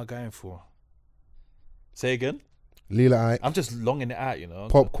 Who am I going for? Say again. Lila Ike, I'm just longing it out, you know.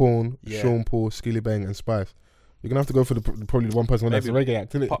 Popcorn, Yeah. Sean Paul, Skilly Bang, and Spice. You're gonna have to go for probably the one person that's a Maybe reggae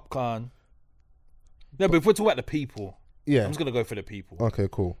act, isn't it? Popcorn. No, but if we're talking about the people, Yeah. I'm just gonna go for the people. Okay,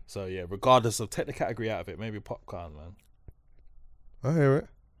 cool. So yeah, regardless of take the category out of it, maybe Popcorn, man. I hear it.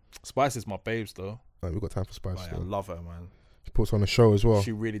 Spice is my babes though. Right, we've got time for Spice. Like, I still. love her, man. She puts on a show as well.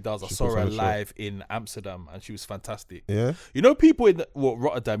 She really does. I She saw puts her on a show. live in Amsterdam, and she was fantastic. Yeah. You know, people in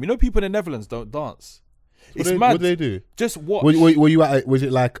Rotterdam. You know, people in the Netherlands don't dance. It's What mad. do they do? Just watch. Were you at? Was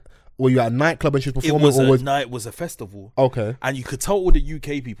it like? Were you at a nightclub and she was It performing, was or a was? night. Was a festival, Okay. and you could tell all the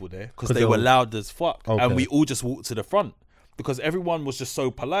UK people there because 'Cause they they were were- loud as fuck, Okay. and we all just walked to the front because everyone was just so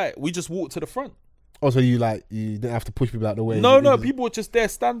polite. We just walked to the front. Also, you didn't have to push people out the way. No, You no, just- people were just there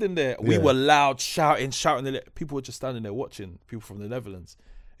standing there. We Yeah. were loud, shouting. People were just standing there watching. People from the Netherlands.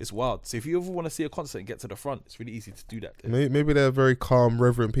 It's wild. So if you ever want to see a concert and get to the front, it's really easy to do that. There. Maybe they're very calm,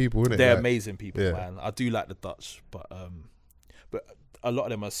 reverent people, isn't it? They're Like, amazing people, yeah. man. I do like the Dutch, but a lot of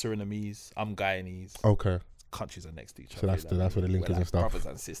them are Surinamese. I'm Guyanese. Okay. Countries are next to each So other. that's where the link We're is and like stuff. brothers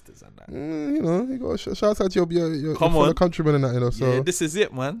and sisters and that. You know, you got to shout out to your Come fellow on. countrymen and that, you know. So Yeah, this is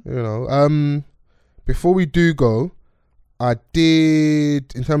it, man. you know, before we do go, I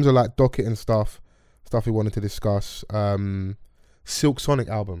did in terms of like docket and stuff we wanted to discuss. Silk Sonic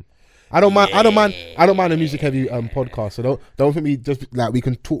album. I don't mind a music heavy podcast. So don't think we just like we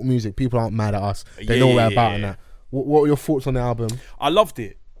can talk music. People aren't mad at us. They know what we're about and that. What were your thoughts on the album? I loved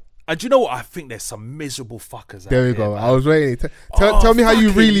it. And do you know what? I think there's some miserable fuckers out There there. we go. Man. I was waiting. Tell me how you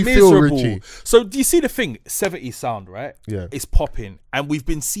Fucking really feel, miserable. Richie. So do you see the thing? 70s sound, right? Yeah. It's popping, and we've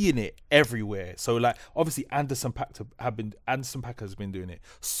been seeing it everywhere. So like, obviously, Anderson .Paak has been doing it.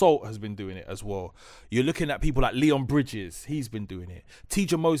 Salt has been doing it as well. You're looking at people like Leon Bridges. He's been doing it.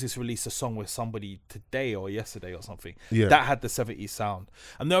 T.J. Moses released a song with somebody today or yesterday or something. Yeah. That had the 70s sound.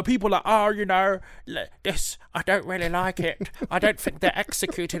 And there are people like, this, I don't really like it. I don't think they're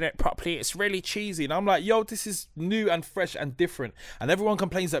executing it properly. It's really cheesy. And I'm like, yo, this is new and fresh and different. And everyone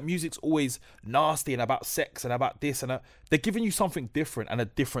complains that music's always nasty and about sex and about this and that. They're giving you something different and a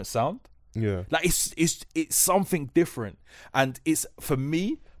different sound. Yeah. Like it's something different. And it's, for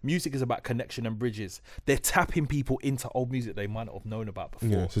me, music is about connection and bridges. They're tapping people into old music they might not have known about before.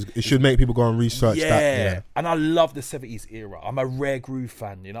 Yeah. So it should make people go and research that. Yeah. And I love the 70s era. I'm a Rare Groove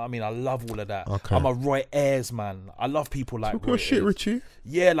fan, you know what I mean? I love all of that. Okay. I'm a Roy Ayers man. I love people like Talk Roy your shit, Ayers. Richie.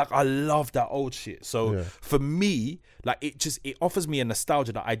 Yeah, like I love that old shit. So Yeah. for me, like it offers me a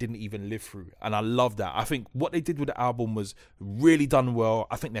nostalgia that I didn't even live through. And I love that. I think what they did with the album was really done well.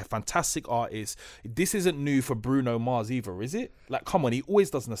 I think they're fantastic artists. This isn't new for Bruno Mars either, is it? Like, come on, he always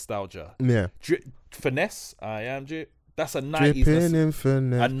does nostalgia. Yeah. Finesse, I am drip. That's a 90s Dripping in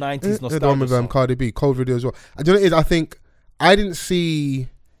finesse. a 90s The one with nostalgia song. Cardi B, cold video as well. And do you know what it is? I think I didn't see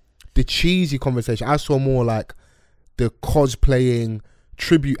the cheesy conversation. I saw more like the cosplaying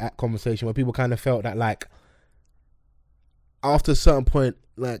tribute act conversation where people kind of felt that like after a certain point,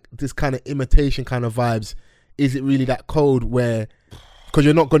 like this kind of imitation kind of vibes, is it really that cold where, because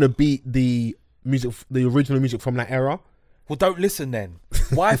you're not going to beat the music, the original music from that era. Well, don't listen then.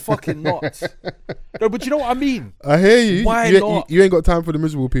 Why fucking not? No, but you know what I mean? I hear you. Why you, not? You ain't got time for the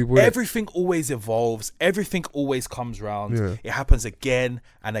miserable people. innit? Everything always evolves. Everything always comes round. Yeah. It happens again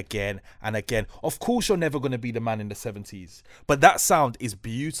and again and again. Of course, you're never going to be the man in the 70s. But that sound is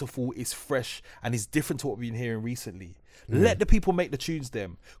beautiful, it's fresh, and it's different to what we've been hearing recently. Let the people make the tunes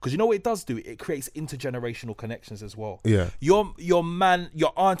them, because you know what it does do? It creates intergenerational connections as well. Yeah. Your your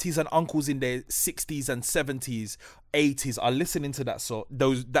aunties and uncles in their 60s and 70s, 80s are listening to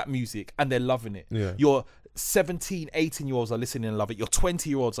that music and they're loving it. Yeah. Your 17, 18-year-olds are listening and love it. Your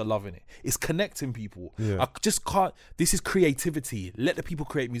 20-year-olds are loving it. It's connecting people. Yeah. I just can't. This is creativity. Let the people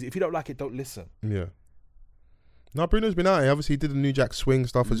create music. If you don't like it, don't listen. Yeah. No, Bruno's been out here. Obviously, he did the New Jack Swing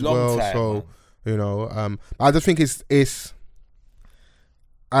stuff as Long well. time, So, man. you know, I just think it's.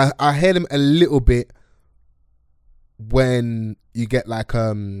 I heard him a little bit when you get like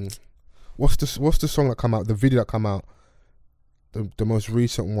what's the song that come out? The video that come out, the most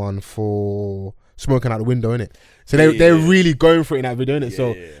recent one for Smoking Out the Window, innit? So they're really going for it in that video, innit? Yeah,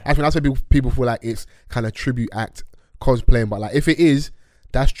 So yeah. I think that's why people feel like it's kind of tribute act cosplaying, but like if it is,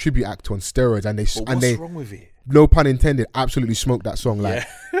 that's tribute act on steroids, and What's wrong with it? no pun intended, absolutely smoked that song. Like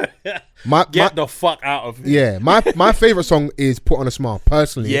Get the fuck out of it. yeah, my favorite song is Put on a Smile,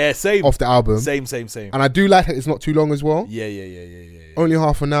 personally. Yeah, same. Off the album. Same. And I do like it. It's not too long as well. Yeah. Only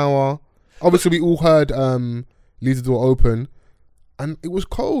half an hour. Obviously, we all heard Leave the Door Open, and it was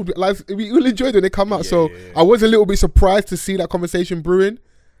cold. Like we all enjoyed it when they come out. So I was a little bit surprised to see that conversation brewing.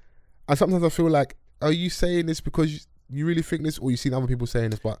 And sometimes I feel like, are you saying this because you really think this, or you seen other people saying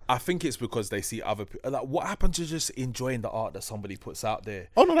this? But I think it's because they see other people. Like, what happened to just enjoying the art that somebody puts out there?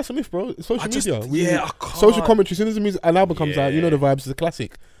 oh no, that's a myth, bro. It's social media. I can't. Social commentary. As soon as an album comes out, you know the vibes. It's a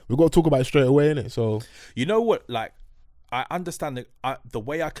classic. We've got to talk about it straight away, innit? So You know what? Like, I understand that the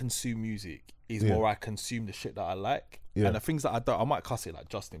way I consume music is more I consume the shit that I like. Yeah. And the things that I don't, I might cuss it like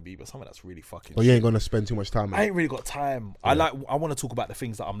Justin Bieber, something that's really fucking you ain't gonna spend too much time on I it. ain't really got time. I want to talk about the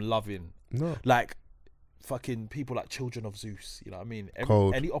things that I'm loving. No. Like fucking people like Children of Zeus. You know what I mean?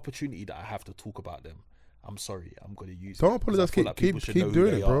 Cold. Any opportunity that I have to talk about them, I'm sorry, I'm gonna use Don't it. 'Cause I apologize. feel like people should know Keep who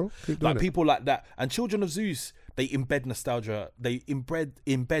doing they it, are. bro. Keep doing Like it. people like that. And Children of Zeus, they embed nostalgia. They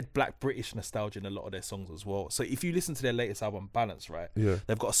embed Black British nostalgia in a lot of their songs as well. So if you listen to their latest album, Balance, right? Yeah.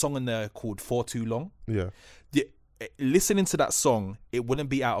 They've got a song in there called For Too Long. Yeah. Listening to that song, it wouldn't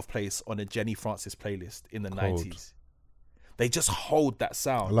be out of place on a Jenny Francis playlist in the 90s. They just hold that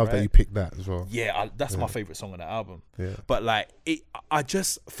sound. I love right? that you picked that as well. Yeah, that's my favorite song on the album. Yeah. But like,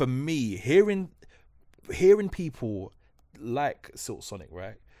 for me, hearing people like Silk Sonic,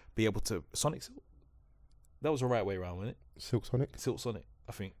 right, be able to Sonic Silk. That was the right way around, wasn't it? Silk Sonic. Silk Sonic,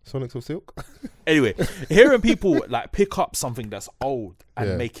 I think. Sonic or Silk. Anyway, hearing people like pick up something that's old and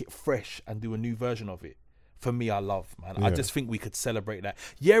Yeah. make it fresh and do a new version of it. For me, I love, man. Yeah. I just think we could celebrate that.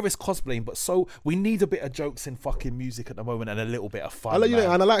 Yeah, it's cosplaying, but so we need a bit of jokes in fucking music at the moment and a little bit of fun. I like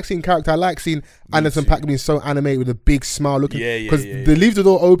man. and I like seeing character. I like seeing Anderson .Paak being so animated with a big smile, looking. Yeah, Because yeah. the Leave the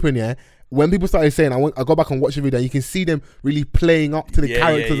Door Open, yeah. When people started saying, I go back and watch the video, you can see them really playing up to the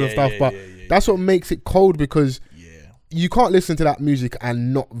characters and stuff. But that's what makes it cold, because you can't listen to that music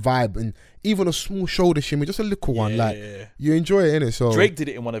and not vibe. And even a small shoulder shimmy, just a little one, like you enjoy it, innit? So Drake did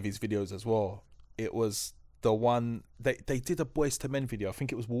it in one of his videos as well. It was the one they did a Boys to Men video. I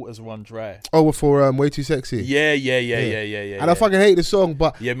think it was Waters Run Dry. Oh, for Way Too Sexy. Yeah. And I fucking hate the song,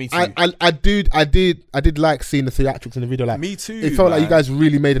 but Yeah, me too. I did like seeing the theatrics in the video. Like, Me too, It felt like man. you guys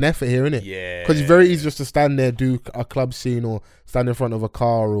really made an effort here, innit? Yeah. Because it's very easy just to stand there, do a club scene, or stand in front of a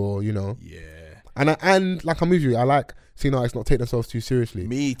car, or Yeah. And like I'm with you, I like seeing artists not take themselves too seriously.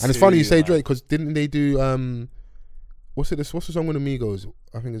 Me And it's funny you too, say man. Drake, because didn't they do what's the song with Amigos?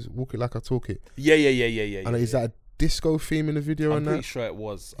 I think it's Walk It Like I Talk It. Yeah. And is that a disco theme in the video? I'm on pretty that? sure it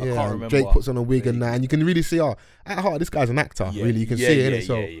was. I Yeah, can't and remember. Drake puts on a wig and that, and you can really see, at heart, this guy's an actor. Yeah, Really, you can yeah, see it, yeah, innit?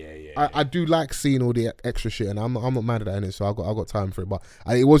 So yeah. I do like seeing all the extra shit, and I'm not mad at that, innit? So I got time for it. But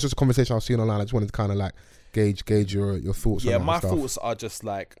it was just a conversation I was seeing online. I just wanted to kind of like gauge your thoughts. Yeah, on that my and stuff. thoughts are just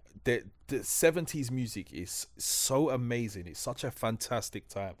like the 70s music is so amazing. It's such a fantastic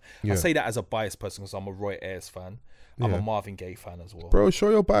time. Yeah. I say that as a biased person because I'm a Roy Ayers fan. I'm Yeah. a Marvin Gaye fan as well. Bro, show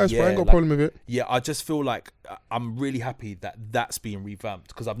your bias, bro. I ain't got a like- problem with it. Yeah, I just feel like I'm really happy that that's being revamped,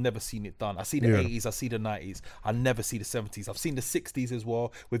 because I've never seen it done. I see the Yeah. 80s, I see the 90s. I never see the 70s. I've seen the 60s as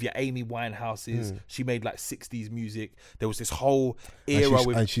well with your Amy Winehouses. She made like 60s music. There was this whole era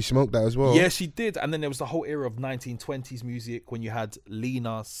And she smoked that as well. Yeah, she did. And then there was the whole era of 1920s music when you had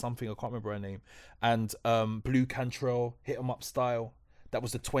Lena something, I can't remember her name, and Blue Cantrell, Hit 'em Up Style. That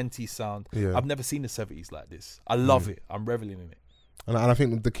was the 20s sound. Yeah. I've never seen the 70s like this. I love it. I'm reveling in it. And I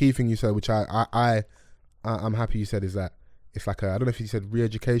think the key thing you said, which I'm happy you said, is that it's like I don't know if you said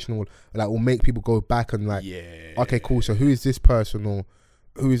re-educational, like will make people go back and like, okay, cool. So who is this person, or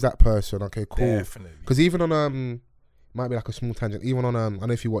who is that person? Okay, cool. Definitely. Because even on might be like a small tangent. Even on I don't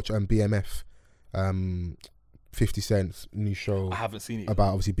know if you watch BMF, 50 Cent's new show I haven't seen it. about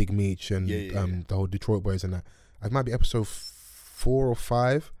obviously Big Meech and Yeah. the whole Detroit boys and that. it might be episode 4 or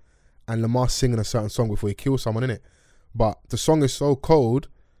 5, and Lamar's singing a certain song before he kills someone, innit? But the song is so cold,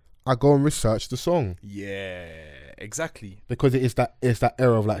 I go and research the song. Yeah, exactly. Because it's that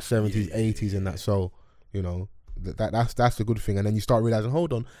era of like 70s, 80s and that. So, you know, that's the good thing. And then you start realizing,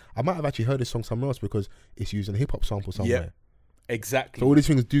 hold on, I might have actually heard this song somewhere else because it's using a hip hop sample somewhere. Yeah, exactly. So all these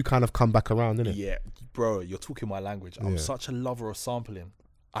things do kind of come back around, innit? Yeah, bro, you're talking my language. I'm such a lover of sampling.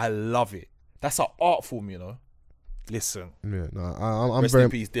 I love it. That's an art form, you know. Listen. Yeah, no, I'm rest very... in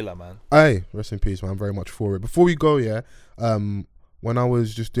peace, Dilla, man. Hey, rest in peace, man. I'm very much for it. Before we go, when I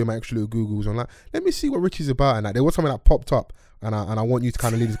was just doing my extra little Googles, I'm like, let me see what Richie's about, and that there was something that popped up, and I want you to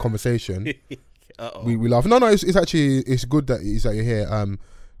kind of lead this conversation. We laugh. No, it's actually it's good that you're here.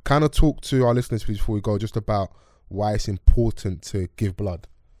 Kind of talk to our listeners, please, before we go, just about why it's important to give blood.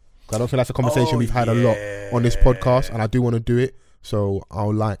 I don't think that's a conversation we've had a lot on this podcast, and I do want to do it. So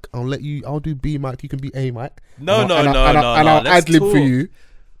I'll do B mic, you can be A mic. No. And I'll ad lib for you.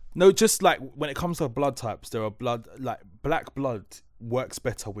 No, just like when it comes to blood types, there are black blood works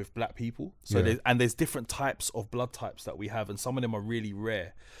better with black people. So there's different types of blood types that we have, and some of them are really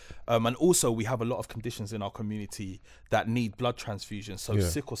rare. And also we have a lot of conditions in our community that need blood transfusions. So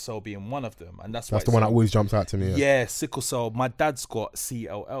sickle cell being one of them, and that's the one that always jumps out to me. Yeah, sickle cell. My dad's got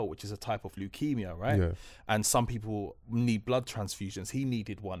CLL, which is a type of leukemia, right? Yeah. And some people need blood transfusions. He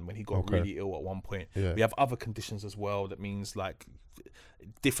needed one when he got really ill at one point. Yeah. We have other conditions as well. That means like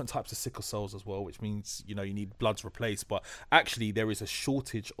different types of sickle cells as well, which means, you know, you need bloods replaced. But actually there is a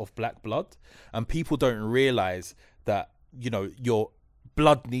shortage of black blood, and people don't realize that, you know, your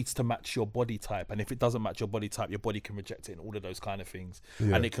blood needs to match your body type, and if it doesn't match your body type, your body can reject it and all of those kind of things,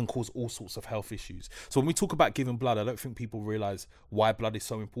 and it can cause all sorts of health issues. So when we talk about giving blood, I don't think people realize why blood is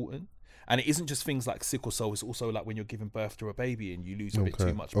so important. And it isn't just things like sickle cell, it's also like when you're giving birth to a baby and you lose a bit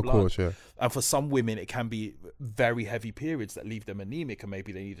too much blood. Of course, yeah. And for some women, it can be very heavy periods that leave them anemic, and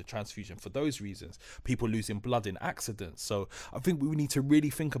maybe they need a transfusion for those reasons. People losing blood in accidents. So I think we need to really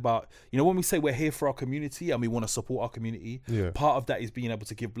think about, you know, when we say we're here for our community and we want to support our community, part of that is being able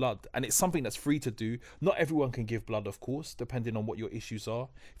to give blood. And it's something that's free to do. Not everyone can give blood, of course, depending on what your issues are.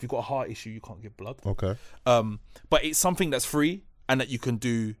 If you've got a heart issue, you can't give blood. Okay. But it's something that's free and that you can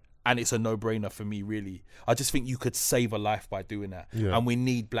do. And it's a no-brainer for me, really. I just think you could save a life by doing that. Yeah. And we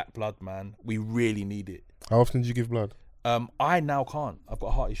need black blood, man. We really need it. How often do you give blood? I now can't. I've got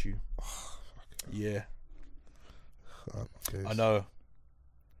a heart issue. Yeah. I know.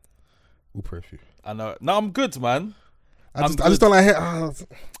 We'll pray for you. I know. No, I'm good, man. I just don't like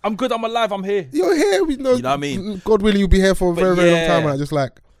I'm good. I'm alive. I'm here. You're here. We know. You know what I mean? God willing, you'll be here for a very, very long time. And I just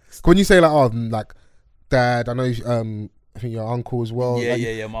like, when you say like, Dad, I know you, I think your uncle as well.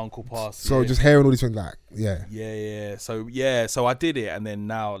 Yeah. My uncle passed. So just hearing all these things, like, yeah. So I did it, and then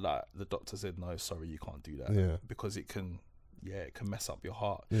now, like, the doctor said, no, sorry, you can't do that. Yeah. Because it can mess up your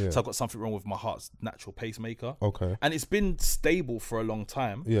heart. Yeah. So I've got something wrong with my heart's natural pacemaker. Okay. And it's been stable for a long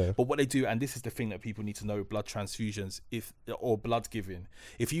time. Yeah. But what they do, and this is the thing that people need to know, blood transfusions, or blood giving.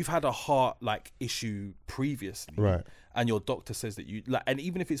 If you've had a heart like issue previously, right, and your doctor says that you like, and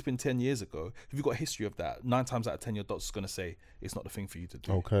even if it's been 10 years ago, if you've got a history of that, 9 times out of 10 your doctor's going to say it's not the thing for you to do.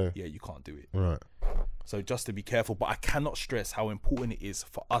 Okay. Yeah, you can't do it. Right. So just to be careful, but I cannot stress how important it is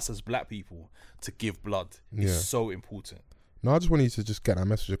for us as black people to give blood. It's so important. No, I just wanted to just get that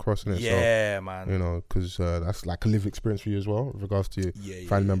message across, innit? Yeah, so, man. You know, because that's like a lived experience for you as well, with regards to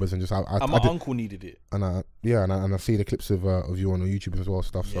family members, and just my uncle needed it, and I see the clips of you on YouTube as well,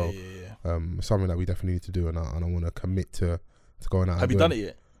 stuff. So something that we definitely need to do, and I want to commit to going out. Have you done it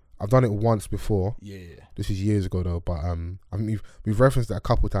yet? I've done it once before. Yeah. This is years ago though, but I mean we've referenced it a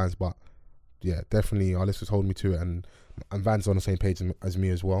couple of times, but yeah, definitely our listeners hold me to it, and Van's on the same page as me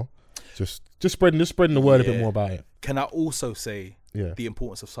as well. Just spreading the word a bit more about it. Can I also say the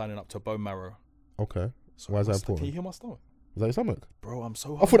importance of signing up to bone marrow? Okay. So why is that important? Can you hear my stomach? Is that your stomach? Bro, I'm so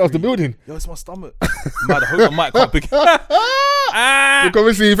hungry. I thought that was the building. Yo, it's my stomach. Man, I hope my mic can't pick. Look,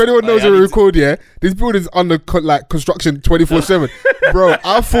 obviously, if anyone knows how to record, this building's under construction 24/7. Bro,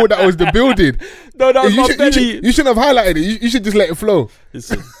 I thought that was the building. No, that was my belly. You shouldn't have highlighted it. You should just let it flow.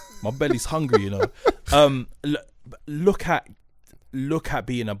 Listen, my belly's hungry, you know. Look at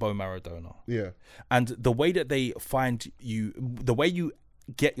being a bone marrow donor. Yeah. And the way that they find you, the way you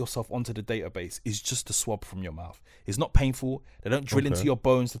get yourself onto the database is just a swab from your mouth. It's not painful. They don't drill into your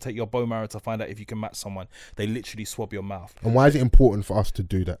bones to take your bone marrow to find out if you can match someone. They literally swab your mouth. And why is it important for us to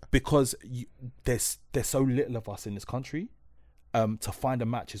do that? Because there's so little of us in this country, to find a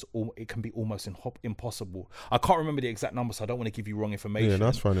match it can be almost impossible. I can't remember the exact number, so I don't want to give you wrong information. Yeah,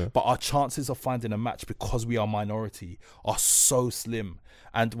 that's fine. Yeah. But our chances of finding a match, because we are minority, are so slim.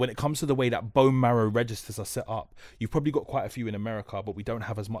 And when it comes to the way that bone marrow registers are set up, you've probably got quite a few in America, but we don't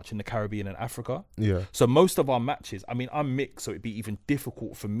have as much in the Caribbean and Africa. Yeah. So most of our matches, I mean, I'm mixed, so it'd be even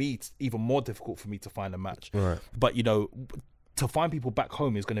more difficult for me to find a match. Right. But, you know, to find people back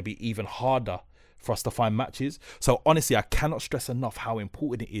home is going to be even harder for us to find matches. So honestly, I cannot stress enough how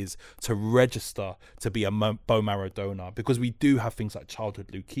important it is to register to be a bone marrow donor, because we do have things like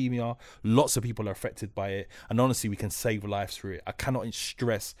childhood leukemia. Lots of people are affected by it, and honestly, we can save lives through it. I cannot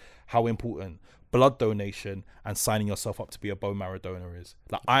stress how important blood donation and signing yourself up to be a bone marrow donor is.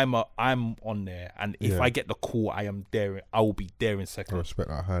 Like, I'm on there, and if I get the call, I will be there in I seconds. respect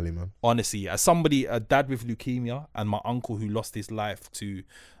that highly, man. Honestly, as somebody, a dad with leukemia, and my uncle who lost his life to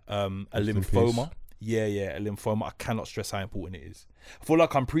a lymphoma. A lymphoma. I cannot stress how important it is. I feel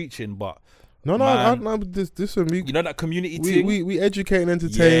like I'm preaching, but No, this one, you know that community thing. We educate and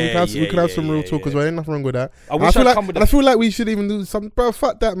entertain. We can have some real talk as well. Ain't nothing wrong with that. I feel like we should even do something. Bro,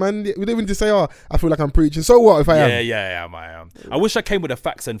 fuck that, man. We don't even just say, I feel like I'm preaching. So what if I am? I am. I wish I came with the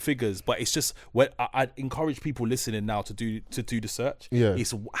facts and figures, but it's just when I encourage people listening now to do the search. Yeah.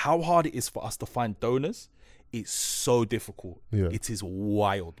 It's how hard it is for us to find donors. It's so difficult. Yeah. It is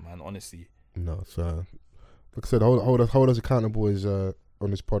wild, man. Honestly. No, so like I said, hold us accountable is on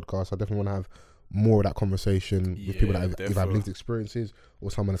this podcast. I definitely want to have more of that conversation with people that either have lived experiences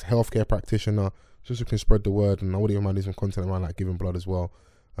or someone that's a healthcare practitioner, just so we can spread the word. And I wouldn't even mind doing some content around like giving blood as well.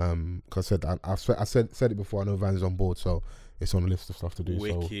 Because I said it before. I know Van's on board, so it's on the list of stuff to do.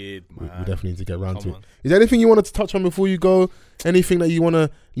 Wicked, so man. We definitely need to get around to it. Is there anything you wanted to touch on before you go? Anything that you want to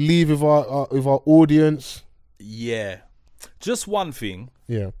leave with our audience? Yeah, just one thing.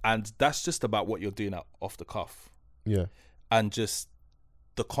 Yeah, and that's just about what you're doing off the cuff. Yeah, and just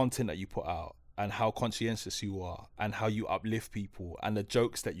the content that you put out, and how conscientious you are, and how you uplift people, and the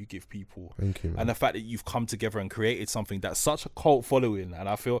jokes that you give people. Thank you, man. And the fact that you've come together and created something that's such a cult following. And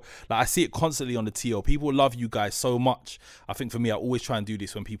I feel like I see it constantly on the TL. People love you guys so much. I think for me, I always try and do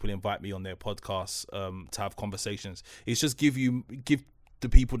this when people invite me on their podcasts to have conversations. It's just give the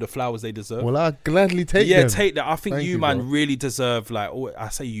people the flowers they deserve. Well, I gladly take them. Yeah, take that. I think Thank you, you, man, bro. really deserve, like, I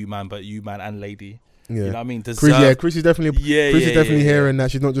say you, man, but you, man, and lady. Yeah. You know what I mean? Chris is definitely hearing that.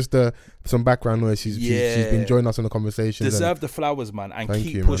 She's not just some background noise. She's been joining us on the conversation. Deserve the flowers, man, and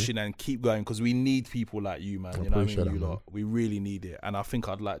keep pushing and keep going, because we need people like you, man. You know what I mean? You lot, we really need it. And I think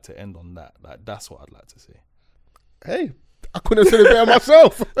I'd like to end on that. Like, that's what I'd like to say. Hey, I couldn't have said it better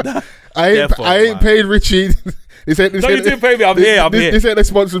myself. I ain't paid Richie. You didn't pay me. I'm here. This ain't a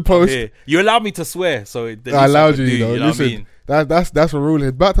sponsored post. You allowed me to swear, so I allowed you. You know listen, what I mean? that's a rule.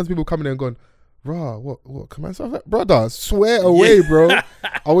 About times people coming in and going, "Rah, what command stuff, brother? Swear away, bro.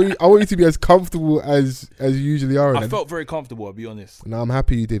 I want you to be as comfortable as you usually are." I felt very comfortable. I'll be honest. No, I'm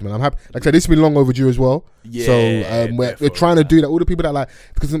happy you did, man. I'm happy. Like I said, this has been long overdue as well. Yeah. So we're trying to do that. All the people that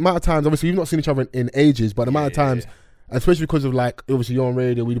because the amount of times, obviously, we've not seen each other in ages, but the amount of times. Especially because of like, obviously you're on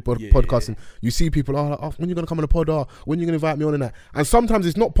radio, we do podcasts, and you see people, when you're going to come on the pod, when you're going to invite me on and that. And sometimes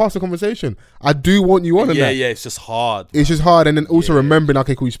it's not past the conversation. I do want you on and that. Yeah, it's just hard. It's just hard. And then also remembering,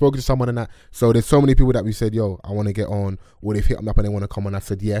 okay, cool, you spoke to someone and that. So there's so many people that we said, yo, I want to get on, or they've hit me up and they want to come on. I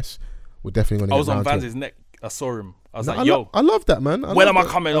said, yes, we're definitely going to get on. I was on Van's neck. I saw him. I was like, yo. I love that, man. When am I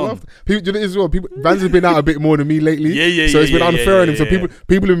coming on? People do this as well. Vans has been out a bit more than me lately. Yeah. So it's been unfair on him. So people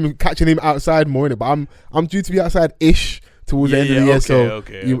have been catching him outside more in it. But I'm due to be outside-ish towards the end of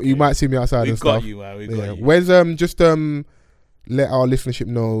the year. You might see me outside and stuff. We got you. Where's let our listenership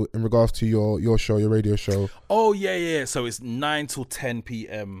know in regards to your show, your radio show. Oh yeah. So it's 9 till 10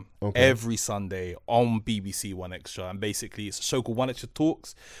 p.m. every Sunday on BBC One Extra, and basically it's a show called One Extra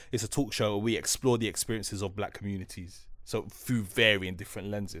Talks. It's a talk show where we explore the experiences of Black communities, so through varying different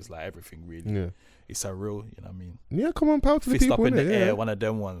lenses, like everything really. Yeah. It's a real, you know what I mean? Yeah, come on, power to the Fist people. Fist up in the air, one of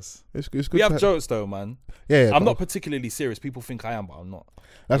them ones. It's good. We have jokes though, man. Yeah, I'm not particularly serious. People think I am, but I'm not.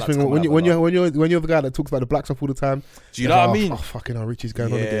 That's the thing. When you're the guy that talks about the black stuff all the time. Do you know what I mean? Oh, fucking hell, Richie's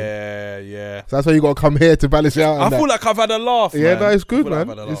going on again. Yeah. So that's why you got to come here to balance it out. I feel like I've had a laugh, Yeah, man. no, it's good, man.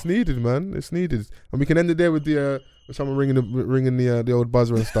 It's needed, man. It's needed. And we can end it there with with someone ringing the old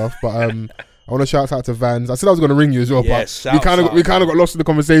buzzer and stuff. But I want to shout out to Vans. I said I was going to ring you as well, but we kind of got lost in the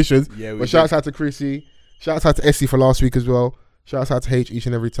conversations. Yeah, but shout out to Chrissy. Shout out to Essie for last week as well. Shout out to H each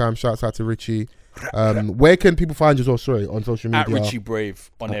and every time. Shout out to Richie. Where can people find you as well? Sorry, on social media. At Richie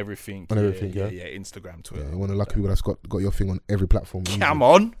Brave on everything. On everything, yeah. Instagram, Twitter. Yeah, one of the lucky people that's got your thing on every platform. Come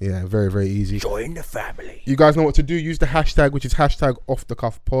on. Yeah, very, very easy. Join the family. You guys know what to do. Use the hashtag, which is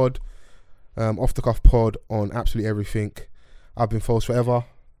 #OffTheCuffPod. OffTheCuffPod on absolutely everything. I've been false forever.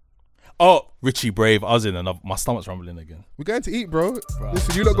 Oh, Richie Brave. I was in another. My stomach's rumbling again. We're going to eat, bro.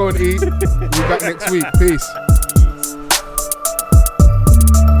 Listen, you lot go and eat. We'll be back next week. Peace.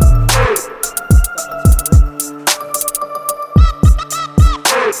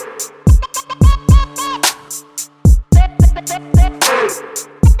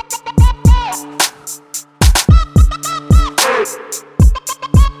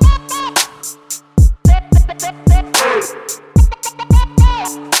 Hey.